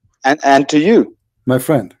 Don't. And to you. My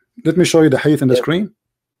friend, let me show you the hadith in the screen.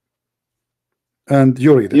 And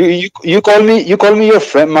you read it. You call me your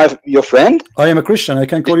friend, your friend? I am a Christian. I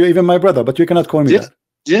can call you even my brother, but you cannot call me that.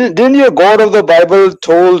 Didn't your God of the Bible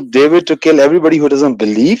told David to kill everybody who doesn't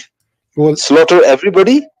believe? Well, slaughter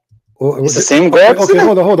everybody? It's the same God? Okay,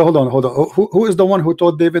 hold on. Who is the one who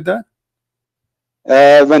told David that?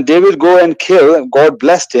 When David go and kill, God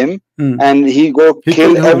blessed him, and he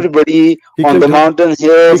kill everybody on the mountain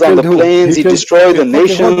hills, on the plains. He destroyed the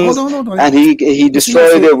nations, and he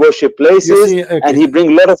destroyed their worship places, and he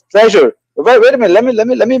bring a lot of treasure. Wait a minute,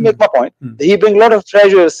 let me make my point. He bring a lot of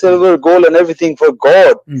treasure, silver, gold, and everything for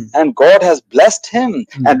God, and God has blessed him.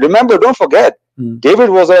 And remember, don't forget, David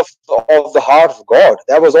was of the heart of God.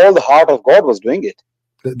 That was all the heart of God was doing it.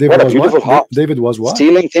 What a beautiful heart. David was what?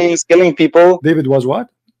 Stealing things, killing people. David was what?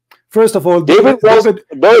 First of all, David was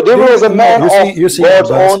a man of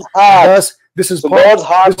God's own heart. This is God's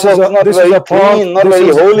heart was not very clean, not very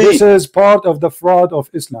holy. This is part of the fraud of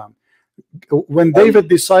Islam. When David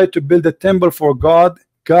decided to build a temple for God,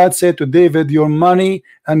 God said to David, your money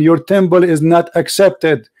and your temple is not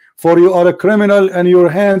accepted, for you are a criminal and your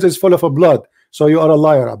hands is full of blood. So you are a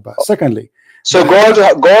liar, Abba. Secondly, so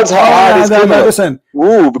God's heart is criminal. Listen,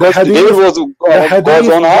 because David was God's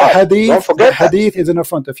own heart. Don't forget the hadith is in the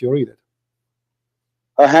front if you read it.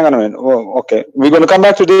 Hang on a minute. Oh, okay, we're going to come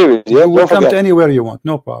back to David. Yeah, we'll come to anywhere you want,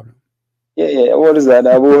 no problem. Yeah. What is that?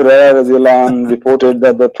 Abu Hurairah reported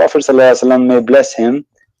that the Prophet ﷺ, may bless him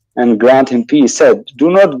and grant him peace, said, do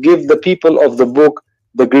not give the people of the book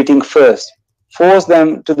the greeting first. Force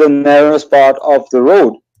them to the narrowest part of the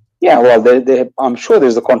road. Yeah, well, I'm sure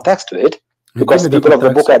there's a context to it. Because people of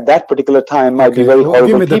the book at that particular time might be very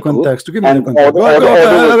horrible people, and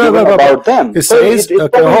about them. It says,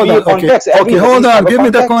 hold on. Give me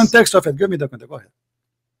the context of it. Give me the context. Go ahead.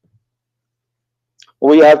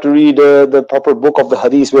 we have to read the proper book of the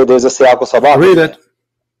hadith where there's a siyaq sabaq. Read it.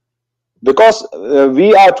 Because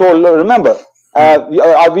we are told, remember,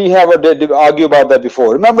 we have argue about that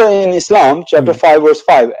before. Remember in Islam, chapter 5, verse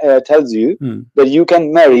 5 tells you that you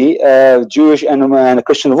can marry a Jewish and a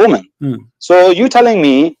Christian woman. So you telling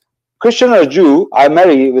me, Christian or Jew, I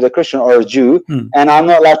marry with a Christian or a Jew, and I'm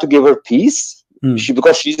not allowed to give her peace?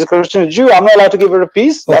 Because she's a Christian or Jew, I'm not allowed to give her a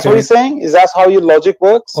peace? That's what he's saying? Is that how your logic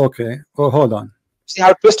works? Okay, well, hold on. See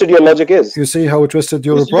how twisted your logic is. You see how twisted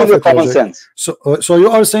your prophet common logic. Sense. So you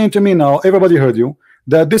are saying to me now, everybody heard you,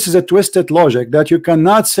 that this is a twisted logic, that you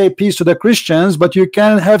cannot say peace to the Christians, but you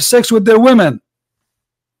can have sex with their women.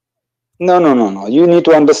 No. You need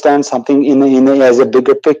to understand something as a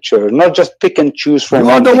bigger picture, not just pick and choose from.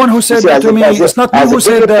 You are the one who said that to me. It's not me who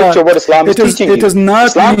said that. It is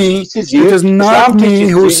not me. It is not me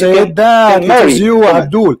who said that. It is you,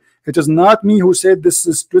 Abdul. It is not me who said this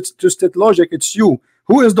is twisted logic. It's you.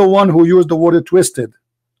 Who is the one who used the word twisted?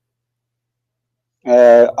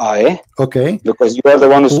 I. Okay. Because you are the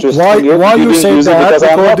one who's twisting it. Why you say that?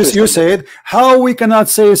 Because this you said, how we cannot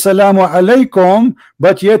say Salamu Alaikum,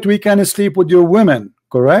 but yet we can sleep with your women,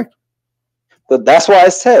 correct? But that's why I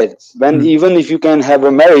said, when even if you can have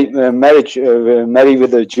a marry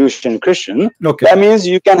with a Jewish and Christian, that means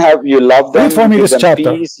you can have, you love them, read for me this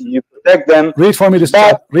chapter. Peace, you protect them. Read for me this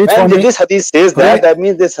chapter. Read for me. This hadith says that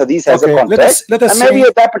means this hadith has a context. Let us and maybe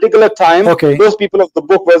at that particular time, those people of the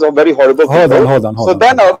book were very horrible people. Hold on. So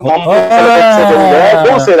then don't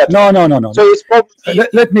say that. No. So it's probably,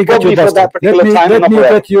 let me get you busted. Let me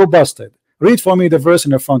get you busted. Read for me the verse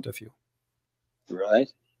in the front of you. Right.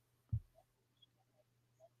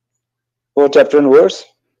 What chapter and verse?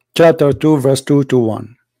 Chapter 2, verse 2 to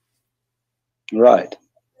 1. Right.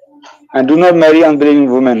 And do not marry unbelieving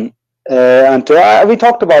women until we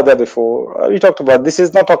talked about that before. We talked about this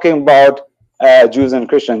is not talking about Jews and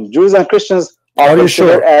Christians. Jews and Christians are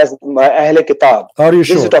considered as Ahl Kitab. Are you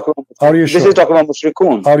sure? This is talking about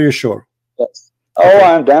Mushrikun. Are you sure? Yes. Oh,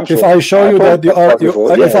 I'm damn sure. If I show you that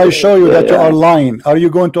you are lying, are you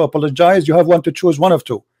going to apologize? You have one to choose, one of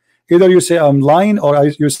two. Either you say I'm lying, or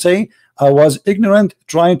you say I was ignorant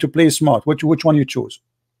trying to play smart. Which one you choose?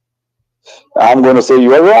 I'm going to say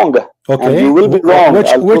you are wrong. Okay. And you will be wrong.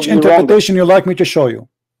 Which interpretation you like me to show you?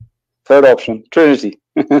 Third option, Trinity.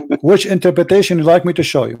 Which interpretation you like me to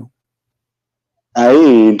show you?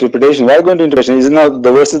 Interpretation. Why going to interpretation? Is not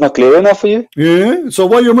the verse is not clear enough for you? Yeah. So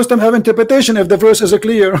why you Muslim have interpretation if the verse is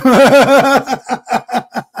clear?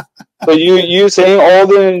 So you saying all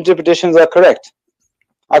the interpretations are correct?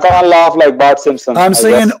 I can't laugh like Bart Simpson. I'm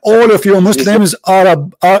saying all of you Muslims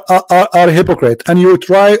are hypocrite, and you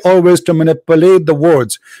try always to manipulate the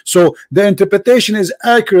words. So the interpretation is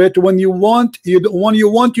accurate when you want, you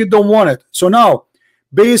don't want it. So now,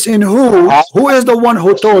 based in who is the one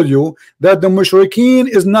who told you that the mushrikeen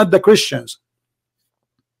is not the Christians?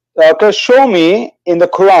 Because show me in the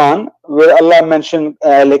Quran where Allah mentioned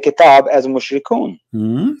Kitab as mushrikun.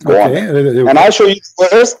 Okay. And I'll show you the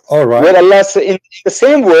verse where Allah in the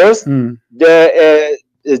same verse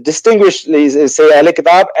distinguish say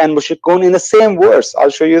Kitab and mushrikun in the same verse. I'll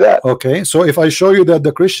show you that. Okay. So if I show you that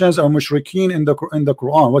the Christians are mushrikeen in the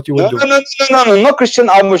Quran, what you will do? No, not Christian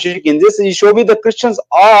are mushrikeen. This you show me the Christians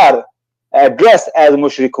are addressed as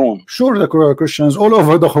mushrikun. Sure, the Christians all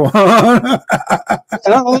over the Quran.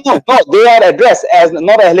 No, they are addressed as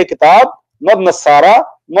not Ahl Kitab, not Nasara,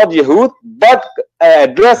 not Yahud, but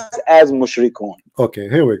addressed as mushrikun. Okay,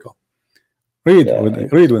 here we go. Read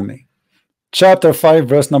with me. Chapter 5,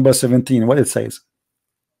 verse number 17. What it says?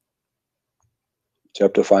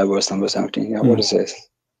 Chapter 5, verse number 17. Yeah, what it says.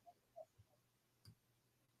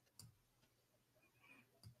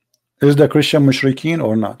 Is the Christian mushrikeen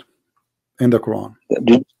or not? In the Quran.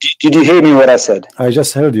 Did you hear me what I said? I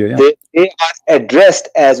just heard you. Yeah. They are addressed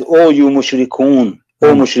as "Oh, you mushrikun,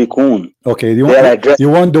 oh mushrikun." Okay. You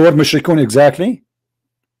want the word mushrikun exactly?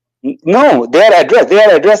 No, they are addressed. They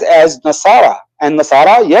are addressed as Nasara, and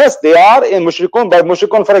Nasara, yes, they are in mushrikun. But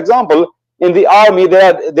mushrikun, for example, in the army, they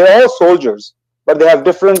are all soldiers, but they have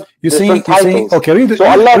different. Titles. Okay, read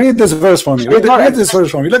this verse for me. Read this verse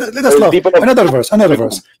for me. Let us laugh. Another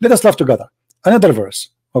verse. Let us laugh together. Another verse.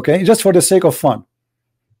 Okay, just for the sake of fun.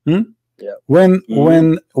 When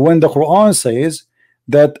the Quran says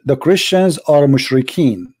that the Christians are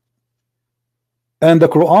mushrikeen, and the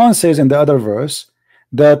Quran says in the other verse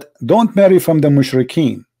that don't marry from the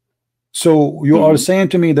mushrikeen, so you are saying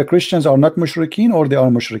to me the Christians are not mushrikeen, or they are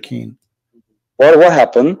mushrikeen? Well, what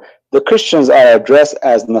happened? The Christians are addressed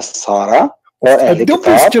as Nasara. Don't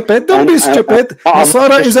be stupid.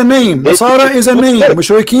 Nasara is a name. Nasara is a name.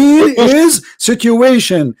 Mushrikeen is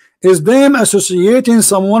situation. is them associating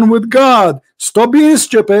someone with God. Stop being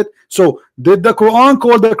stupid. So did the Quran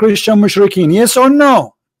call the Christian mushrikeen? Yes or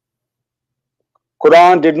no?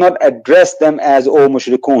 Quran did not address them as oh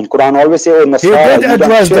mushrikun. Quran always say oh Nasara. He did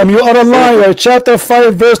address them. You are a liar. Chapter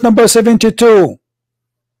 5 verse number 72.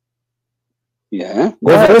 Yeah.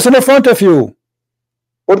 The verse in front of you.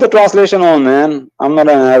 Put the translation on, man. I'm not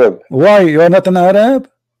an Arab. Why? You are not an Arab?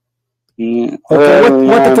 Okay,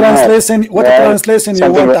 what the translation? What the translation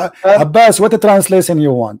you want, Abbas? What the translation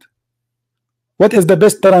you want? What is the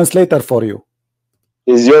best translator for you?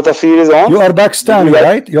 Is your tafsir is on? You are Pakistani,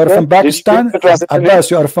 right? You are from Pakistan,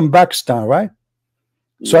 Abbas. You are from Pakistan, right?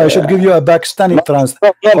 So I should give you a Pakistani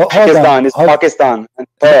translation. No, Pakistan. It's Pakistan.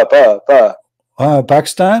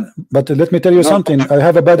 Pakistan, but let me tell you something. I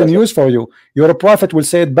have a bad news for you. Your prophet will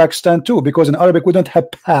say it Pakistan too, because in Arabic we don't have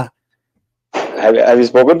pa. Have you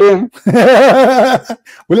spoken to him?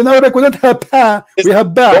 Well, in Arabic we don't have pa. We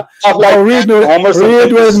have ba. Read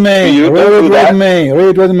with me.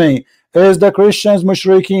 Read with me. Is the Christians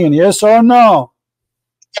mushrikeen? Yes or no?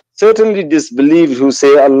 Certainly disbelieve who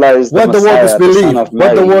say Allah is the what Messiah, the word disbelieve?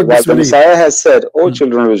 What the word disbelieve? The Messiah has said, O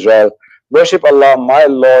children of Israel, worship Allah, my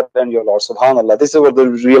Lord and your Lord. Subhanallah. This is what the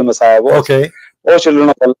real Messiah was. Okay. O children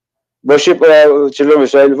of Allah, worship children of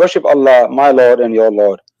Israel, worship Allah, my Lord and your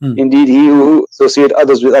Lord. Indeed, he who associates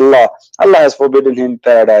others with Allah, Allah has forbidden him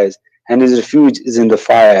paradise, and his refuge is in the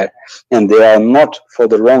fire, and they are not for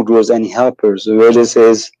the wrongdoers any helpers. Where it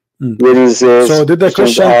says, so did the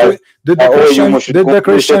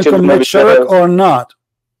Christian commit shirk or not?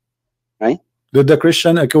 Right? Did the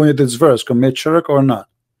Christian, according to this verse, commit shirk or not?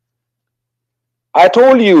 I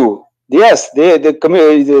told you, yes, they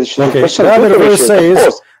commit. Okay.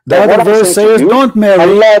 The other verse says, don't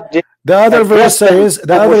marry. The other verse says,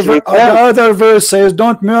 other verse says,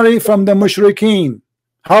 don't marry from the mushrikeen.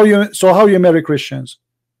 How you marry Christians?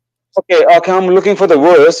 Okay, I'm looking for the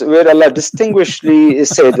verse where Allah distinguishedly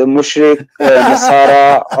said the mushrik,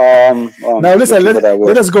 Nasara. Now listen,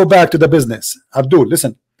 let us go back to the business. Abdul,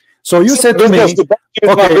 listen. So you said to me, okay,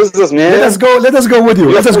 let us go with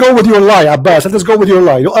you. Let us go with your lie, Abbas. Let us go with your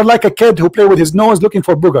lie. You are like a kid who play with his nose looking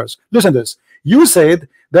for boogers. Listen to this. You said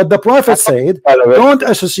that the prophet said, don't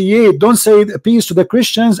associate, don't say peace to the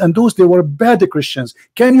Christians, and those they were bad Christians.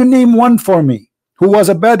 Can you name one for me who was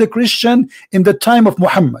a bad Christian in the time of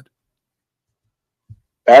Muhammad?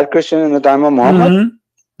 Bad Christian in the time of Muhammad?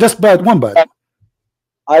 Just bad, one bad.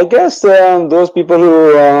 I guess those people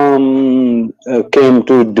who came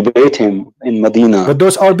to debate him in Medina. But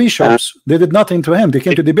those are bishops. They did nothing to him. They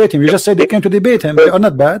came to debate him. You just said they came to debate him. They are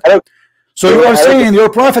not bad. So you are saying your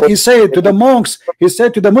prophet, he said to the monks, he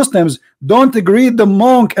said to the Muslims, don't greet the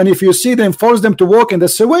monk, and if you see them, force them to walk in the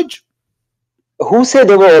sewage? Who said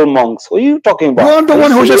they were all monks? What are you talking about? You are the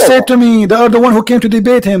one who just said to me, they are the one who came to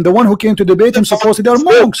debate him. The one who came to debate him supposedly they are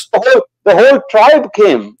monks. The whole tribe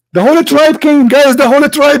came. The whole tribe came, guys. The whole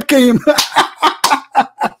tribe came.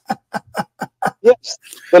 Yes.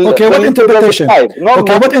 Okay, what interpretation?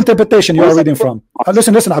 Okay, what interpretation you are reading from?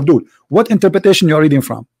 Listen, Abdul. What interpretation you are reading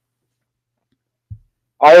from?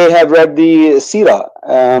 I have read the Sirah.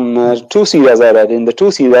 2 Sirahs I read. In the 2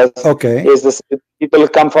 Sirahs, okay, is the people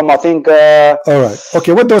come from, I think. All right.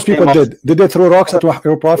 Okay, what those people did? Did they throw rocks at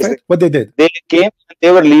your prophet? What they did? They came.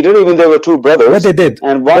 They were leader. Even they were 2 brothers. What they did?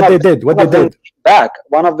 And what they did? Back.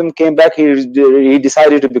 One of them came back. He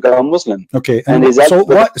decided to become Muslim. Okay. And so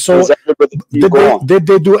what? So did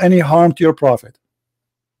they do any harm to your prophet?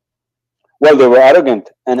 Well, they were arrogant,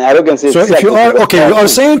 and arrogance is. So if you are okay, you are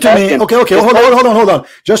saying to me, okay, hold on,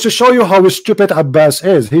 just to show you how stupid Abbas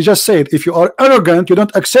is. He just said, if you are arrogant, you don't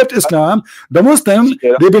accept Islam. The Muslims,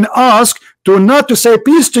 they've been asked to not to say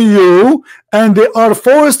peace to you, and they are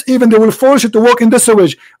forced, even they will force you to walk in the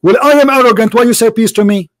sewage. Well, I am arrogant. Why you say peace to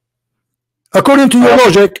me? According to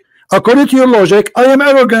your logic, I am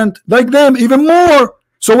arrogant like them, even more.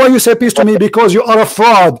 So why you say peace to me? Because you are a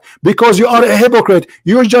fraud, because you are a hypocrite.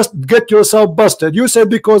 You just get yourself busted. You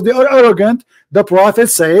said because they are arrogant, the prophet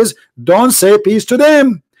says don't say peace to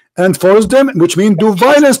them and force them, which means do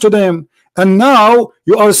violence to them. And now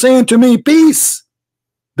you are saying to me peace.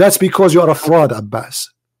 That's because you are a fraud,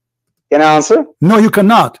 Abbas. Can I answer? No, you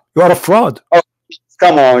cannot. You are a fraud. Oh,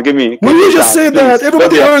 come on, give me. When you just say that,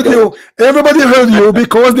 everybody heard you. Everybody heard you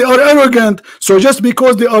because they are arrogant. So just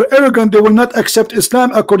because they are arrogant, they will not accept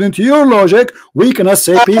Islam according to your logic. We cannot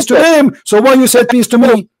say peace to them. So why you said peace to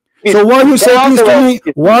me? So why you said peace to me?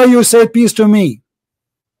 Why you said peace to me?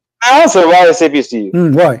 I answer why I say peace to you.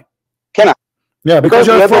 Why? Can I? Yeah, because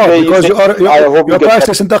you're a fraud. Because you're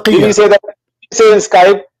practicing taqiyya. Did you say that? Say in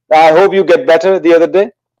Skype, I hope you get better the other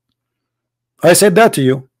day. I said that to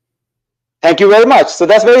you. Thank you very much. So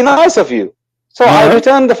that's very nice of you. So I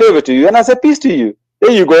return the favor to you and I say peace to you.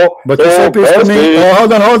 There you go. But you say peace to me.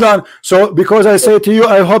 Hold on. So because I say to you,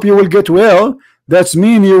 I hope you will get well, that's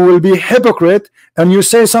mean you will be hypocrite, and you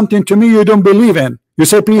say something to me you don't believe in. You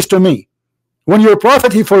say peace to me. When your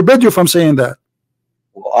prophet, he forbid you from saying that.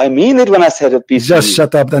 I mean it when I said a peace. Just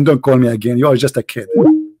shut up and don't call me again. You are just a kid.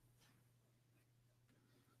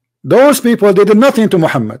 Those people, they did nothing to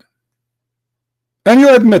Muhammad, and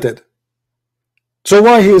you admit it. So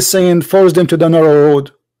why he is saying force them to the narrow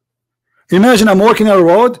road? Imagine I'm walking on a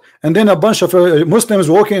road and then a bunch of Muslims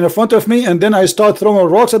walking in front of me, and then I start throwing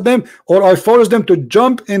rocks at them, or I force them to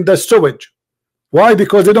jump in the sewage. Why?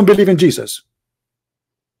 Because they don't believe in Jesus.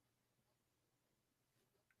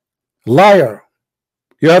 Liar.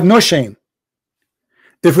 You have no shame.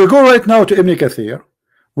 If we go right now to Ibn Kathir,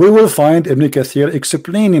 we will find Ibn Kathir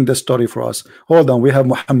explaining the story for us. Hold on, we have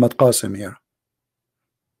Muhammad Qasim here.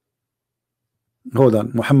 Hold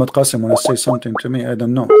on, Muhammad Qasim want to say something to me. I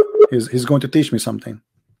don't know. He's going to teach me something.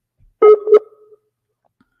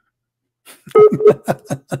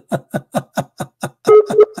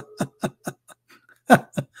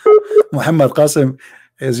 Muhammad Qasim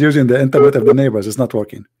is using the internet of the neighbors. It's not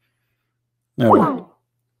working. No.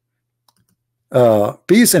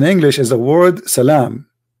 Peace in English is the word salam,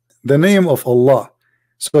 the name of Allah.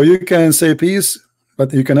 So you can say peace,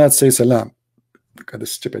 but you cannot say salam. Look at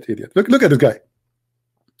this stupid idiot. Look at this guy.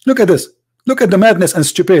 Look at this. Look at the madness and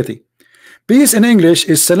stupidity. Peace in English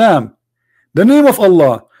is salam, the name of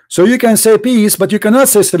Allah. So you can say peace, but you cannot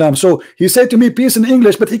say salam. So he said to me peace in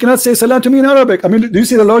English, but he cannot say salam to me in Arabic. I mean, do you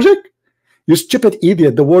see the logic? You stupid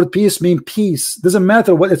idiot. The word peace means peace. Doesn't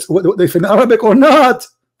matter what if in Arabic or not.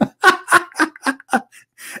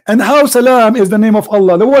 And how salam is the name of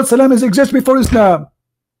Allah? The word salam exists before Islam,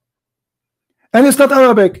 and it's not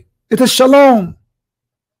Arabic. It is shalom.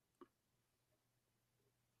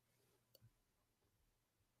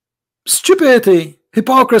 Stupidity,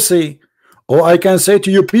 hypocrisy. Or I can say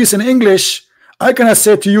to you peace in English, I cannot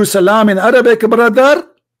say to you salam in Arabic, brother.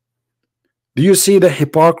 Do you see the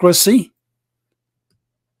hypocrisy?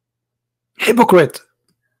 Hypocrite.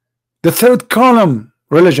 The third column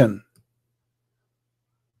religion.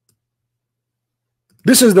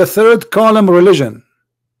 This is the third column religion.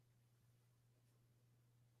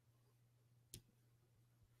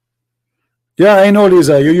 Yeah, I know,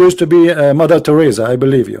 Lisa. You used to be Mother Teresa. I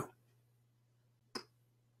believe you.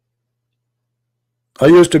 I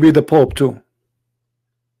used to be the Pope too.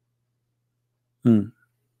 Do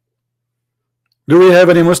we have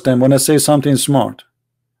any Muslim want to say something smart?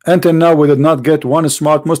 Until now we did not get one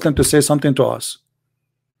smart Muslim to say something to us.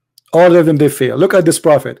 All of them, they fail. Look at this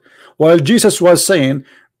prophet. While Jesus was saying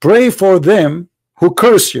pray for them who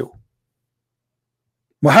curse you,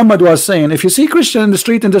 Muhammad was saying if you see Christian in the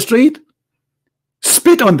street,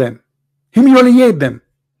 spit on them, humiliate them.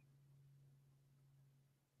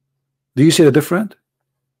 Do you see the difference?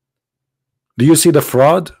 Do you see the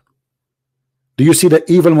fraud? Do you see the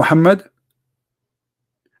evil Muhammad?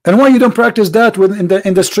 And why you don't practice that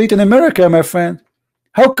in the street in America, my friend?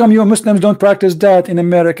 How come you Muslims don't practice that in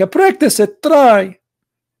America? Practice it, try.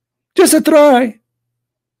 Just try.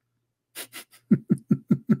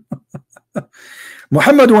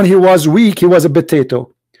 Muhammad, when he was weak, he was a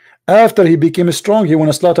potato. After he became strong, he want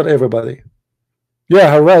to slaughter everybody.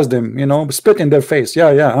 Yeah, harass them, you know, spit in their face.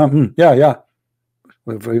 Yeah.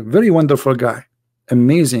 Very, very wonderful guy,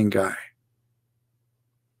 amazing guy.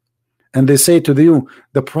 And they say to you,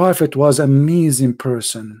 the prophet was an amazing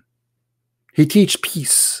person. He teach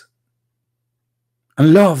peace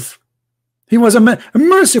and love. He was a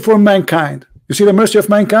mercy for mankind. You see the mercy of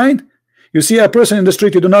mankind? You see a person in the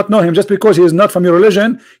street, you do not know him, just because he is not from your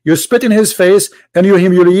religion, you spit in his face and you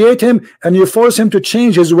humiliate him and you force him to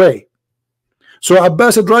change his way. So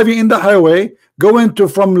Abbas is driving in the highway, going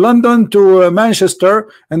from London to Manchester,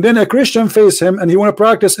 and then a Christian face him and he want to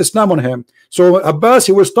practice Islam on him. So Abbas,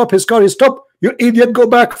 he will stop his car. He stop. You idiot, go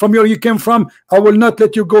back from where you came from. I will not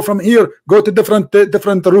let you go from here. Go to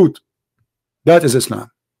different route. That is Islam.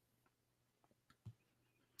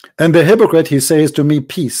 And the hypocrite, he says to me,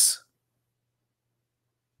 peace.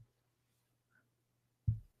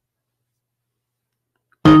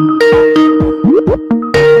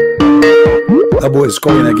 Abu is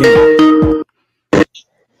calling again.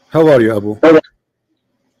 How are you, Abu?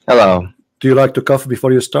 Hello. Do you like to cough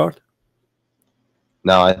before you start?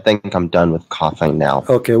 No, I think I'm done with coughing now.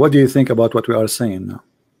 Okay, what do you think about what we are saying now?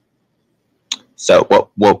 So what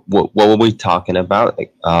were we talking about?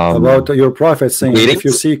 About your prophet saying if you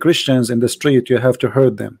see Christians in the street, you have to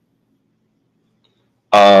hurt them.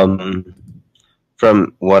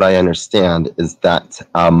 From what I understand is that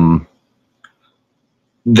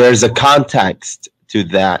there's a context to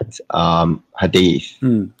that hadith.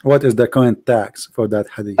 What is the context for that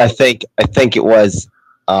hadith? I think it was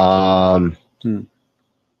the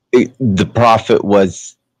Prophet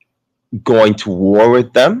was going to war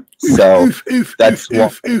with them. So if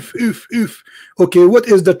okay, what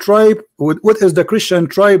is the tribe? What is the Christian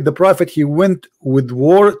tribe? The Prophet he went with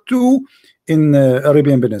war to in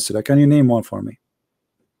Arabian Peninsula. Can you name one for me?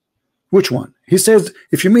 Which one? He says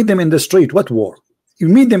if you meet them in the street, what war? You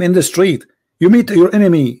meet them in the street. You meet your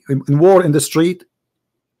enemy in war in the street.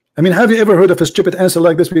 I mean, have you ever heard of a stupid answer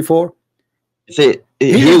like this before? See,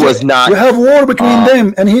 he was not. You have war between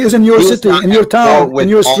them, and he is in your city, in your town, in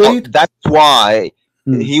your street. That's why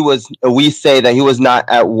he was. We say that he was not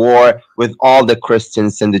at war with all the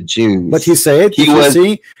Christians and the Jews. But he said, he if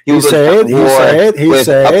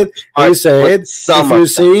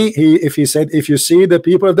you see the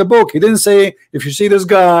people of the book, he didn't say if you see this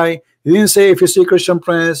guy. He didn't say if you see Christian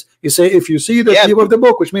Prince. He said if you see the people of the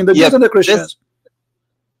book, which means the Jews and the Christians.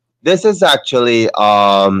 This is actually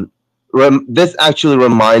this actually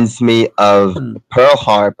reminds me of Pearl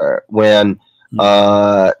Harbor when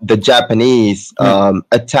the Japanese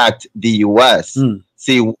attacked the U.S.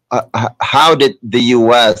 See, how did the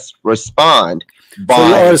U.S. respond? So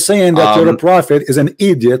you are saying that your prophet is an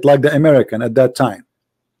idiot like the American at that time?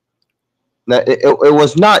 It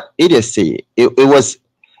was not idiocy. It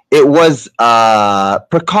was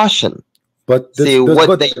precaution. But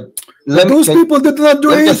those people did not do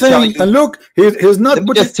anything. And look, he is not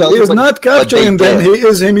capturing them. He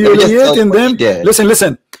is humiliating them.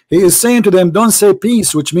 Listen. He is saying to them, don't say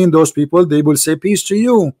peace, which means those people, they will say peace to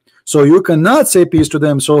you. So you cannot say peace to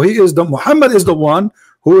them. So Muhammad is the one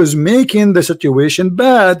who is making the situation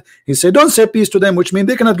bad. He said, don't say peace to them, which means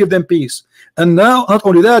they cannot give them peace. And now, not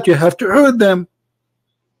only that, you have to hurt them.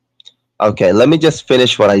 Okay, let me just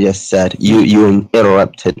finish what I just said. You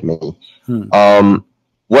interrupted me.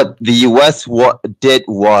 What the U.S. did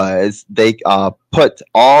was they put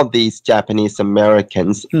all these Japanese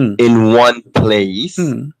Americans in one place.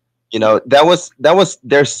 You know, that was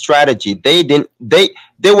their strategy. They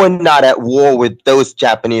were not at war with those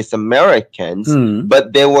Japanese Americans,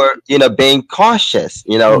 but they were, being cautious,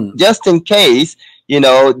 just in case,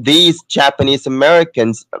 these Japanese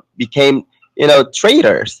Americans became,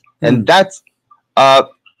 traitors. And that's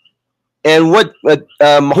and what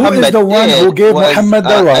Muhammad who is the one who gave Muhammad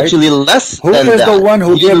the right? Actually, less who than is that. the one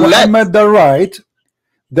who gave Muhammad the right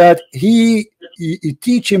that he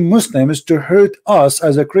teaching Muslims to hurt us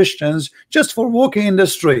as a Christians just for walking in the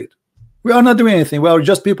street? We are not doing anything. We are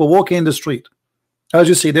just people walking in the street. As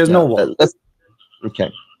you see, there's no wall.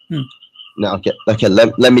 Okay. No, okay.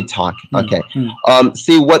 Let me talk. Okay.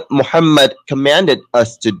 See, what Muhammad commanded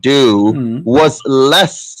us to do was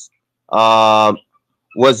less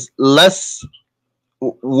was less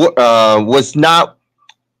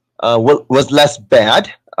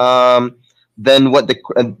bad than what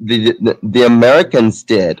the Americans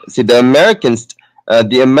did. See, the Americans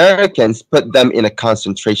put them in a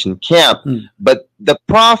concentration camp, but the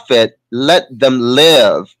Prophet let them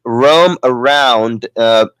roam around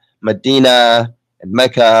Medina and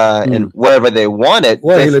Mecca and wherever they wanted.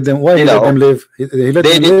 Why he let them live? He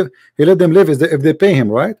let them live if they pay him,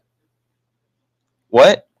 right?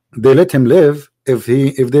 What? They let him live if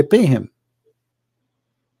they pay him.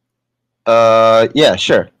 Yeah,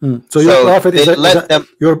 sure. So your prophet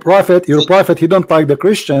your prophet, he don't like the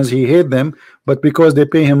Christians, he hate them, but because they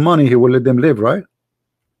pay him money, he will let them live, right?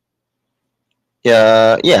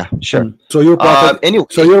 Yeah, sure. So your prophet anyway.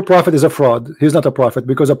 So your prophet is a fraud. He's not a prophet,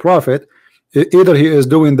 because a prophet, either he is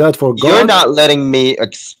doing that for God. You're not letting me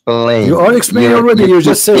explain. You are explaining already. You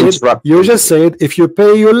just said if you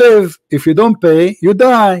pay, you live. If you don't pay, you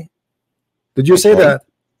die. Did you say that?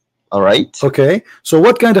 All right. Okay. So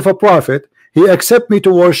what kind of a prophet? He accept me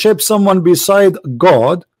to worship someone beside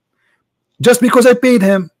God just because I paid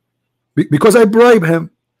him, because I bribe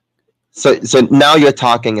him. So now you're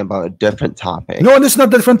talking about a different topic. No, this is not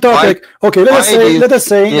a different topic. Okay, let us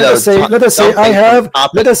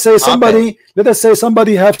say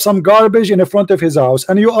somebody have some garbage in the front of his house,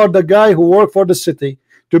 and you are the guy who work for the city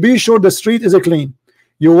to be sure the street is clean.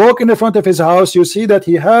 You walk in the front of his house, you see that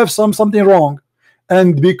he have something wrong,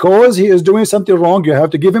 and because he is doing something wrong, you have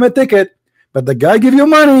to give him a ticket. But the guy give you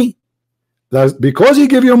money. That's because he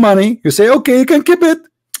give you money, you say, okay, you can keep it,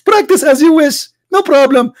 practice as you wish, no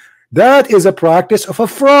problem. That is a practice of a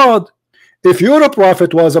fraud. If your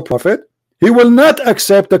prophet was a prophet, he will not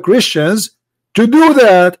accept the Christians to do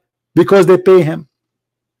that because they pay him.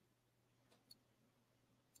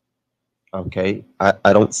 Okay,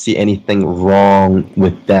 I don't see anything wrong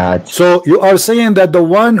with that. So you are saying that the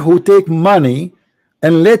one who take money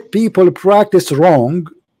and let people practice wrong,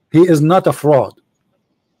 he is not a fraud.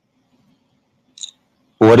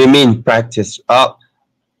 What do you mean practice?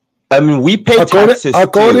 I mean, we pay taxes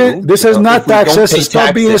too. This is not taxes.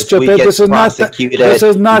 Stop being stupid. This is not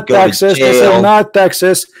taxes. This is not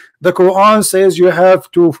taxes. The Quran says you have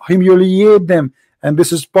to humiliate them, and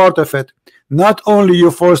this is part of it. Not only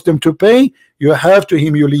you force them to pay, you have to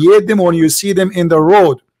humiliate them when you see them in the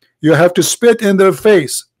road. You have to spit in their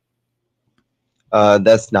face.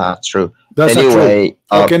 That's not true. That's anyway,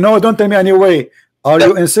 not true. Okay, no, don't tell me anyway. Are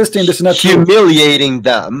you insisting this is not true? Humiliating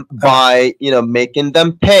them by, making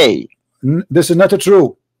them pay. This is not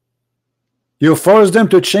true. You force them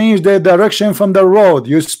to change their direction from the road.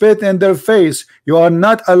 You spit in their face. You are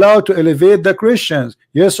not allowed to elevate the Christians.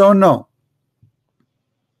 Yes or no?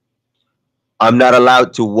 I'm not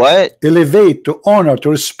allowed to what? Elevate, to honor,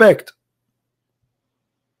 to respect.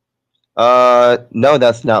 No,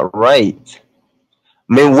 that's not right.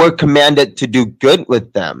 I mean, we're commanded to do good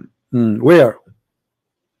with them. Where?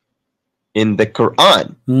 In the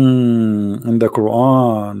Quran. In the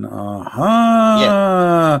Quran.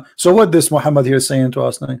 Yeah. So what this Muhammad here is saying to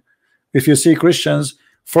us now? If you see Christians,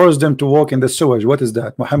 force them to walk in the sewage. What is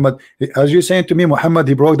that? Muhammad, as you saying to me, Muhammad,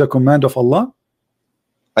 he broke the command of Allah?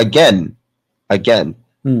 Again,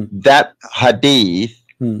 that hadith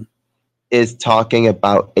is talking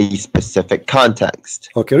about a specific context.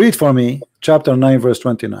 Okay, read for me chapter 9 verse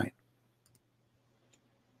 29.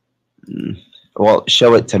 Well,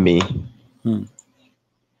 show it to me.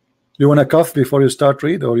 You want to cough before you start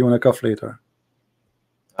read, or you want to cough later?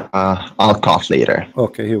 I'll cough later.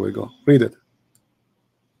 Okay, here we go. Read it.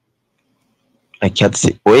 I can't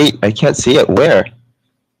see. Wait, I can't see it. Where?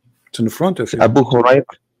 It's in front of you. Abu Hurairah.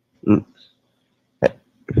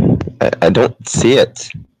 I don't see it.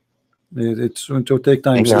 It's going to take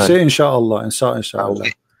time. So say inshallah, inshallah.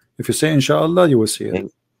 If you say inshallah, you will see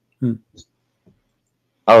it.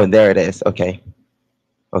 Oh, there it is. Okay.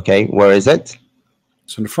 Okay, where is it?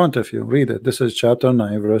 It's in front of you. Read it. This is chapter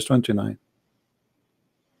 9, verse 29.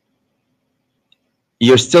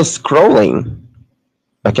 You're still scrolling.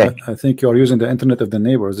 Okay. I think you're using the internet of the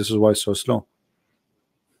neighbors. This is why it's so slow.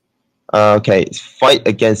 Okay. Fight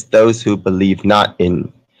against those who believe not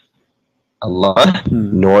in Allah,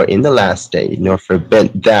 nor in the last day, nor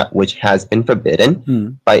forbid that which has been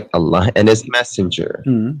forbidden by Allah and His Messenger.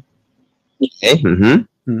 Okay.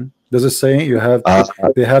 Does it say you have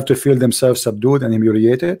they have to feel themselves subdued and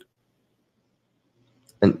humiliated?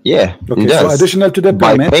 And yeah. Okay. So additional to the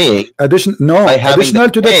payment, additional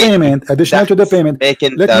to the payment.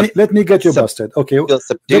 Let me get you busted. Okay.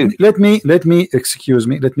 Let me excuse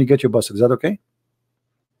me. Let me get you busted. Is that okay?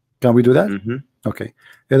 Can we do that? Okay.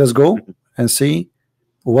 Let us go and see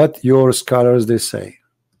what your scholars they say.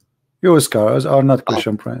 Your scholars are not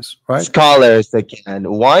Christian Prince, right? Scholars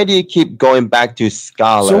again. Why do you keep going back to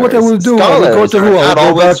scholars? So what I will do? Scholars I will go to who? Not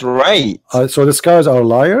always right. So the scholars are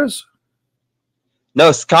liars?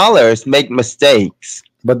 No, scholars make mistakes.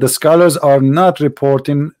 But the scholars are not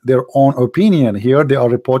reporting their own opinion. Here they are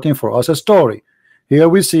reporting for us a story. Here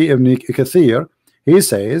we see Ibn Kathir. He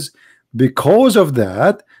says, because of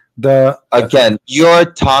that, again, you're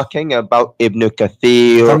talking about Ibn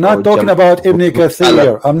Kathir. I'm not talking about Ibn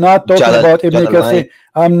Kathir. I'm not talking about Ibn Kathir.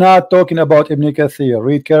 I'm not talking about Ibn Kathir.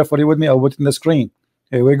 Read carefully with me. I'll put it in the screen.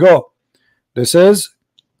 Here we go. This is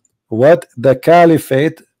what the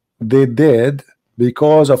caliphate they did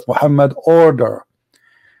because of Muhammad order.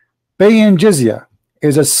 Paying jizya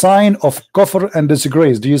is a sign of kufr and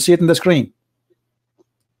disgrace. Do you see it in the screen?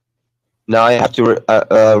 Now I have to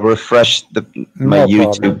refresh my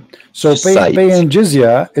YouTube. So paying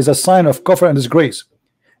jizya is a sign of kufr and disgrace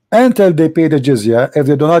until they pay the jizya if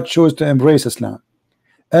they do not choose to embrace Islam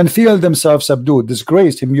and feel themselves subdued,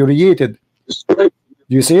 disgraced, humiliated. Do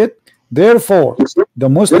you see it? Therefore, the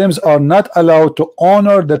Muslims are not allowed to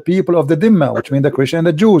honor the people of the Dhimma, which mean the Christian and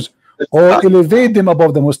the Jews, or elevate them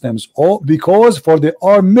above the Muslims, or because for they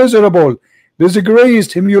are miserable,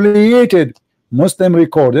 disgraced, humiliated. Muslim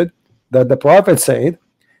recorded that the Prophet said,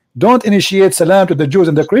 don't initiate salam to the Jews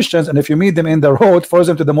and the Christians, and if you meet them in the road, force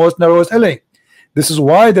them to the most narrowest alley. This is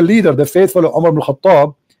why the leader, the faithful Umar ibn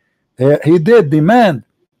Khattab, he did demand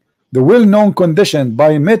the well-known condition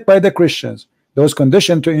met by the Christians, those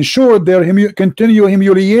conditions to ensure their continued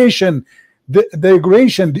humiliation,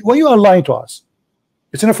 degradation. Why you are lying to us?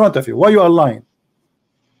 It's in front of you. Why you are lying?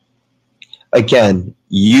 Again,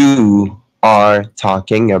 you are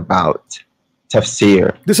talking about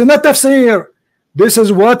tafsir. This is not tafsir. This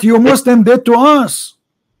is what you Muslim did to us.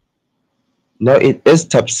 No, it is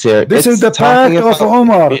tafsir. This is the pact of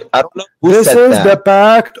Umar. I don't know who this said is that. the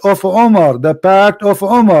pact of Umar. The pact of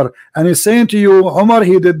Umar. And he's saying to you, Umar,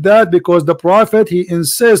 he did that because the Prophet, he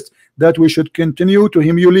insists that we should continue to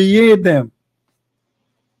humiliate them.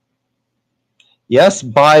 Yes,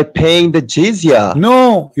 by paying the jizya.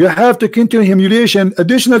 No, you have to continue humiliation.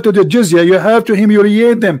 Additional to the jizya, you have to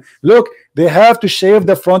humiliate them. Look, they have to shave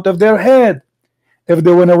the front of their head. If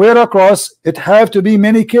they want to wear a cross, it have to be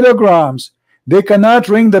many kilograms. They cannot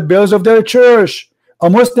ring the bells of their church. A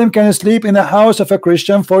Muslim can sleep in the house of a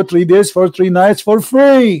Christian for 3 days, for 3 nights for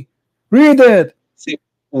free. Read it. See,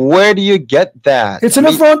 where do you get that? It's in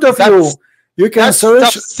the front of you. You can search.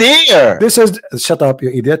 Tafsir. This is, shut up,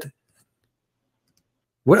 you idiot.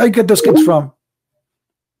 Where I get those kids from?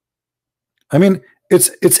 I mean,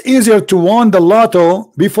 it's easier to win the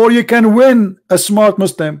lotto before you can win a smart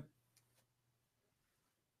Muslim.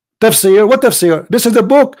 Tafsir, what tafsir? This is a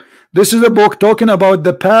book. This is a book talking about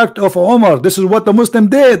the pact of Umar. This is what the Muslim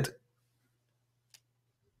did.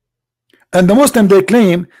 And the Muslim, they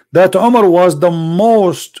claim that Umar was the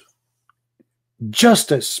most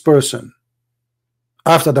justest person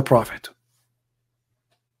after the Prophet.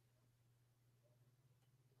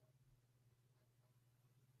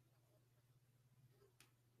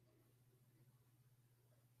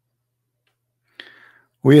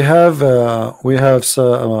 We have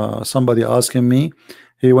somebody asking me.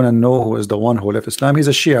 He want to know who is the one who left Islam. He's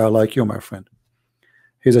a Shia like you, my friend.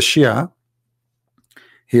 He's a Shia.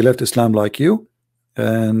 He left Islam like you,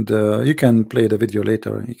 and you can play the video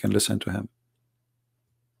later. You can listen to him.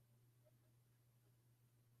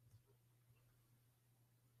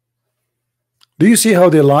 Do you see how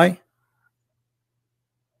they lie?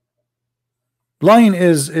 Lying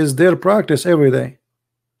is their practice every day.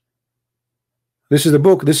 This is the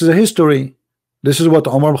book. This is a history. This is what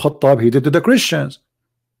Umar al-Khattab he did to the Christians.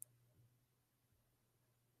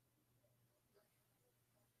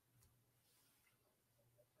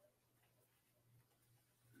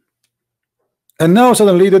 And now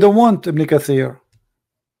suddenly they don't want Ibn Kathir.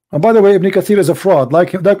 And by the way, Ibn Kathir is a fraud,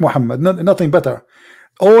 like Muhammad, nothing better.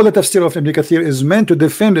 All the tafsir of Ibn Kathir is meant to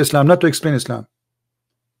defend Islam, not to explain Islam.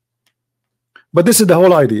 But this is the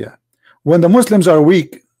whole idea. When the Muslims are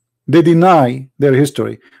weak, they deny their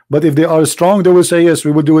history. But if they are strong, they will say, yes,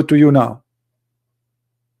 we will do it to you now.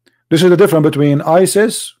 This is the difference between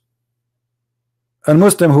ISIS and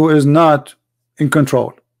Muslim who is not in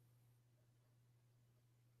control.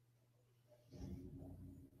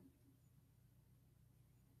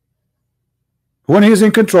 When he is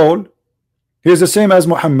in control, he is the same as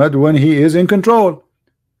Muhammad when he is in control.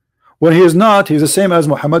 When he is not, he is the same as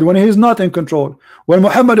Muhammad when he is not in control. When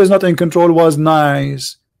Muhammad is not in control, was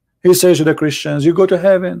nice. He says to the Christians, you go to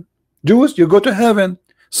heaven. Jews, you go to heaven.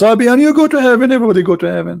 Sabian, you go to heaven. Everybody go to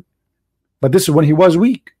heaven. But this is when he was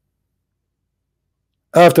weak.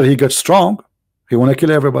 After he gets strong, he want to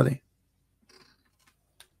kill everybody.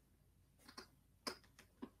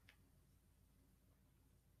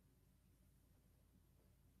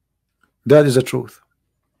 That is the truth.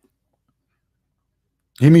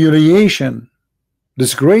 Humiliation,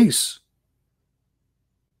 disgrace.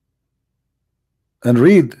 And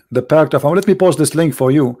read the pact of Umar. Let me post this link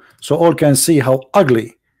for you so all can see how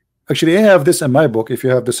ugly. Actually, I have this in my book. If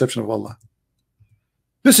you have Deception of Allah,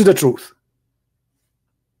 this is the truth.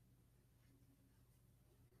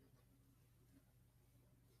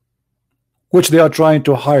 Which they are trying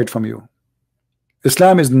to hide from you.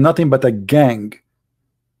 Islam is nothing but a gang.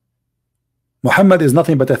 Muhammad is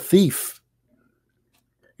nothing but a thief.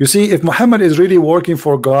 You see, if Muhammad is really working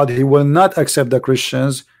for God, he will not accept the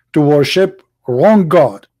Christians to worship wrong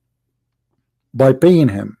God by paying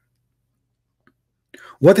him.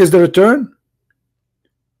 What is the return?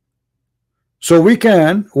 So we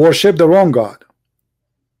can worship the wrong God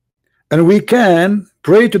and we can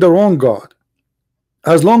pray to the wrong God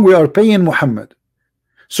as long we are paying Muhammad.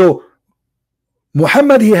 So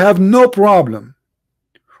Muhammad, he have no problem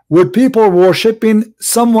with people worshiping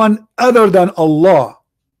someone other than Allah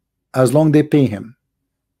as long they pay him.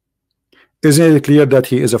 Isn't it clear that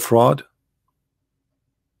he is a fraud?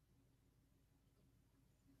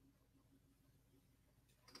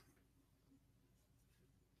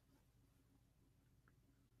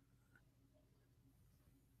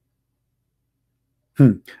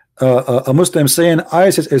 A Muslim saying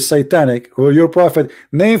ISIS is satanic. Well, your prophet,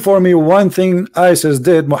 name for me one thing ISIS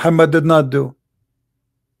did Muhammad did not do.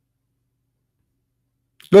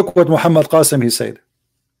 Look what Muhammad Qasim he said.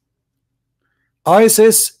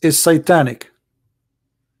 ISIS is satanic.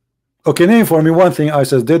 Okay, name for me one thing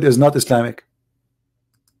ISIS did is not Islamic.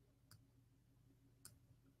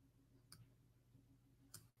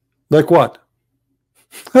 Like what?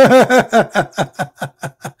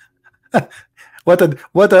 What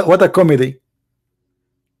a comedy.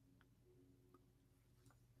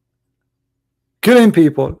 Killing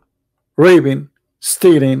people, raping,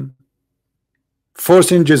 stealing,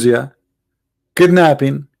 forcing jizya,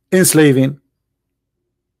 kidnapping, enslaving.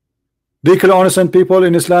 They kill innocent people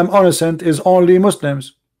in Islam. Innocent is only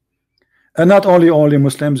Muslims, and not only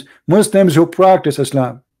Muslims, Muslims who practice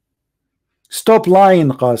Islam. Stop lying,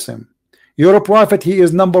 Qasim. You're a prophet. He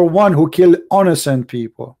is number one who killed innocent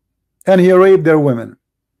people, and he raped their women.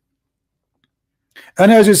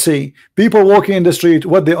 And as you see, people walking in the street,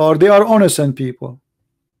 what they are innocent people.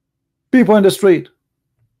 People in the street.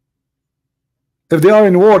 If they are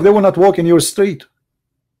in war, they will not walk in your street.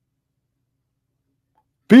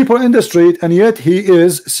 People in the street, and yet he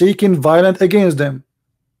is seeking violence against them.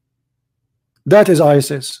 That is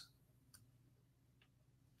ISIS.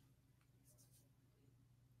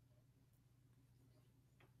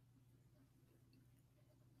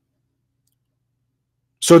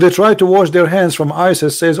 So they try to wash their hands from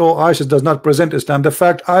ISIS, says, oh, ISIS does not present Islam. The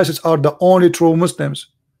fact, ISIS are the only true Muslims.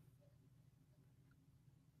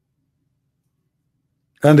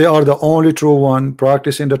 And they are the only true one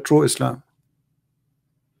practicing the true Islam.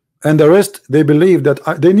 And the rest, they believe that,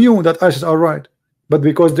 they knew that ISIS are right, but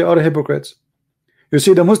because they are hypocrites. You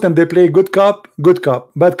see, the Muslim, they play good cop,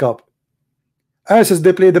 bad cop. ISIS,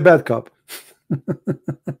 they play the bad cop.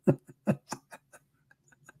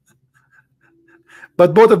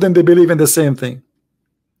 But both of them, they believe in the same thing.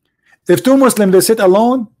 If two Muslims, they sit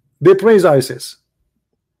alone, they praise ISIS.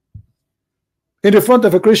 In the front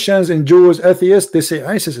of a Christians and Jews, atheists, they say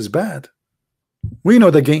ISIS is bad. We know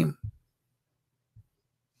the game.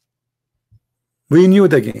 We knew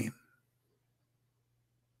the game.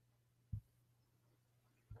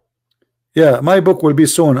 Yeah, my book will be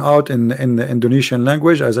soon out in the Indonesian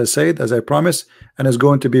language, as I said, as I promised, and it's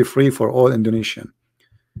going to be free for all Indonesian.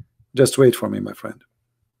 Just wait for me, my friend.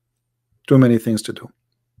 Too many things to do.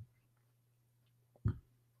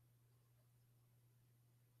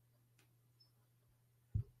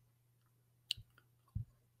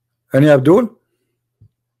 Any Abdul?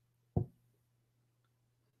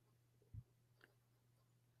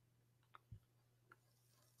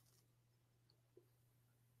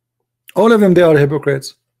 All of them, they are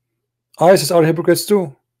hypocrites. ISIS are hypocrites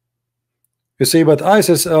too. You see, but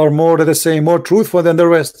ISIS are more, let us say, more truthful than the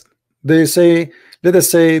rest. They say, let us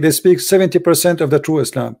say, they speak 70% of the true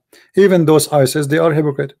Islam. Even those ISIS, they are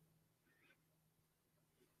hypocrite.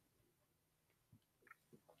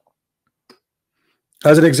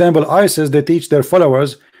 As an example, ISIS, they teach their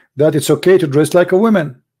followers that it's okay to dress like a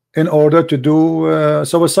woman in order to do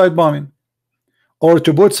suicide bombing, or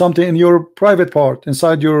to put something in your private part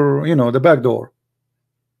inside your, the back door.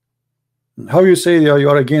 How you say you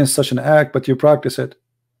are against such an act, but you practice it?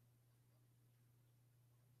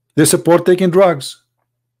 They support taking drugs,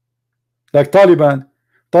 like Taliban.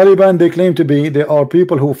 Taliban, they claim to be, they are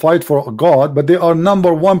people who fight for God, but they are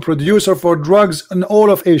number one producer for drugs in all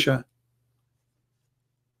of Asia.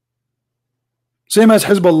 Same as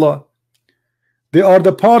Hezbollah. They are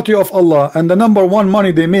the party of Allah, and the number one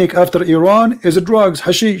money they make after Iran is drugs,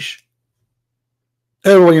 hashish.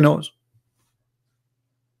 Everybody knows.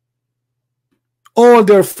 All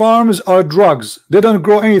their farms are drugs. They don't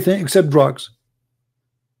grow anything except drugs.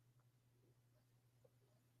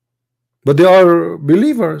 But they are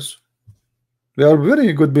believers. They are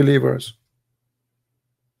very good believers.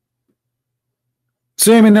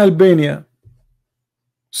 Same in Albania.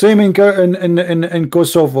 Same in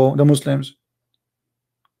Kosovo, the Muslims.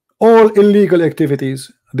 All illegal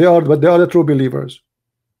activities. But they are the true believers.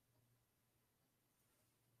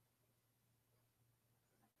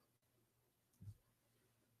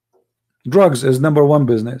 Drugs is number one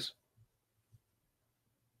business.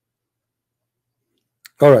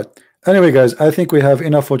 All right. Anyway, guys, I think we have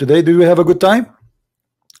enough for today. Did we have a good time?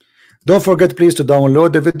 Don't forget, please, to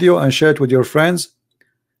download the video and share it with your friends.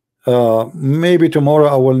 Maybe tomorrow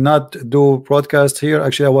I will not do broadcast here.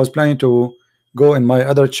 Actually, I was planning to go in my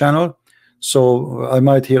other channel, so I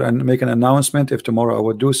might here and make an announcement if tomorrow I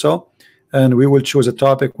would do so, and we will choose a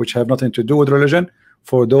topic which have nothing to do with religion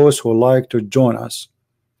for those who like to join us.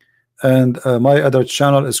 And my other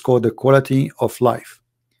channel is called The Quality of Life,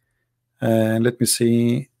 and let me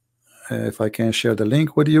see if I can share the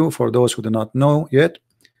link with you for those who do not know yet.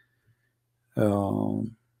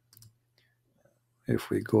 If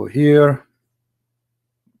we go here,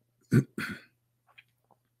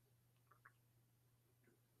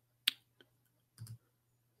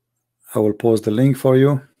 I will post the link for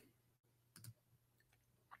you.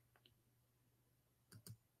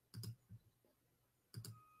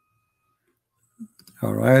 All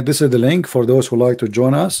All right, this is the link for those who like to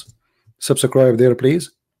join us. Subscribe there,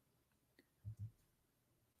 please.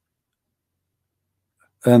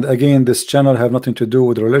 And again, this channel have nothing to do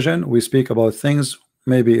with religion. We speak about things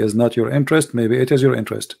maybe is not your interest, maybe it is your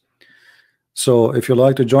interest. So if you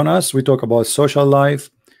like to join us, we talk about social life,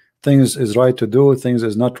 things is right to do, things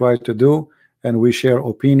is not right to do, and we share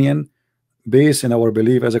opinion based in our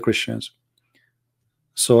belief as a Christians.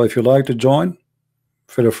 So if you like to join,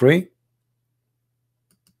 feel free.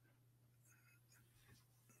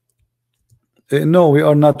 No, we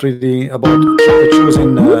are not really about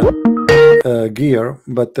choosing gear,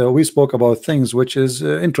 but we spoke about things which is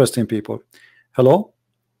interesting people. Hello?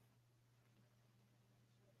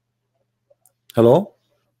 Hello?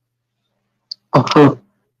 What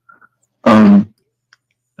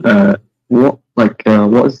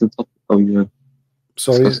is the topic of your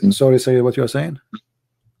discussing? Sorry, say what you are saying.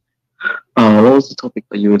 What was the topic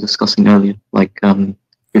that you were discussing earlier?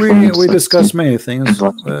 We discussed many things.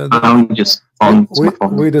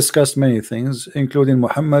 We discussed many things, including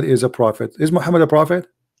Muhammad is a prophet. Is Muhammad a prophet?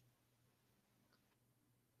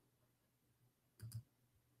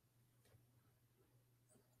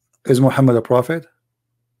 Is Muhammad a prophet?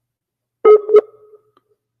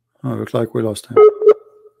 Oh, looks like we lost him.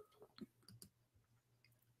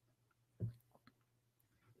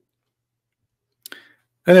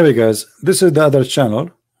 Anyway, guys, this is the other channel.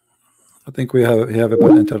 I think we have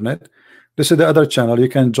about internet. This is the other channel. You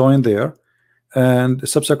can join there and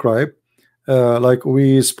subscribe. Like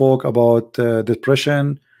we spoke about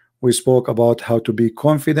depression. We spoke about how to be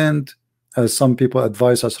confident, as some people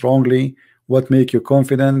advise us wrongly. What make you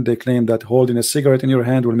confident? They claim that holding a cigarette in your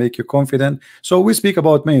hand will make you confident. So we speak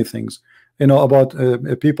about many things, you know, about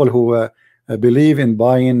people who believe in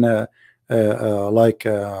buying like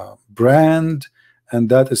brand, and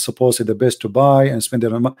that is supposedly the best to buy and spend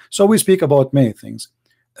their money. So we speak about many things,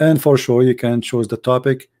 and for sure you can choose the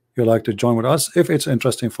topic you like to join with us. If it's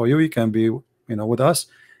interesting for you, you can be, you know, with us.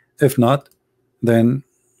 If not, then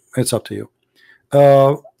it's up to you.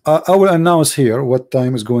 I will announce here what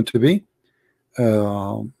time is going to be.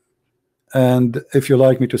 And if you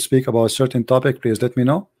like me to speak about a certain topic, please let me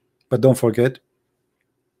know. But don't forget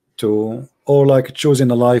to, or like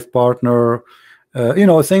choosing a life partner, you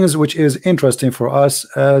know, things which is interesting for us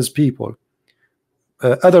as people,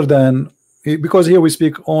 other than, because here we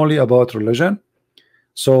speak only about religion.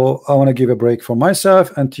 So I want to give a break for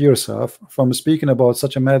myself and to yourself from speaking about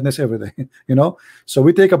such a madness every day, you know. So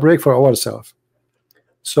we take a break for ourselves.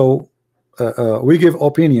 So we give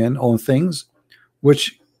opinion on things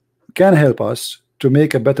which can help us to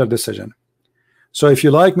make a better decision. So if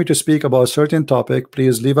you like me to speak about a certain topic,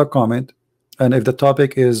 please leave a comment, and if the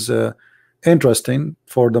topic is interesting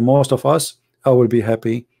for the most of us, I will be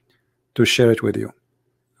happy to share it with you.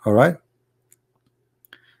 All right.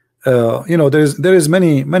 You know, there is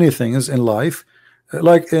many things in life,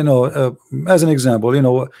 like, you know, as an example, you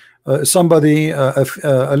know, somebody,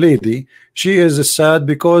 a lady, she is sad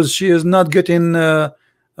because she is not getting a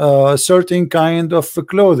certain kind of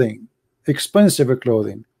clothing, expensive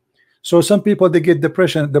clothing. So some people, they get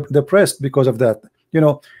depressed because of that. You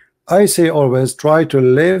know, I say always try to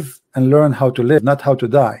live and learn how to live, not how to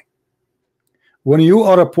die. When you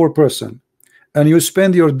are a poor person and you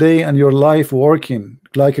spend your day and your life working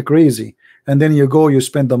like a crazy, and then you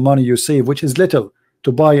spend the money you save, which is little,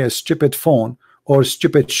 to buy a stupid phone or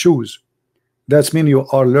stupid shoes, that's mean you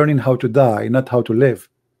are learning how to die, not how to live.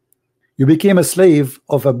 You became a slave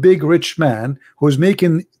of a big rich man who's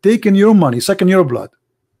taking your money, sucking your blood.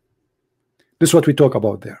 This is what we talk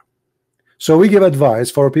about there. So we give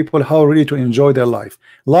advice for people how really to enjoy their life.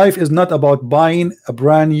 Life is not about buying a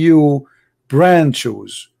brand new brand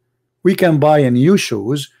shoes. We can buy a new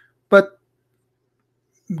shoes, but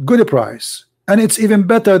good price, and it's even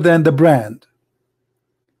better than the brand.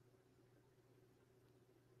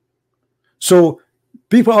 So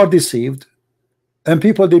people are deceived, and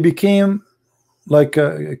people, they became like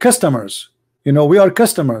customers. You know, we are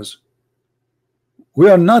customers. We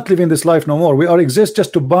are not living this life no more. We are exist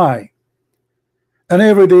just to buy. And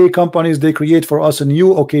every day companies, they create for us a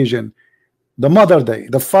new occasion: the Mother Day,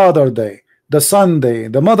 the Father Day, the Son Day,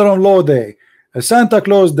 the Mother-in-law Day, a Santa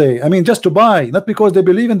Claus Day. I mean, just to buy, not because they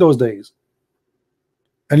believe in those days.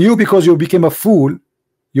 And you, because you became a fool,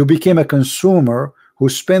 you became a consumer who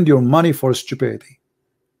spend your money for stupidity.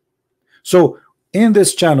 So in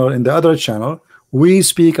this channel, in the other channel, we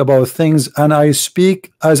speak about things, and I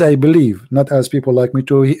speak as I believe, not as people like me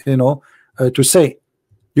to, you know, to say.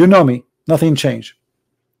 You know me, nothing changed.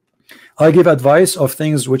 I give advice of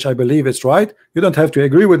things which I believe is right. You don't have to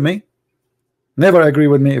agree with me. Never agree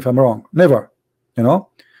with me if I'm wrong. Never, you know.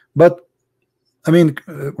 But I mean,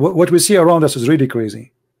 what we see around us is really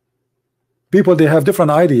crazy. People, they have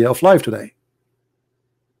different idea of life today,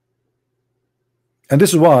 and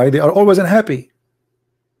this is why they are always unhappy.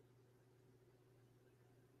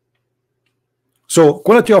 So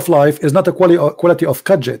quality of life is not a quality of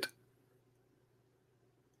gadget.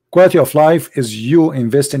 Quality of life is you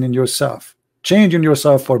investing in yourself, changing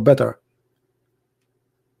yourself for better.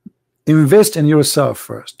 Invest in yourself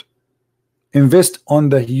first. Invest on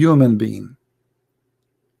the human being,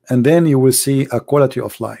 and then you will see a quality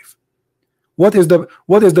of life. What is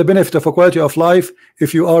the benefit of a quality of life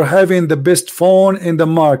if you are having the best phone in the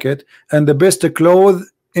market and the best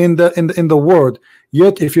clothes in the world,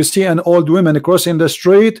 yet if you see an old woman crossing the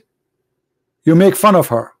street, you make fun of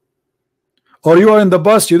her? Or you are in the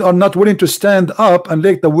bus, you are not willing to stand up and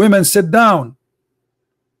let the women sit down.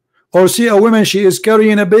 Or see a woman, she is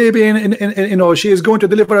carrying a baby, you know, she is going to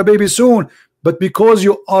deliver a baby soon, but because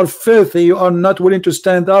you are filthy, you are not willing to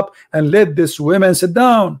stand up and let this woman sit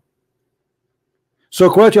down. So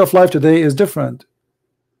quality of life today is different.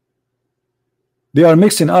 They are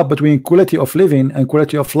mixing up between quality of living and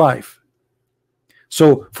quality of life.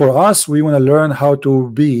 So for us, we want to learn how to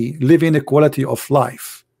be living a quality of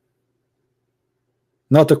life,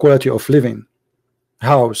 not a quality of living.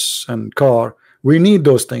 House and car, we need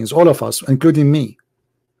those things, all of us, including me.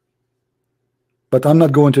 But I'm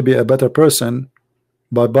not going to be a better person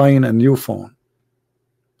by buying a new phone.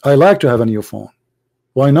 I like to have a new phone.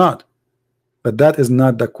 Why not? But that is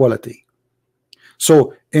not the quality.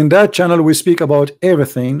 So in that channel, we speak about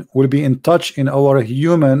everything. We'll be in touch in our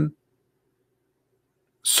human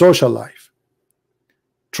social life,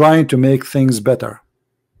 trying to make things better.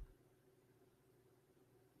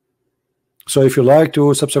 So if you like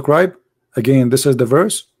to subscribe, again, this is the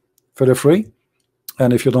verse, feel free.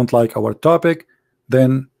 And if you don't like our topic,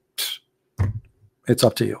 then it's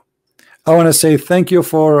up to you. I want to say thank you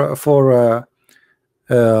for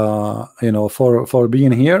you know, for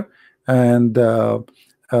being here, and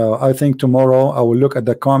I think tomorrow I will look at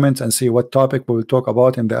the comments and see what topic we will talk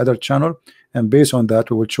about in the other channel, and based on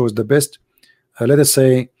that we will choose the best. Let us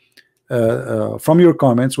say from your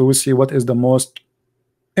comments we will see what is the most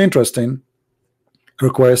interesting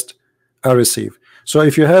request I receive. So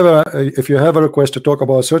if you have a request to talk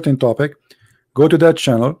about a certain topic, go to that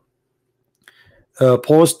channel,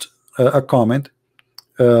 post a comment.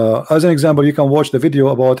 As an example, you can watch the video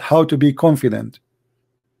about how to be confident.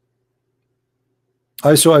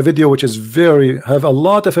 I saw a video which is have a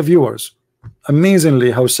lot of viewers.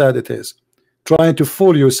 Amazingly how sad it is, trying to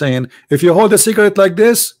fool you, saying if you hold a cigarette like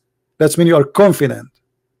this, that's mean you are confident.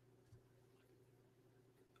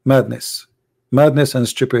 Madness and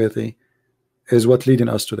stupidity is what leading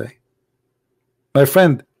us today, my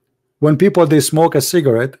friend. When people they smoke a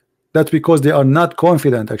cigarette, that's because they are not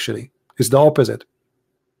confident. Actually, it's the opposite.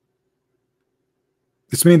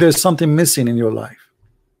 It means there's something missing in your life.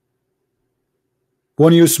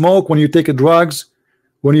 When you smoke, when you take drugs,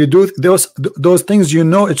 when you do those things, you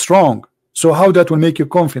know it's wrong. So how that will make you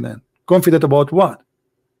confident? Confident about what?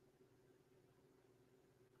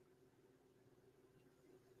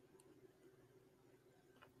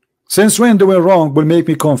 Since when doing wrong will make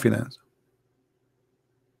me confident?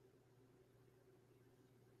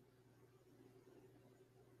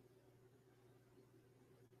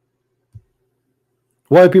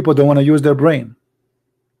 Why people don't want to use their brain?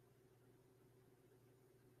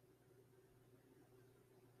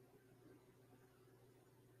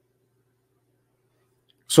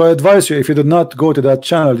 So I advise you, if you did not go to that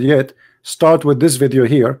channel yet, start with this video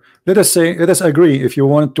here. Let us agree. If you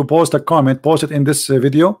want to post a comment, post it in this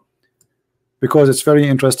video, because it's very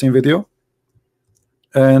interesting video,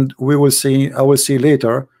 and we will see. I will see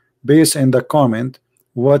later, based in the comment,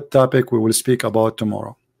 what topic we will speak about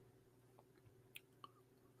tomorrow.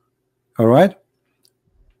 All right,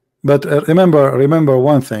 but remember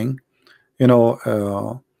one thing, you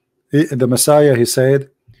know, the Messiah, he said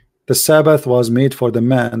the Sabbath was made for the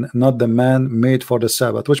man, not the man made for the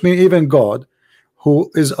Sabbath, which means even God,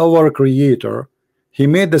 who is our creator, he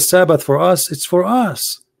made the Sabbath for us. It's for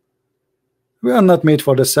us. We are not made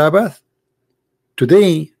for the Sabbath.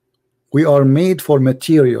 Today we are made for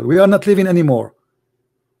material. We are not living anymore.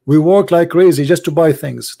 We work like crazy just to buy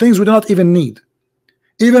things we do not even need.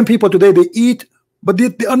 Even people today, they eat, but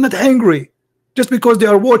they are not hungry, just because they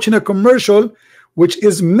are watching a commercial which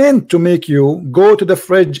is meant to make you go to the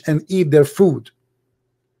fridge and eat their food.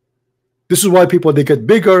 This is why people, they get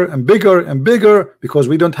bigger and bigger and bigger, because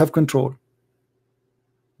we don't have control.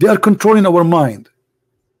 They are controlling our mind,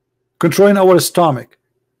 controlling our stomach,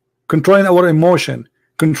 controlling our emotion,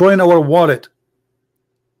 controlling our wallet.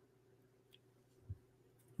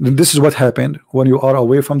 This is what happened when you are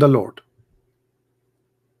away from the Lord.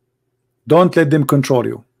 Don't let them control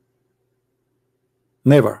you.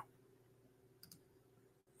 Never.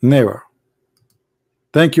 Never.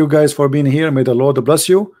 Thank you guys for being here. May the Lord bless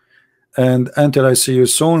you. And until I see you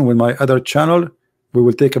soon with my other channel, we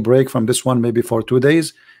will take a break from this one maybe for 2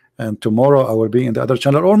 days. And tomorrow I will be in the other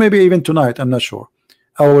channel, or maybe even tonight. I'm not sure.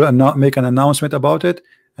 I will make an announcement about it,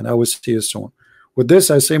 and I will see you soon. With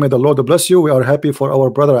this, I say, may the Lord bless you. We are happy for our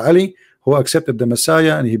brother Ali, who accepted the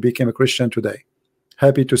Messiah and he became a Christian today.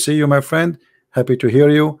 Happy to see you, my friend. Happy to hear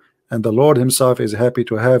you. And the Lord himself is happy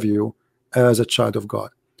to have you as a child of God.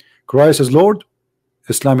 Christ is Lord.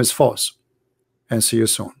 Islam is false. And see you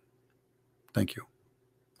soon. Thank you.